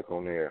to be back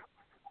on air.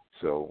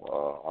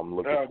 So I'm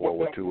looking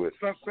forward to it.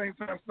 Same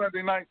time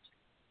Sunday nights?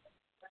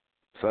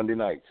 Sunday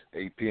nights,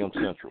 8 p.m.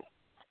 Central.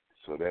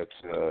 So that's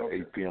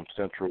 8 p.m.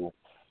 Central,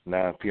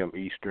 9 p.m.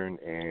 Eastern,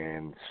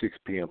 and 6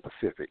 p.m.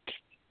 Pacific.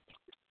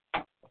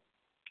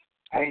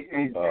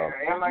 Hey,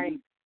 LA,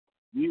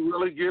 he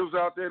really gives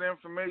out that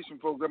information,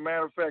 folks. As a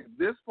matter of fact,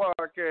 this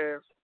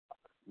podcast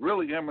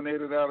really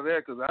emanated out of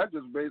that because I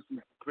just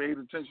basically paid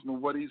attention to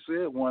what he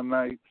said one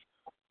night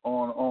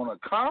on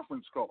a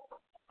conference call,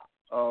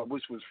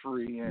 which was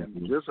free,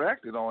 and just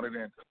acted on it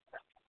and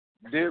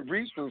did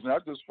research. And I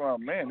just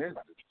found, man, the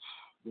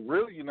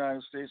real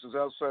United States is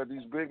outside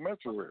these big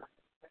metro areas.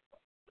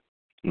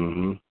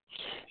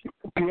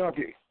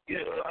 Bianchi,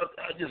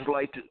 I just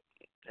like to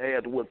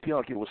add to what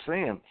Bianchi was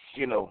saying.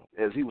 You know,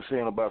 as he was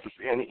saying about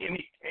and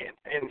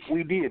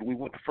we did. We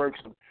went to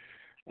Ferguson.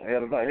 I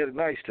had a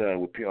nice time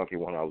with Bianchi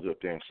when I was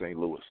up there in St.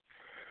 Louis.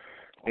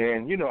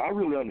 And you know, I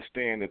really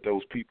understand that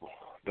those people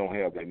don't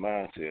have that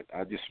mindset.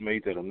 I just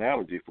made that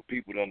analogy for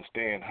people to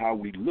understand how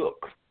we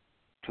look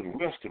to the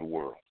rest of the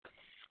world.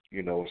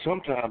 You know,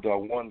 sometimes I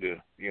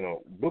wonder, you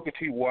know, Booker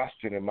T.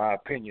 Washington, in my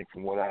opinion,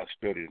 from what I've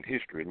studied in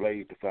history,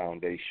 laid the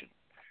foundation.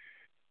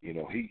 You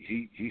know,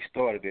 he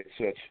started at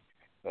such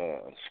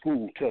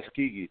school,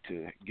 Tuskegee,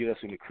 to get us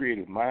in the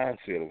creative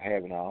mindset of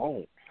having our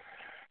own.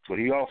 But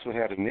he also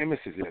had a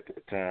nemesis at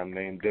the time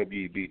named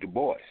W.E.B. Du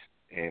Bois.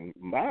 And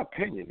in my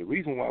opinion, the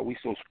reason why we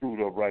so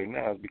screwed up right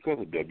now is because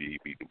of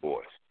W.E.B. Du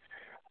Bois.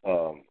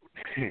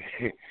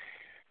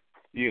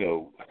 You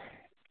know,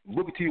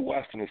 Booker T.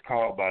 Washington is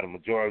called by the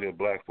majority of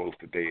black folks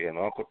today an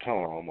Uncle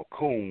Tom, a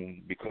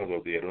coon, because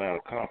of the Atlanta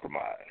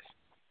Compromise.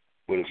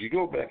 But if you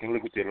go back and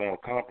look at the Atlanta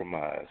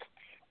Compromise,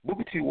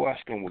 Booker T.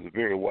 Washington was a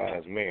very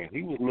wise man.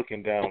 He was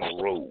looking down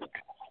the road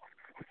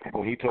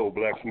when he told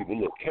black people,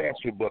 look,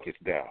 cast your buckets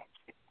down.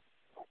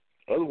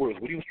 In other words,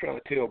 what he was trying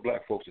to tell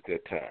black folks at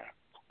that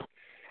time,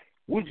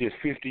 we're just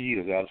 50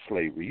 years out of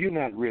slavery. You're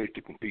not ready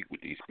to compete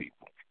with these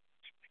people.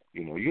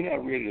 You know, you're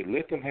not ready to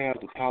let them have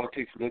the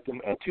politics,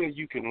 until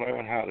you can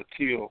learn how to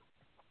till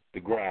the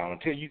ground,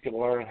 until you can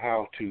learn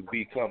how to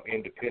become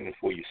independent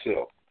for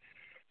yourself.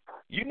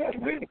 You're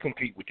not ready to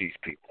compete with these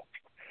people.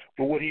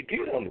 But what he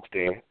did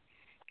understand,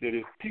 that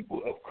if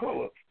people of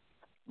color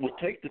would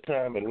take the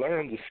time and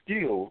learn the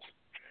skills,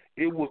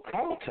 it would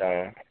come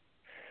time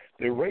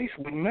the race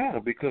wouldn't matter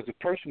because the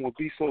person would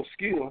be so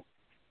skilled.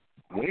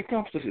 When it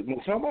comes to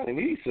when somebody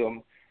needs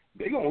something,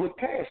 they're going to look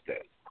past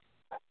that.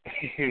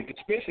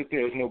 Especially if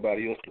there's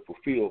nobody else to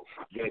fulfill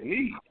that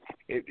need.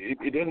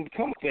 It doesn't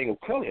become a thing of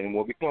color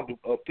anymore. It becomes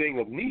a thing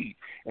of need.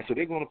 And so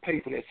they're going to pay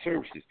for that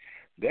services.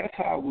 That's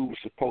how we were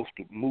supposed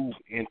to move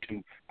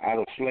out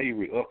of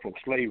slavery, up from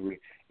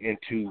slavery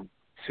into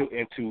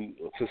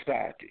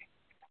society.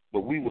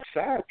 But we were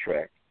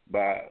sidetracked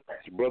by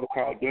a brother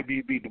called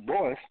W.E.B. Du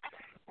Bois,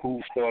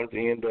 who started the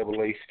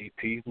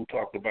NAACP, who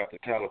talked about the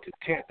talented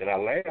tenth. And I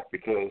laugh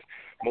because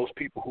most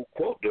people who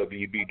quote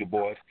W.E.B. Du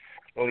Bois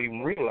don't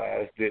even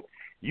realize that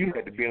you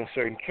had to be in a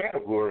certain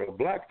category of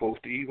black folks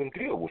to even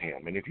deal with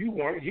him. And if you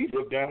weren't, he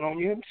looked down on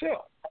you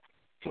himself.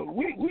 So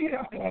we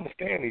have to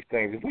understand these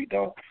things. If we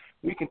don't,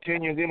 we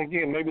continue. And then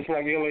again, maybe it's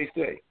like L.A.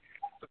 say.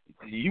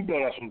 You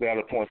brought up some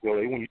valid points,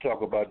 L.A., when you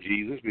talk about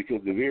Jesus,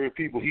 because the very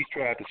people he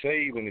tried to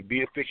save, and it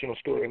be a fictional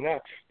story or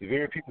not, the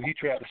very people he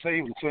tried to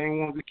save were the same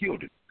ones that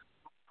killed him.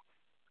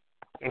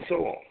 And so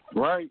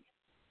on. Right.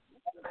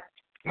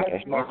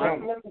 That's my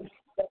point.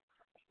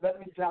 Let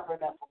me jump in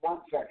there for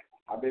 1 second.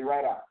 I'll be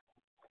right out.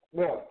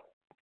 Look,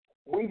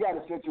 we got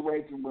a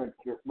situation with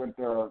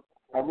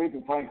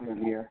Aretha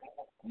Franklin here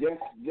just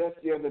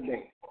the other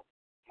day.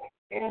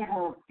 In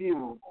her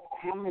funeral,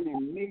 how many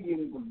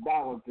millions of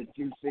dollars did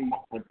you see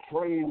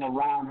portraying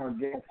around her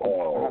death,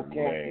 her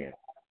casket,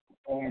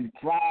 and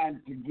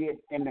trying to get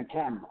in the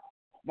camera?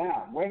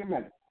 Now, wait a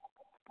minute.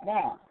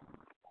 Now,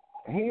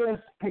 here's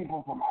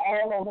people from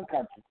all over the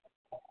country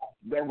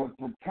that were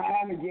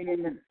trying to get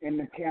in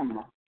the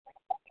camera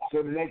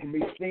so that they can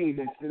be seen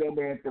and still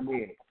be at the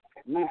wedding,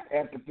 not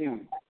at the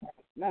funeral.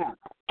 Now,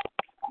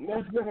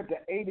 let's look at the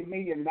 $80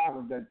 million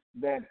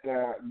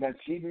that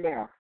she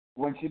left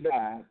when she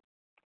died,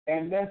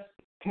 and let's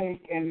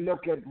take and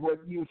look at what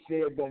you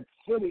said that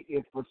city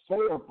is for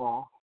sale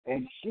for,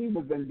 and she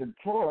was in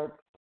Detroit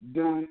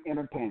doing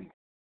entertainment.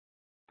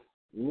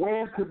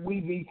 Where could we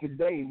be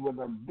today with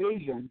a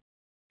vision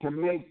to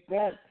make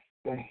that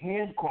the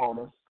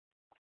headquarters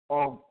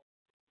of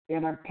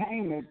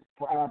entertainment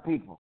for our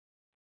people?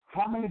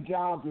 How many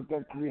jobs would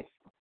that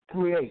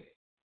create?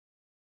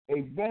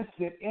 A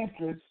vested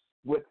interest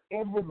with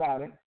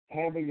everybody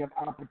having an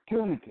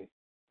opportunity.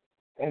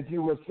 As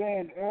you were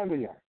saying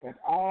earlier, that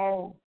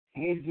all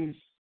hinges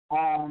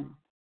on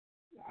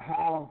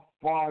how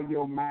far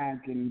your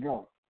mind can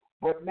go.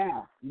 But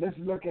now, let's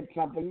look at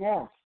something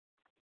else.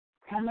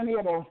 How many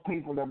of those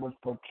people that was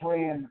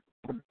portraying,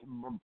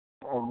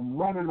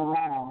 running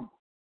around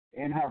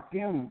in her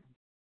funeral,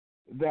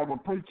 that were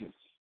preachers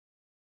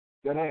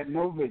that had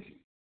no vision?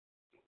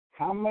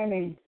 How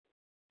many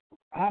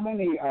How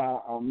many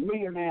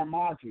millionaire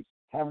marches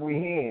have we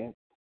had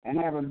and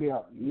haven't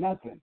built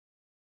nothing?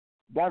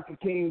 Dr.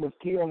 King was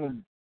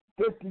killed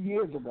 50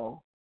 years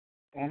ago,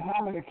 and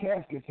how many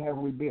caskets have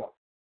we built?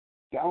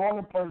 The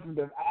only person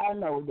that I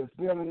know that's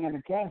building in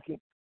a casket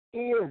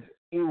is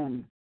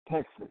in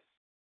Texas,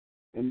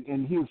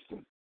 in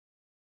Houston.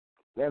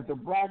 There's a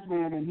black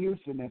man in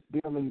Houston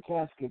that's building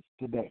caskets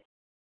today.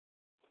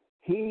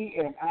 He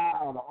and I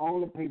are the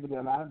only people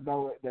that I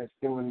know that's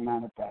doing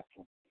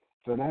manufacturing.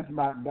 So that's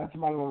my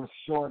little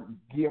short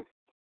gift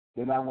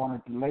that I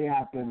wanted to lay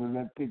out there to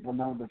let people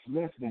know that's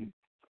listening,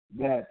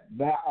 that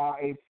there are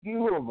a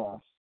few of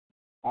us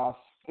are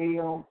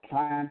still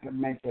trying to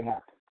make it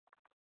happen.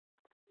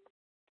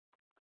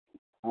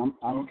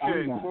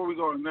 Okay, before we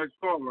go to the next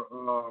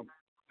caller,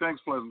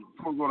 thanks, Pleasant.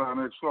 Before we go to our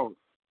next caller,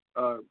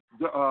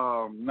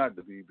 not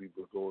the BB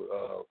book,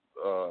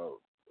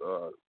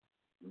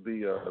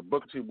 the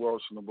Booker T.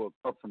 Walsh in the book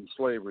Up from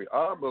Slavery.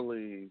 I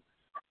believe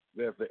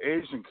that the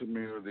Asian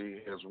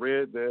community has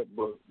read that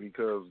book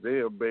because they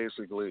have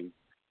basically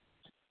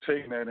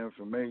taken that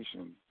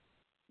information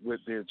with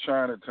their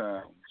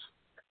Chinatowns,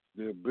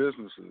 their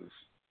businesses.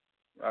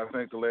 I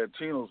think the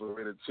Latinos have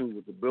read it too,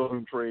 with the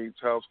building trades,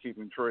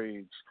 housekeeping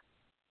trades,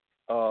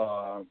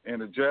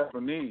 and the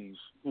Japanese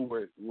who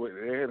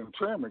they had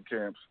internment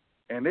camps,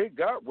 and they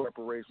got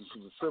reparations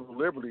through the Civil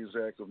Liberties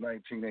Act of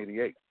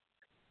 1988.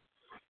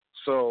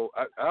 So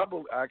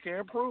I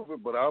can't prove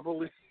it, but I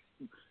believe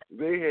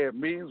they had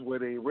meetings where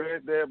they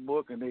read that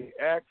book and they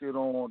acted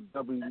on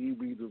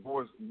W.E.B. Du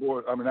Bois.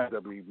 I mean, not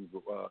W.E.B.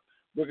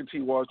 Booker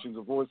T.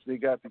 Washington's voice. They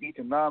got the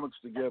economics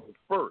together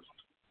first,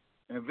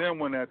 and then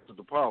went after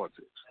the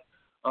politics.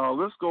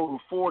 Let's go to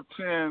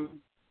 410.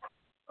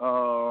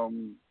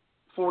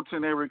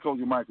 410 area code.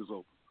 Your mic is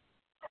open.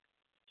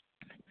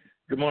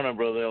 Good morning,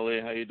 Brother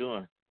Elliot. How you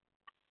doing?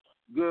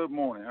 Good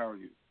morning. How are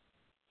you?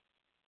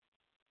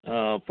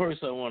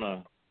 First, I want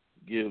to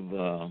give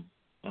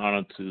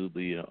honor to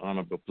the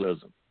Honorable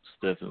Pleasant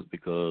Stephens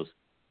because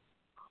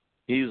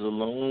he's a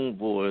lone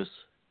voice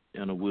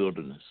in a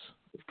wilderness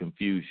of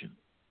confusion,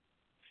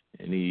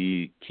 and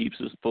he keeps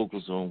his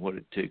focus on what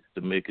it takes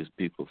to make his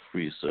people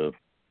free. So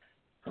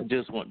I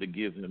just want to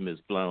give him his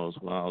flowers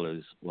while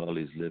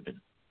he's living.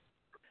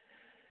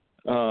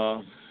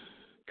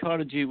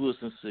 Carter G.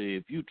 Wilson said,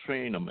 if you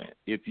train a man,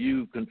 if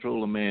you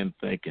control a man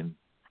thinking,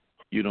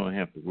 you don't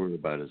have to worry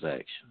about his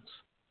actions.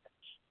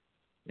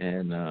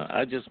 And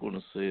I just want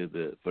to say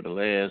that for the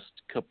last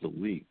couple of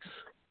weeks,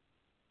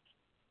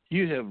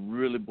 you have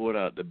really brought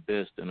out the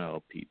best in our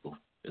people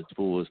as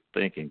far as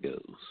thinking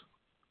goes.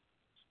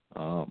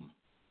 I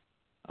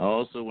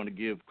also want to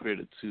give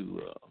credit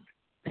to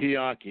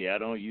Pianki. I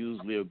don't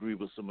usually agree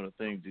with some of the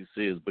things he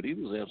says, but he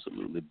was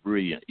absolutely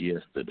brilliant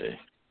yesterday.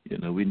 You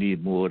know, we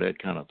need more of that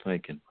kind of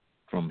thinking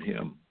from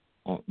him,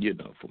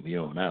 from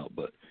here on out.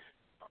 But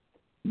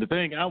the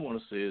thing I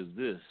want to say is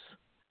this.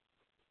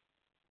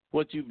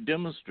 What you've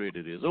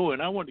demonstrated is,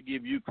 and I want to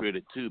give you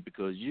credit, too,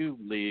 because you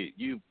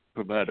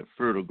provided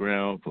fertile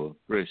ground for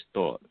fresh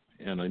thought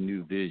and a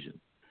new vision.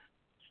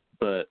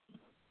 But,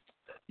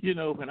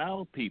 when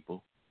our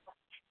people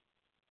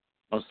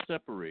are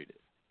separated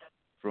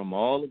from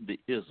all of the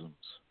isms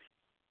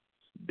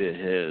that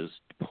has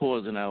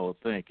poisoned our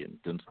thinking,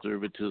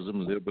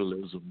 conservatism,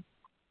 liberalism,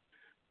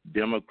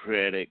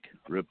 Democratic,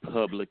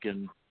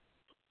 Republican,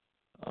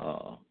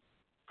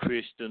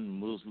 Christian,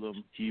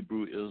 Muslim,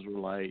 Hebrew,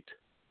 Israelite,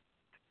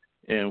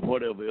 and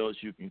whatever else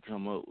you can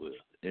come up with.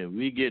 And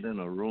we get in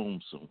a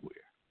room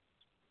somewhere,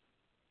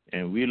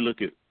 and we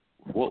look at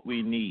what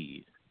we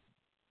need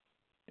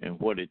and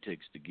what it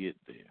takes to get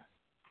there.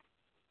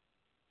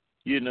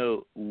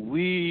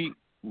 We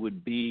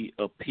would be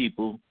a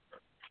people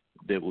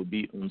that would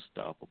be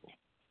unstoppable.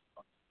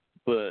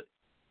 But,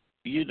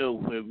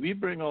 when we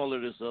bring all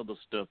of this other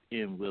stuff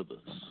in with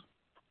us,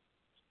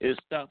 it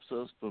stops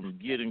us from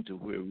getting to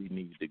where we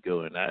need to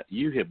go. And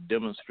you have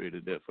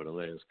demonstrated that for the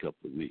last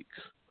couple of weeks.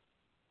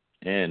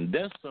 And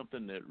that's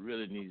something that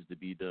really needs to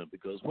be done,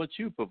 because what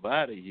you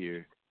provided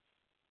here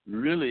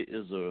really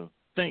is a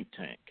think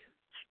tank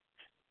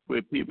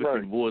where people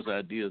can voice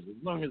ideas as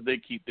long as they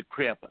keep the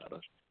crap out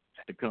of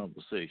the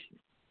conversation.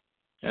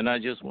 And I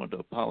just want to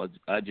apologize.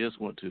 I just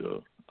want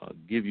to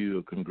give you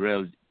a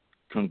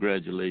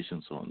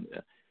congratulations on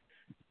that.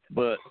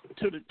 But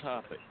to the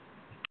topic,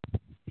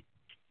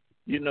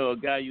 a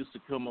guy used to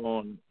come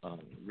on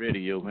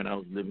radio when I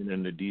was living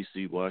in the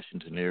D.C.,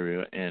 Washington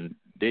area, and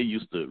they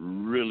used to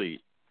really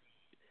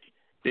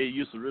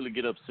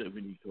get upset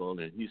when he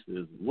called in. He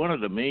says, one of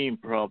the main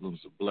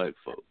problems of black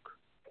folk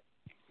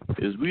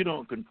is we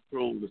don't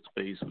control the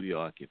space we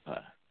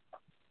occupy.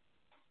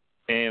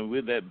 And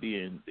with that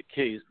being the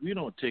case, we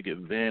don't take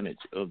advantage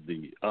of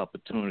the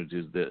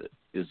opportunities that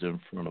is in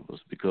front of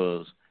us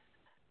because,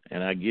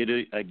 and I give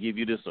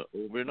you this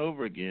over and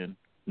over again,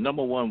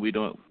 number one, we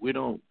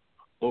don't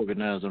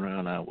organize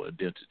around our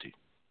identity.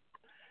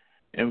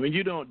 And when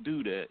you don't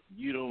do that,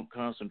 you don't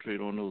concentrate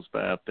on those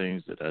 5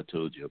 things that I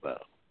told you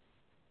about.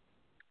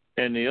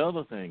 And the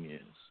other thing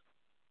is,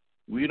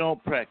 we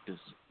don't practice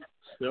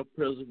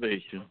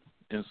self-preservation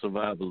and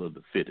survival of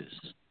the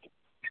fittest.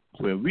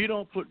 When we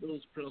don't put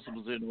those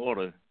principles in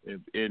order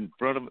in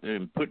front of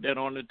and put that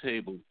on the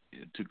table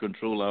to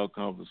control our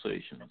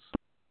conversations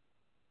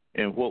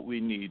and what we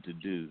need to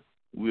do,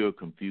 we'll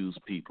confuse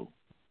people.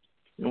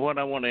 And what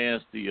I want to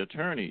ask the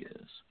attorney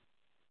is,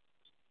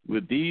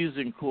 with these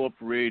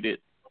incorporated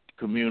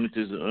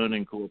communities and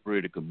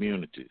unincorporated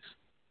communities,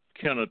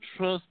 can a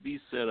trust be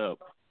set up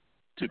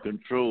to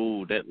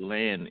control that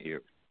land area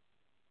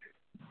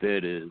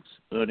that is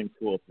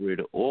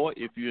unincorporated, or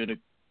if you're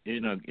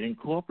in an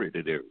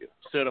incorporated area,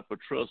 set up a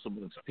trust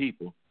amongst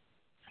people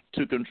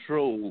to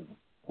control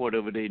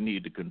whatever they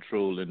need to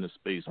control in the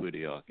space where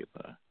they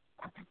occupy?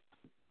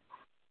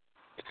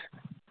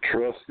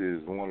 Trust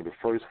is one of the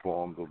first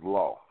forms of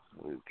law.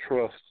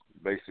 Trust,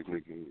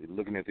 basically,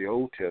 looking at the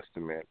Old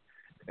Testament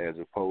as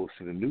opposed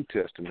to the New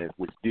Testament,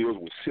 which deals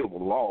with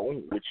civil law,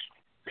 which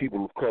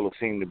people of color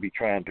seem to be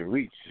trying to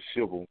reach,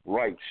 civil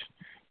rights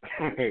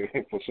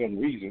for some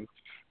reason.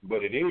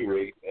 But at any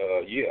rate,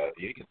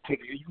 you can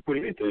put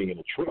anything in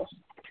a trust.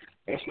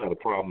 That's not a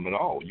problem at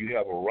all. You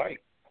have a right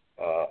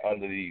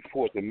under the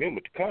Fourth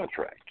Amendment to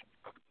contract.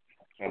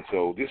 And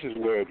so this is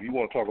where, if you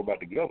want to talk about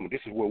the government,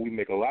 this is where we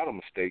make a lot of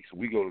mistakes.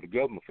 We go to the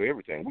government for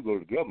everything. We go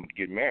to the government to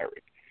get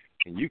married.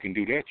 And you can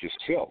do that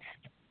yourself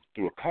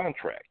through a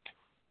contract.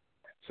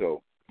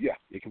 So, yeah,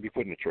 it can be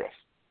put in a trust.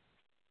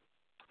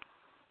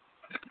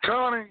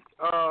 Connie,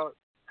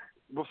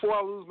 before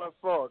I lose my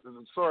thought, and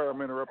I'm sorry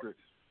I'm interrupted,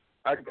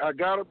 I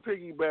got to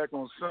piggyback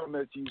on something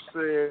that you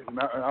said, and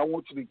I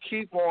want you to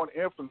keep on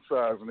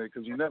emphasizing it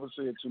because you never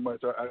say it too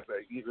much.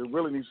 It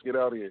really needs to get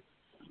out of here.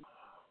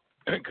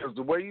 Because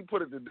the way you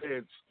put it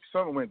today,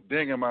 something went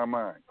ding in my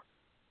mind.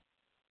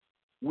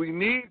 We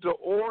need to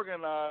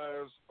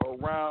organize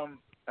around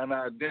an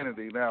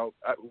identity. Now,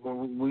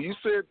 when you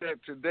said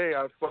that today,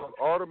 I thought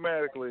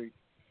automatically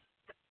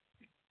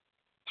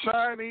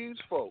Chinese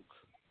folks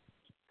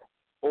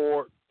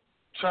or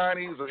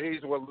Chinese or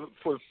Asian,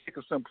 for the sake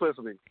of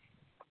simplicity,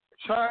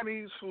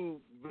 Chinese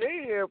food,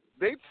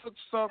 they took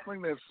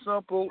something as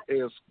simple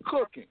as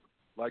cooking.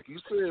 Like you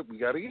said, we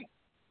got to eat.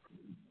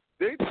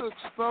 They took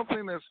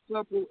something as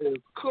simple as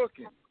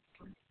cooking,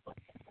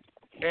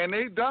 and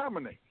they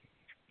dominate.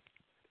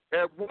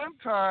 At one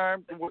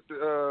time, with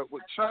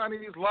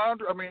Chinese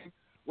laundry,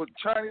 with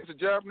Chinese and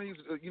Japanese,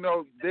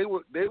 they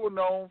were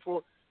known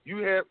for,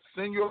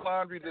 send your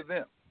laundry to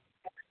them.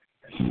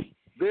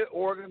 They're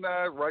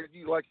organized, right,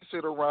 like you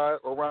said,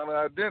 around an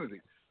identity.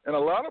 And a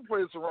lot of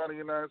places around the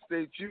United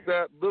States, you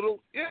got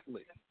Little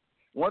Italy.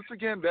 Once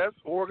again, that's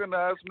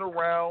organizing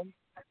around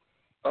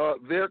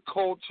their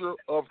culture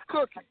of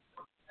cooking.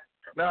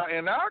 Now,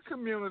 in our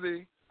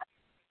community,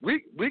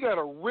 we got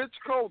a rich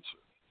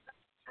culture.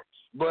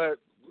 But,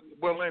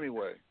 well,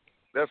 anyway,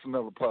 that's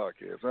another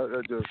podcast. I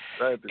had to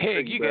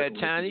Heck, you got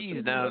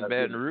Chinese down in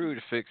Baton Rouge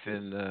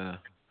fixing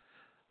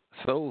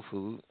soul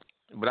food.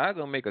 But I'm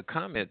going to make a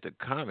comment to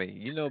Kami.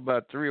 You know,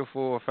 about 3 or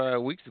 4 or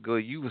 5 weeks ago,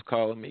 you was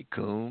calling me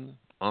Coon,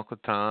 Uncle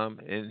Tom,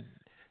 and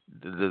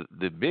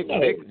the big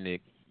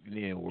Nick in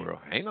the world.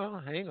 Hang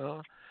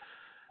on.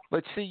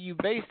 But see, you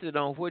based it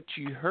on what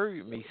you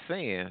heard me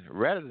saying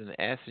rather than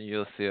asking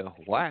yourself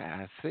why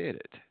I said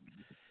it.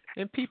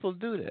 And people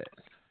do that.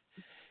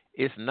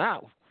 It's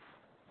not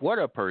what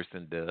a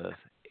person does,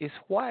 it's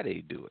why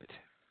they do it.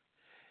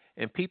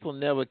 And people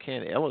never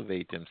can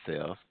elevate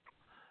themselves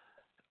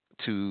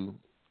to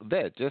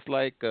that. Just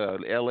like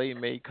L.A.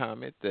 made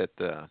comment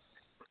that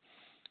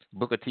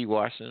Booker T.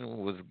 Washington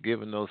was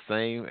given those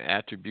same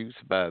attributes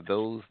by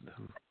those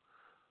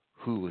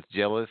who was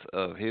jealous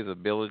of his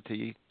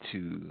ability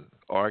to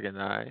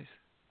organize.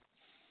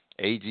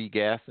 A.G.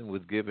 Gaston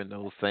was given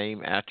those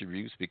same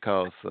attributes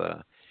because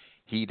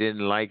he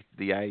didn't like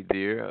the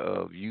idea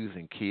of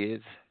using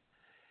kids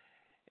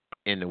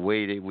in the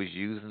way they was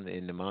using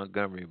in the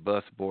Montgomery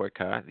bus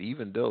boycott,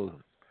 even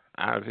though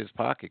out of his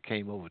pocket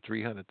came over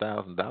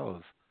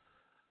 $300,000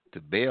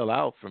 to bail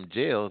out from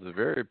jail the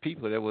very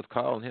people that was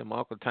calling him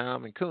Uncle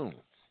Tom and Coon.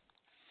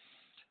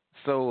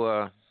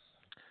 So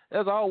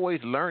there's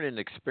always learning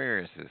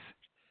experiences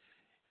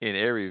in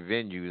every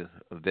venue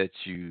that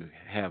you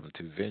happen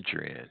to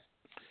venture in.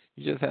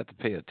 You just have to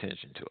pay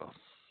attention to them.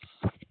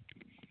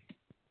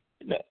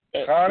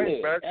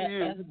 Connie, back to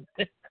you.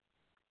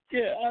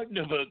 Yeah, I've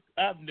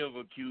never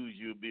accused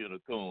you of being a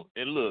coon.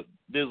 And look,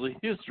 there's a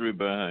history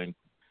behind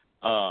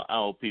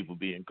our people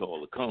being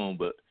called a coon,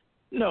 but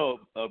no,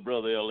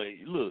 Brother L.A.,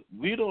 look,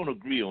 we don't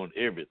agree on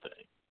everything.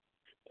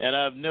 And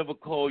I've never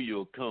called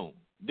you a coon.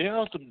 There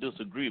are some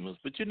disagreements,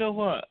 but you know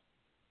what?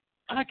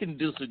 I can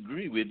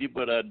disagree with you,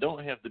 but I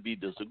don't have to be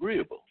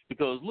disagreeable.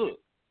 Because look,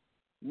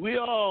 we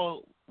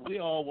all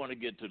want to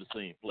get to the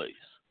same place.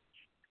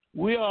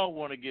 We all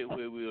want to get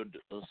where we are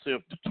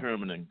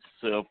self-determining,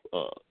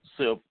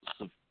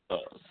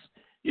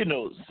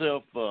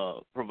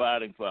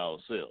 self-providing for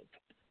ourselves.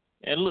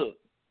 And look,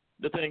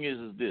 the thing is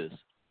this: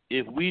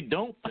 if we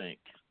don't think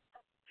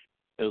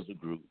as a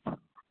group,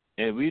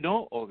 and we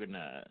don't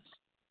organize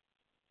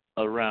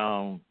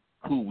around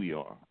who we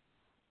are,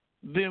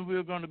 then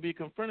we're going to be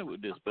confronted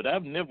with this. But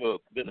I've never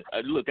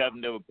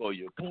called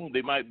you a coon.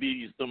 There might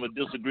be some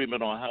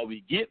disagreement on how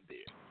we get there.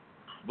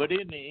 But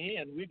in the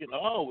end, we can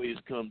always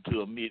come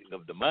to a meeting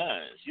of the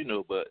minds,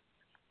 But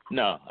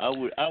no, I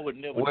would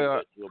never do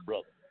that to a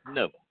brother.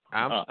 Never.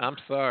 I'm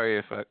sorry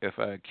if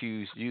I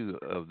accused you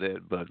of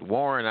that, but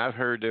Warren, I've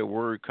heard that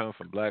word come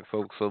from black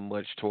folks so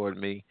much toward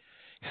me.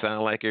 It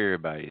sounds like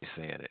everybody's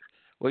saying it.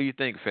 What do you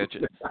think,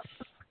 Fetchit?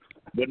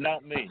 But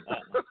not me.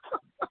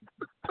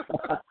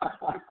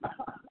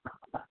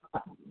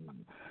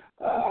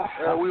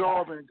 We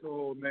all been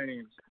called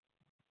names.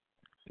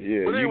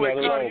 Yeah, but anyway,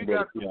 Connie, you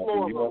got the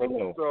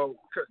floor. So,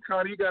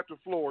 Connie, you got the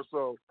floor.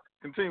 So,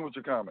 continue with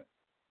your comment.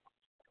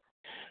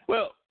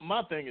 Well,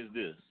 my thing is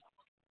this: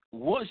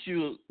 once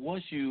you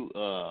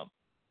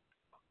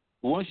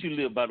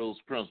live by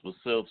those principles,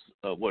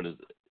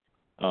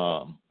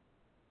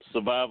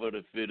 survival of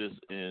the fittest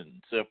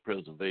and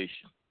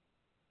self-preservation,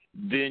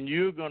 then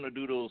you're going to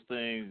do those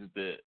things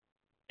that,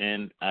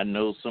 and I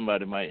know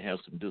somebody might have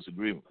some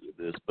disagreement with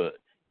this, but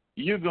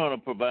you're going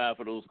to provide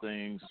for those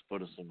things for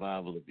the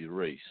survival of your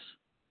race,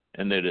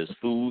 and that is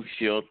food,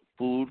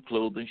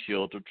 clothing,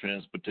 shelter,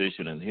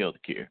 transportation, and health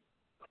care.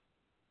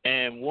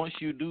 And once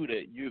you do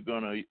that, you're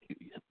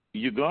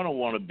gonna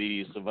want to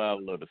be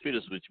survival of the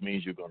fittest, which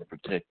means you're going to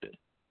protect it,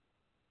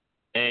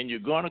 and you're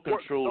going to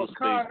control the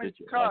space that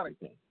you're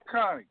occupying.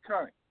 Connie,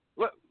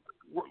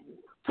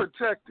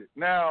 protect it.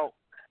 Now,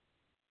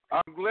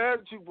 I'm glad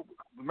you.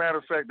 Matter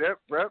of fact, that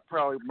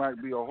probably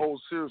might be a whole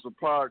series of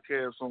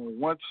podcasts on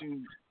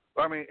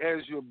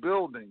as you're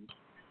building,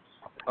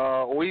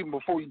 or even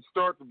before you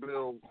start to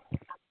build,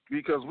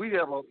 because we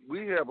have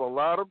a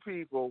lot of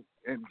people,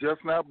 and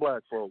just not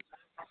black folks,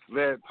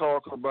 that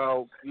talk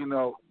about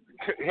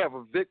have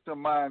a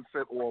victim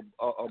mindset or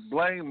a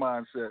blame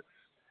mindset.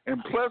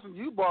 And Pleasant,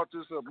 you brought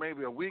this up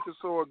maybe a week or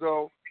so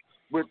ago,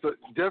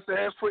 just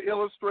as for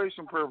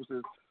illustration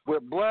purposes.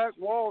 With Black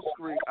Wall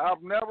Street,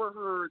 I've never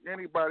heard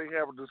anybody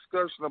have a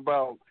discussion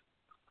about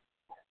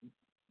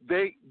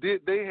they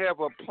have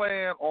a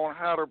plan on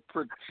how to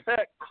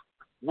protect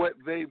what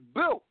they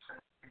built.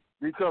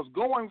 Because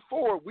going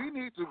forward, we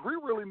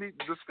really need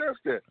to discuss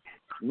that.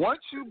 Once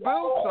you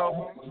build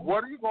something,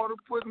 what are you going to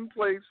put in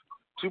place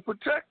to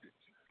protect it?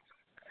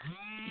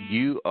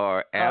 You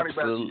are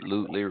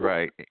absolutely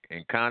right.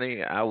 And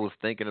Connie, I was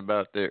thinking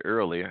about that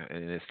earlier,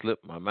 and it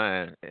slipped my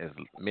mind, as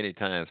many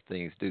times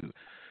things do.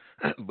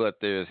 But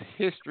there's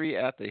history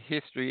after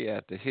history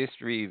after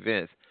history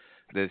events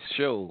that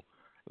show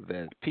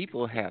that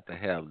people have to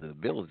have the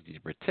ability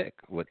to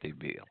protect what they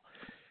build.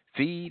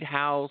 Feed,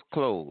 house,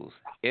 clothe,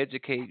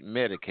 educate,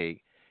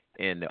 medicate,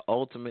 and the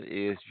ultimate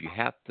is you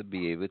have to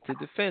be able to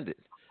defend it.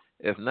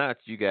 If not,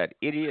 you got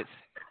idiots,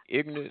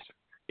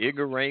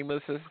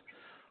 ignoramuses,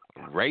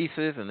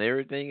 racists, and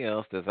everything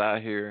else that's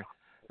out here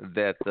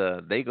that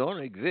they're going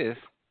to exist,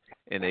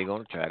 and they're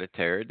going to try to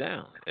tear it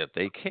down if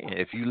they can,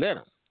 if you let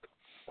them.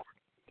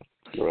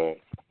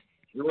 Right.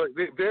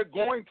 They're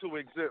going to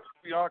exist.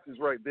 Bianca's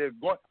right. They're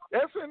going.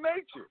 That's in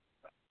nature.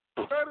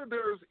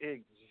 Predators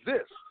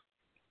exist.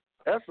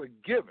 That's a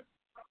given.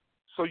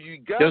 So you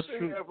got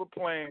to have a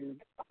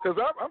plan. Because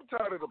I'm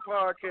tired of the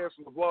podcasts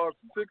and the vlogs,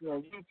 particularly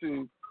on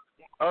YouTube.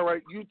 All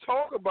right, you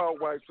talk about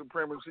white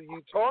supremacy.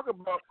 You talk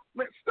about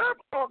stop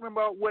talking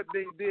about what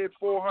they did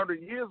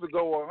 400 years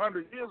ago or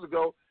 100 years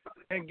ago,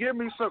 and give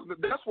me something.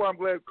 That's why I'm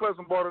glad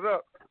Pleasant brought it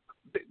up.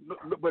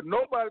 But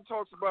nobody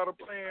talks about a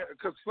plan,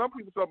 because some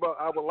people talk about,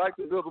 I would like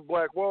to build a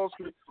Black Wall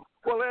Street.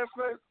 Well, that's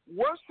not.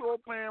 What's your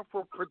plan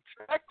for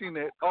protecting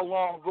it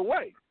along the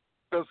way?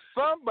 Because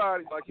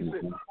somebody, like you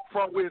said,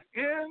 from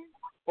within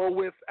or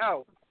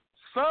without,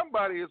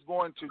 somebody is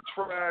going to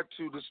try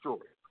to destroy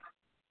it.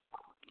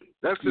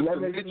 That's just the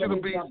nature of the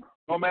beast,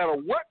 no matter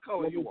what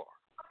color you are.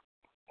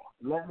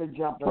 Let me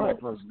jump in there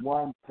for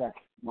 1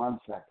 second. 1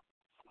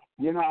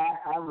 second.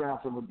 I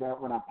wrestled with that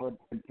when I put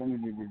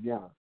Infinity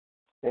together.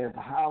 Is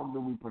how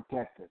do we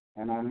protect it?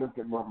 And I looked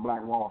at what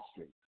Black Wall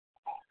Street.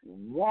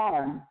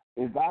 One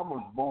is I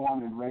was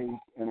born and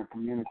raised in a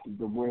community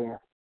where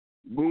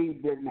we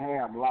didn't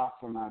have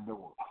locks on our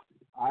doors.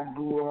 I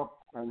grew up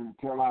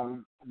until I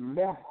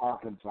left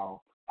Arkansas.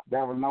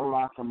 There were no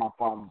locks on my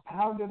father's.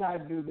 How did I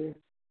do this?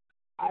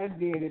 I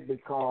did it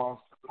because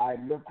I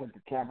looked at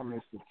the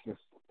capitalistic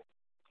system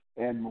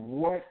and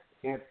what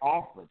it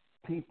offered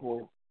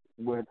people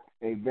with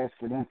a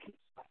vested interest.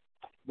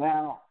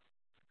 Now,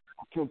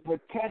 to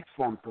protect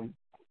something,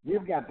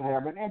 you've got to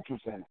have an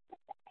interest in it.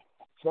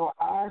 So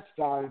I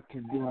started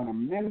to doing a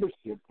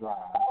membership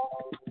drive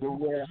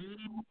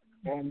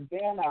and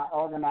then I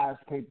organized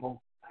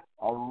people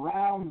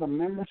around the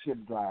membership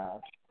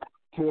drive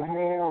to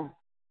have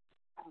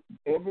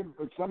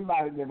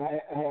somebody that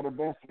had a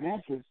vested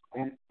interest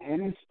in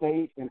any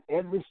state, in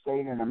every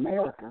state in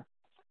America,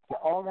 to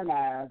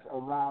organize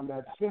around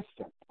that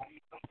system.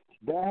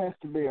 There has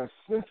to be a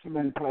system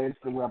in place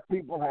to where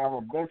people have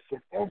a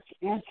vested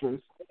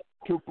interest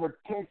to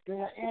protect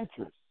their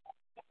interests.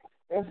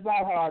 It's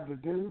not hard to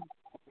do.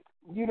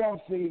 You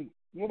don't see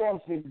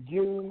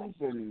Jews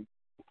and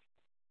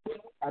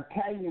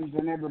Italians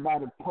and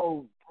everybody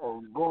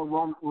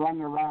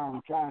run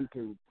around trying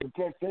to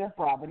protect their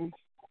properties.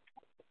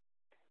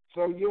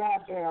 So you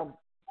have to have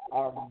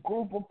a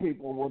group of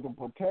people with a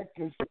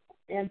protective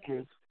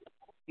interest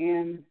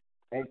in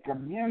a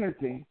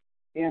community,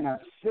 in a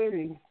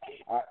city,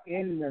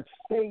 in the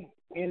state,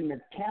 in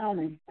the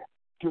county,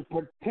 to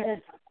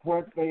protect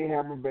what they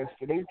have a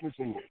vested interest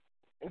in.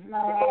 It's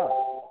not hard.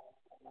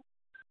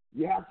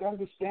 You have to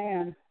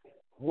understand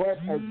what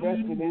a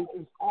vested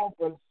interest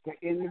offers to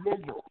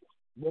individuals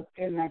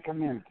within that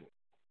community.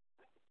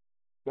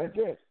 That's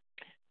it.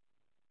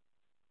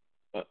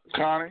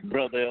 Connie?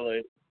 Brother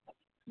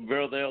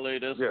LA,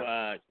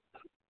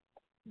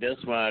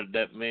 that's why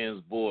that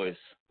man's voice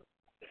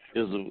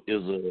is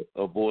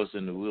a voice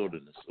in the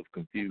wilderness of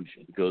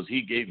confusion, because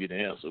he gave you the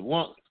answer.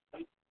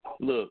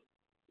 Look,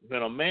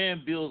 when a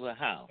man builds a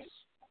house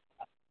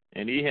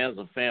and he has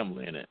a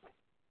family in it,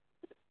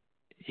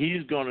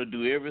 he's going to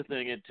do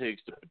everything it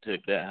takes to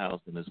protect that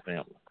house and his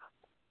family,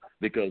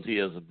 because he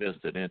has a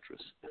vested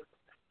interest.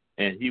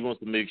 And he wants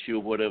to make sure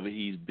whatever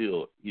he's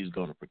built, he's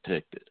going to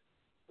protect it.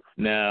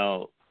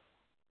 Now,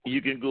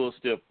 you can go a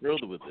step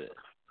further with that.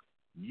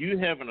 You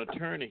have an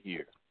attorney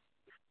here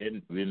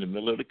in the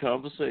middle of the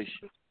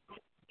conversation.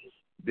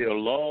 There are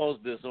laws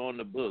that's on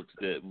the books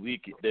that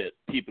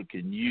people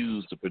can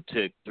use to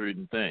protect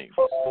certain things,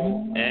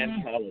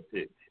 and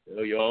politics.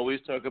 You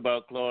always talk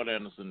about Claude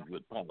Anderson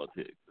with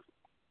politics.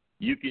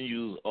 You can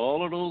use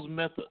all of those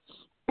methods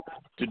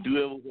to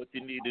do what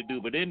you need to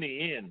do, but in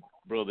the end,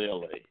 Brother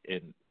LA,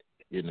 and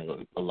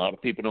a lot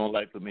of people don't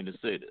like for me to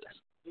say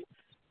this,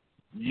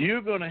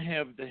 you're going to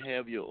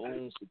have your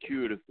own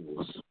security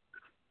force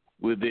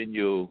within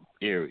your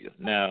area.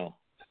 Now,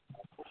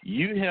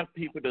 you have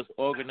people that's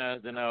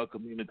organized in our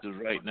communities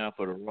right now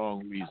for the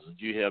wrong reasons.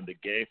 You have the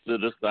Gangster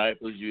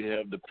Disciples, you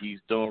have the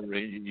Peace Stone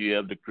Rangers, you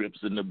have the Crips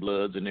and the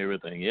Bloods and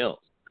everything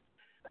else.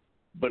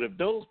 But if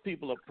those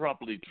people are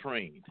properly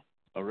trained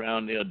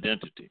around their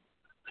identity,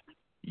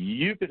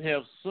 you could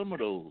have some of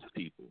those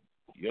people,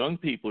 young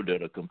people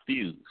that are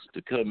confused,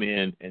 to come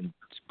in and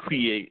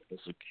create a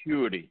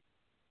security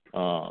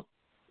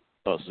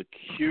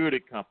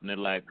company.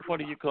 Like, what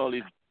do you call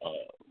these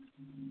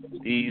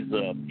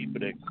people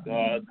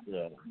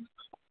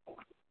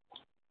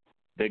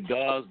that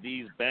guards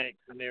these banks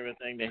and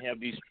everything? They have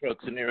these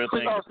trucks and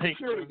everything.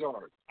 Security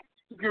guards.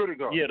 Security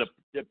guards. Yeah,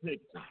 the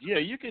Pinkertons. Yeah,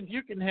 you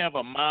can have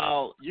a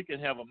mile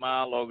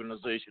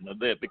organization of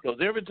that, because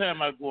every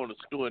time I go in a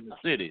store in the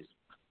cities,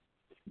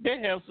 they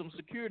have some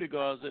security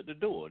guards at the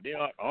door. They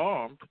aren't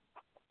armed,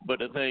 but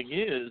the thing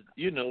is,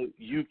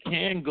 you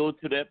can go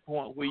to that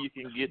point where you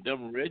can get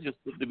them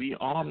registered to be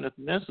armed if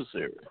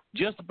necessary,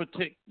 just to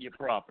protect your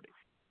property.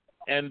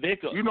 And they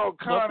could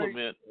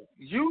Connie,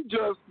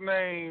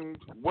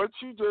 what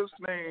you just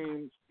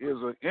named is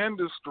an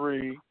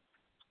industry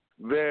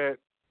that,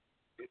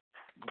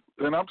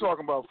 and I'm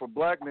talking about for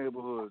black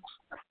neighborhoods,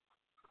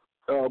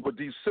 but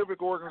these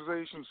civic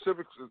organizations,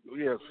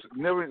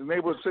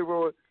 neighborhood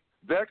civic,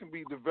 that can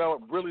be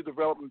really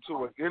developed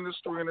into an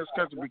industry in this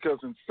country, because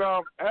in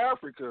South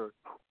Africa,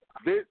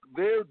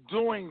 they're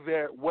doing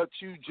that, what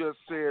you just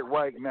said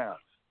right now.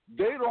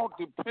 They don't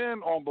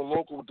depend on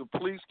the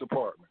police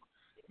department.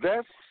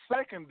 That's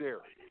secondary.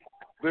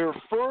 Their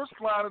first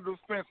line of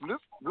defense, and this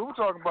we were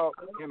talking about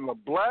in the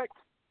black,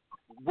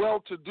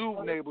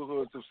 well-to-do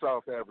neighborhoods of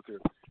South Africa,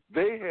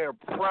 they have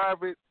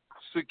private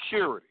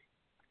security.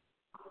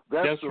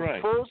 That's the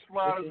right. first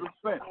line of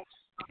defense.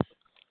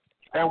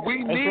 And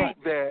we need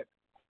that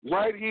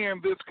right here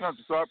in this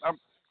country. So I'm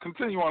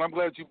continue on. I'm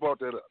glad you brought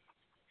that up.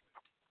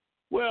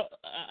 Well,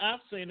 I've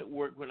seen it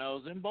work when I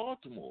was in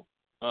Baltimore.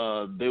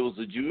 There was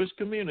a Jewish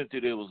community.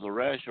 There was a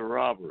rash of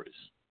robberies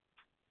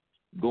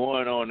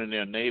going on in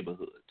their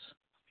neighborhoods.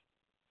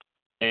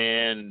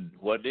 And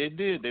what they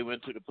did, they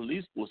went to the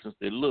police force and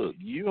said, look,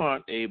 you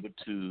aren't able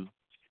to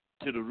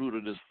the root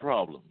of this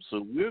problem.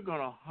 So we're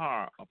going to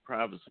hire a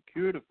private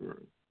security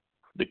firm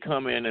to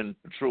come in and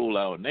patrol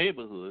our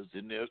neighborhoods,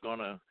 and they're going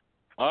to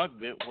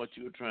augment what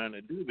you're trying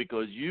to do,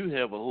 because you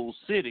have a whole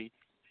city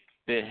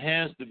that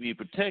has to be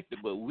protected,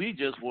 but we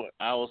just want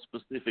our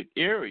specific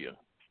area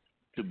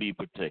to be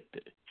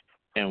protected.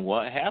 And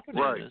what happened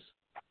is,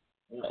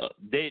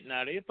 they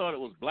thought it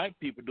was black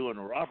people doing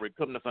the robbery.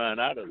 Come to find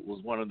out, it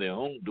was one of their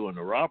own doing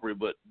the robbery,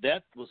 but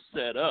that was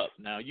set up.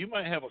 Now, you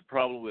might have a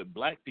problem with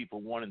black people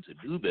wanting to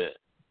do that,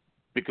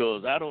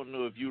 because I don't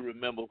know if you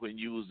remember when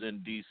you was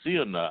in D.C.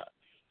 or not.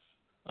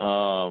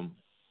 HUD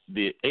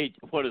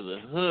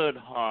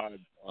hired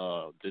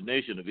the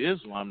Nation of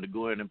Islam to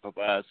go in and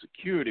provide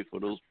security for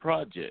those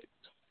projects.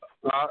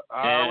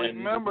 I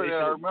remember that.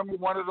 I remember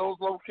one of those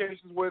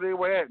locations where they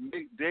were at, and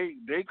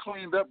they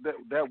cleaned up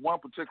that one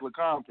particular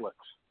complex.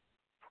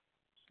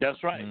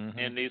 That's right,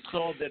 and they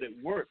saw that it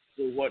worked.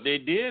 So what they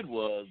did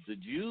was, the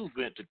Jews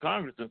went to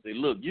Congress and said,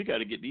 look, you got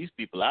to get these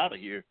people out of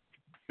here,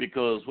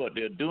 because what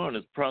they're doing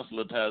is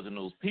proselytizing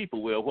those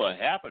people. Well, what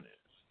happened is,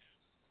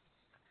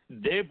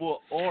 they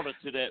brought order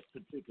to that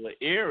particular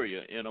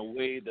area in a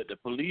way that the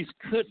police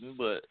couldn't,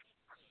 but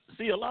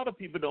see, a lot of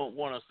people don't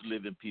want us to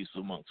live in peace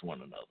amongst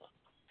one another,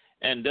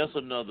 and that's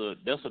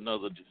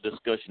another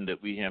discussion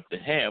that we have to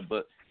have.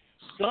 But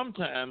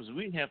sometimes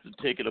we have to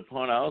take it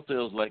upon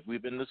ourselves, like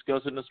we've been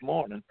discussing this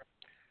morning,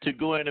 to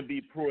go in and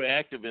be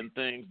proactive in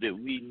things that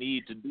we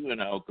need to do in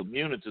our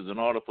communities in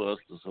order for us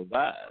to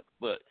survive.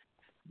 But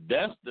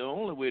that's the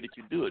only way that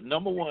you do it.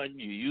 Number one,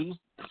 you use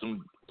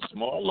some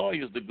small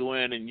lawyers to go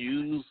in and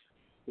use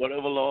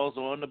whatever laws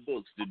are on the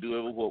books to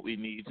do what we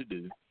need to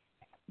do.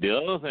 The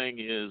other thing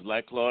is,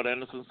 like Claude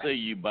Anderson said,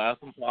 you buy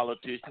some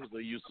politicians or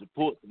you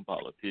support some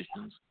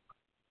politicians.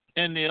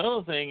 And the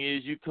other thing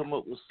is you come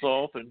up with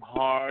soft and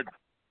hard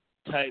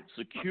type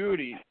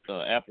security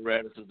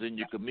apparatuses in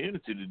your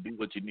community to do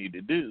what you need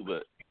to do.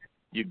 But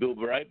you go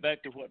right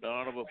back to what the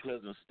Honorable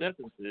President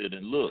Stephen said,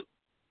 and look,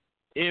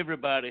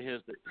 everybody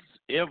has to,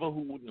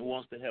 who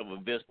wants to have a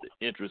vested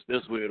interest,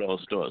 that's where it all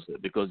starts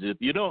at. Because if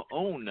you don't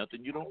own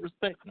nothing, you don't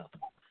respect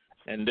nothing.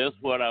 And that's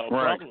what our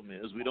problem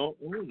is. We don't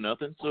own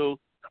nothing. So,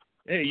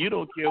 hey, you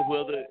don't care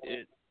whether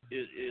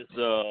it's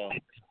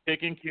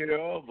taken care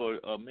of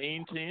or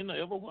maintained or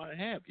ever what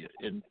have you.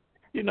 And,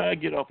 you know, I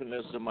get off and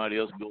let somebody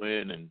else go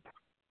in and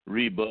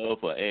rebuff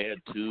or add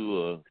to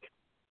or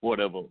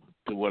whatever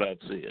to what I've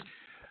said.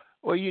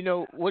 Well, you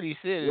know, what he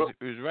said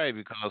is right,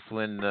 because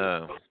when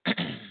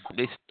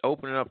they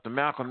opened up the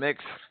Malcolm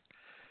X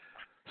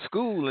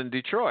school in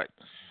Detroit,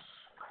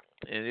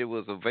 and it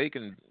was a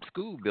vacant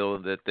school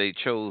building that they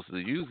chose to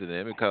use it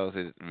in because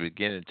it's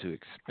beginning to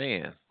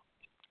expand.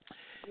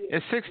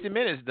 And 60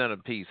 Minutes done a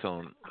piece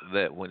on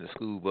that when the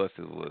school buses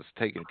was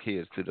taking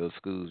kids to those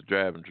schools,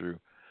 driving through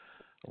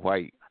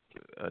white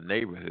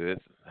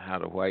neighborhoods, how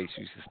the whites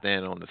used to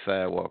stand on the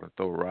sidewalk and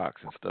throw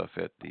rocks and stuff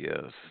at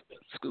the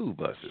school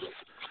buses.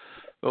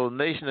 So the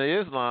Nation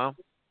of Islam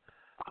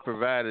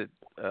provided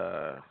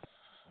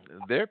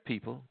their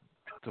people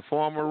to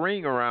form a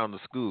ring around the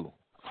school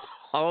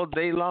all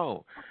day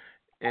long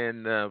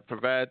and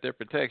provide their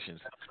protections.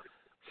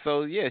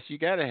 So, yes, you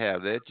got to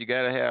have that. You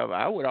got to have,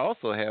 I would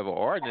also have an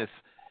ordinance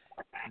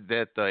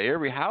that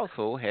every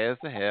household has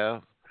to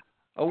have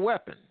a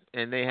weapon,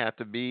 and they have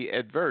to be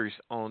adverse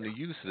on the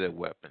use of that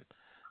weapon.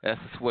 That's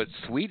what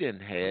Sweden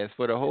has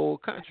for the whole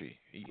country.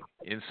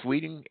 In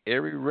Sweden,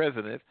 every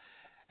resident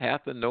has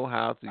to know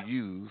how to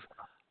use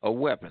a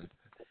weapon,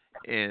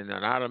 and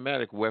an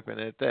automatic weapon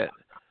at that.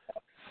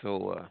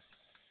 So,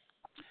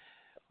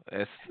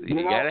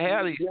 you got to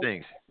have these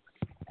things.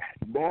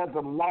 There's a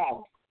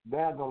law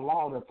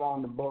that's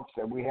on the books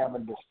that we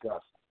haven't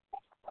discussed.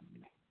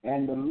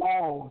 And the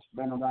law's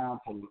been around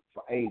for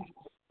ages.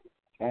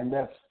 And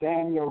that's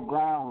stand your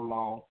ground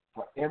law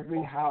for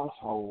every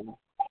household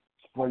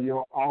for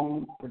your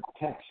own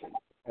protection.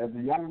 As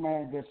the young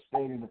man just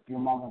stated a few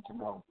moments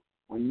ago,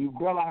 when you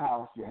build a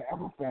house, you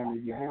have a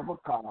family, you have a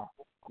car,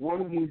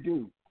 what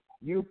do?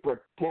 You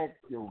protect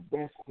your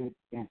vested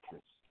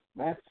interests.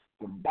 That's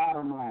the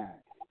bottom line.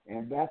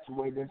 And that's the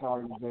way this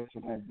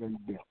organization has been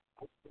built.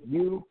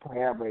 You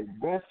have a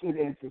vested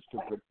interest to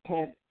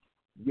protect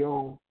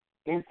your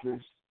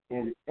interest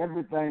in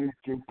everything that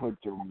you put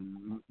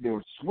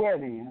your sweat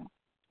in,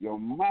 your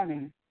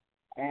money,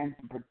 and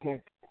to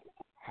protect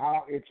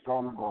how it's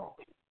going to grow.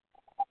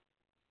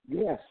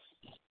 Yes.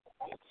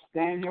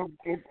 Stand your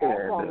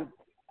ground.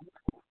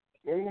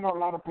 You know, a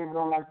lot of people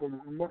don't like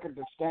to look at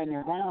the stand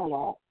your ground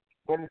law,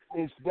 but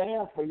it's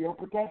there for your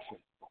protection.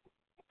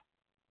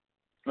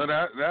 Now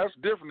that's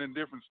different in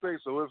different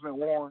states, so isn't it,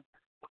 Warren?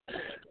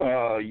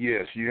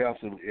 Yes, you have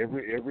to.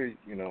 Every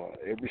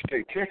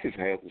state. Texas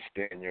has a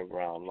stand your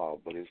ground law,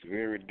 but it's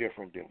very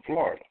different than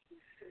Florida.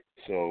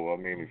 So I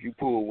mean, if you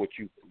pull what's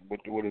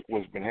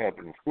been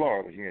happening in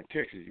Florida, here in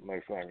Texas, you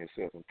might find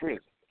yourself in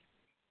prison.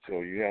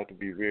 So you have to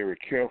be very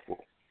careful.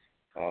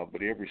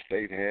 But every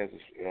state has.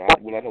 I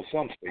know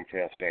some states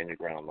have stand your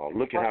ground law.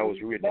 Look at how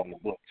it's written on the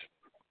books.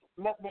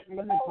 Let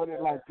me put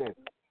it like this.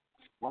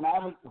 When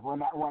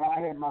I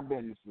had my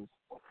businesses,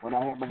 when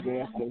I had my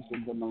gas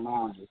stations and my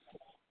lounges,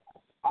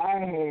 I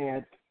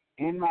had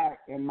in my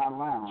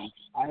lounge,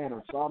 I had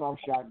a sawed-off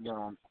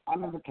shotgun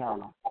under the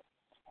counter,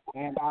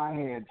 and I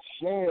had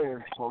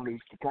sheriff's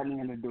police to come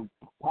in and do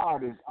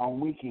parties on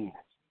weekends.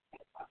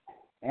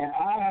 And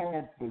I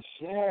had the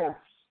sheriffs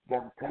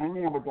that came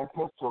in with their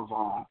pistols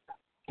on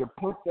to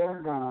put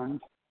their guns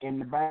in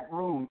the back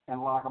room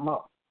and lock them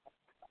up.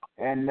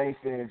 And they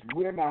said,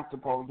 we're not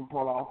supposed to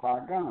pull off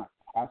our guns.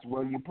 I said,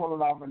 well, you pull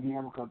it off in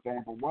here because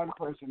then for one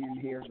person in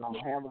here is going to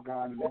have a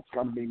gun, and that's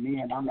going to be me,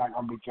 and I'm not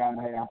going to be trying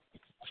to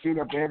shoot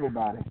up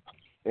everybody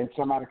and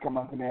somebody come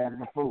up and ask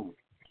for food.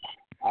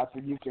 I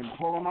said, you can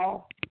pull them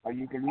off or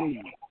you can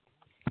leave.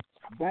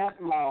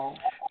 That law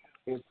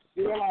is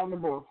still on the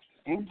books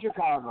in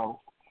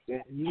Chicago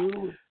that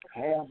you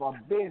have a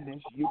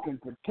business, you can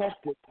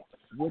protect it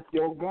with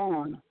your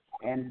gun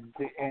and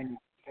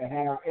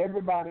have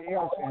everybody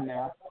else in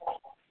there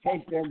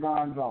take their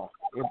guns off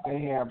if they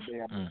have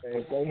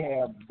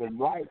the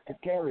right to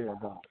carry a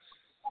gun.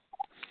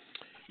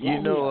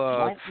 You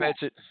know,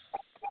 Fetchit,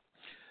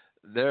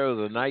 there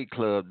was a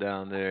nightclub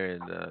down there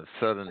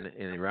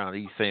in around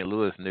East St.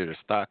 Louis near the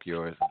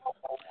stockyards.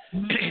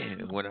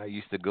 When I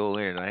used to go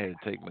in, I had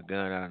to take my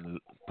gun out and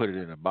put it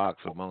in a box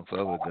amongst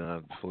other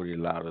guns before they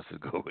allowed us to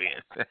go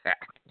in.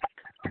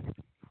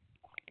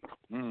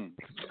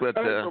 But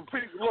hey, so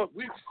Pete, look,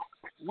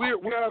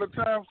 we're out of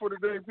time for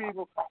today,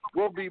 people.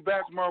 We'll be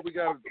back tomorrow.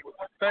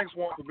 Thanks,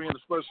 Juan, for being the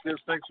special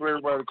guest. Thanks for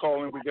everybody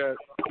calling. We got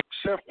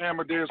Chef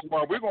Amadeus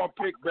tomorrow. We're gonna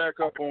pick back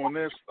up on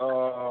this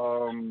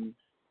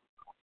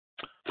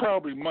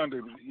probably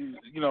Monday.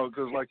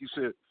 Because like you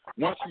said,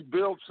 once you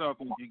build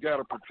something, you got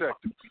to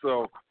protect it.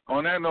 So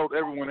on that note,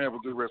 everyone have a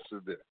good rest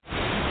of the day.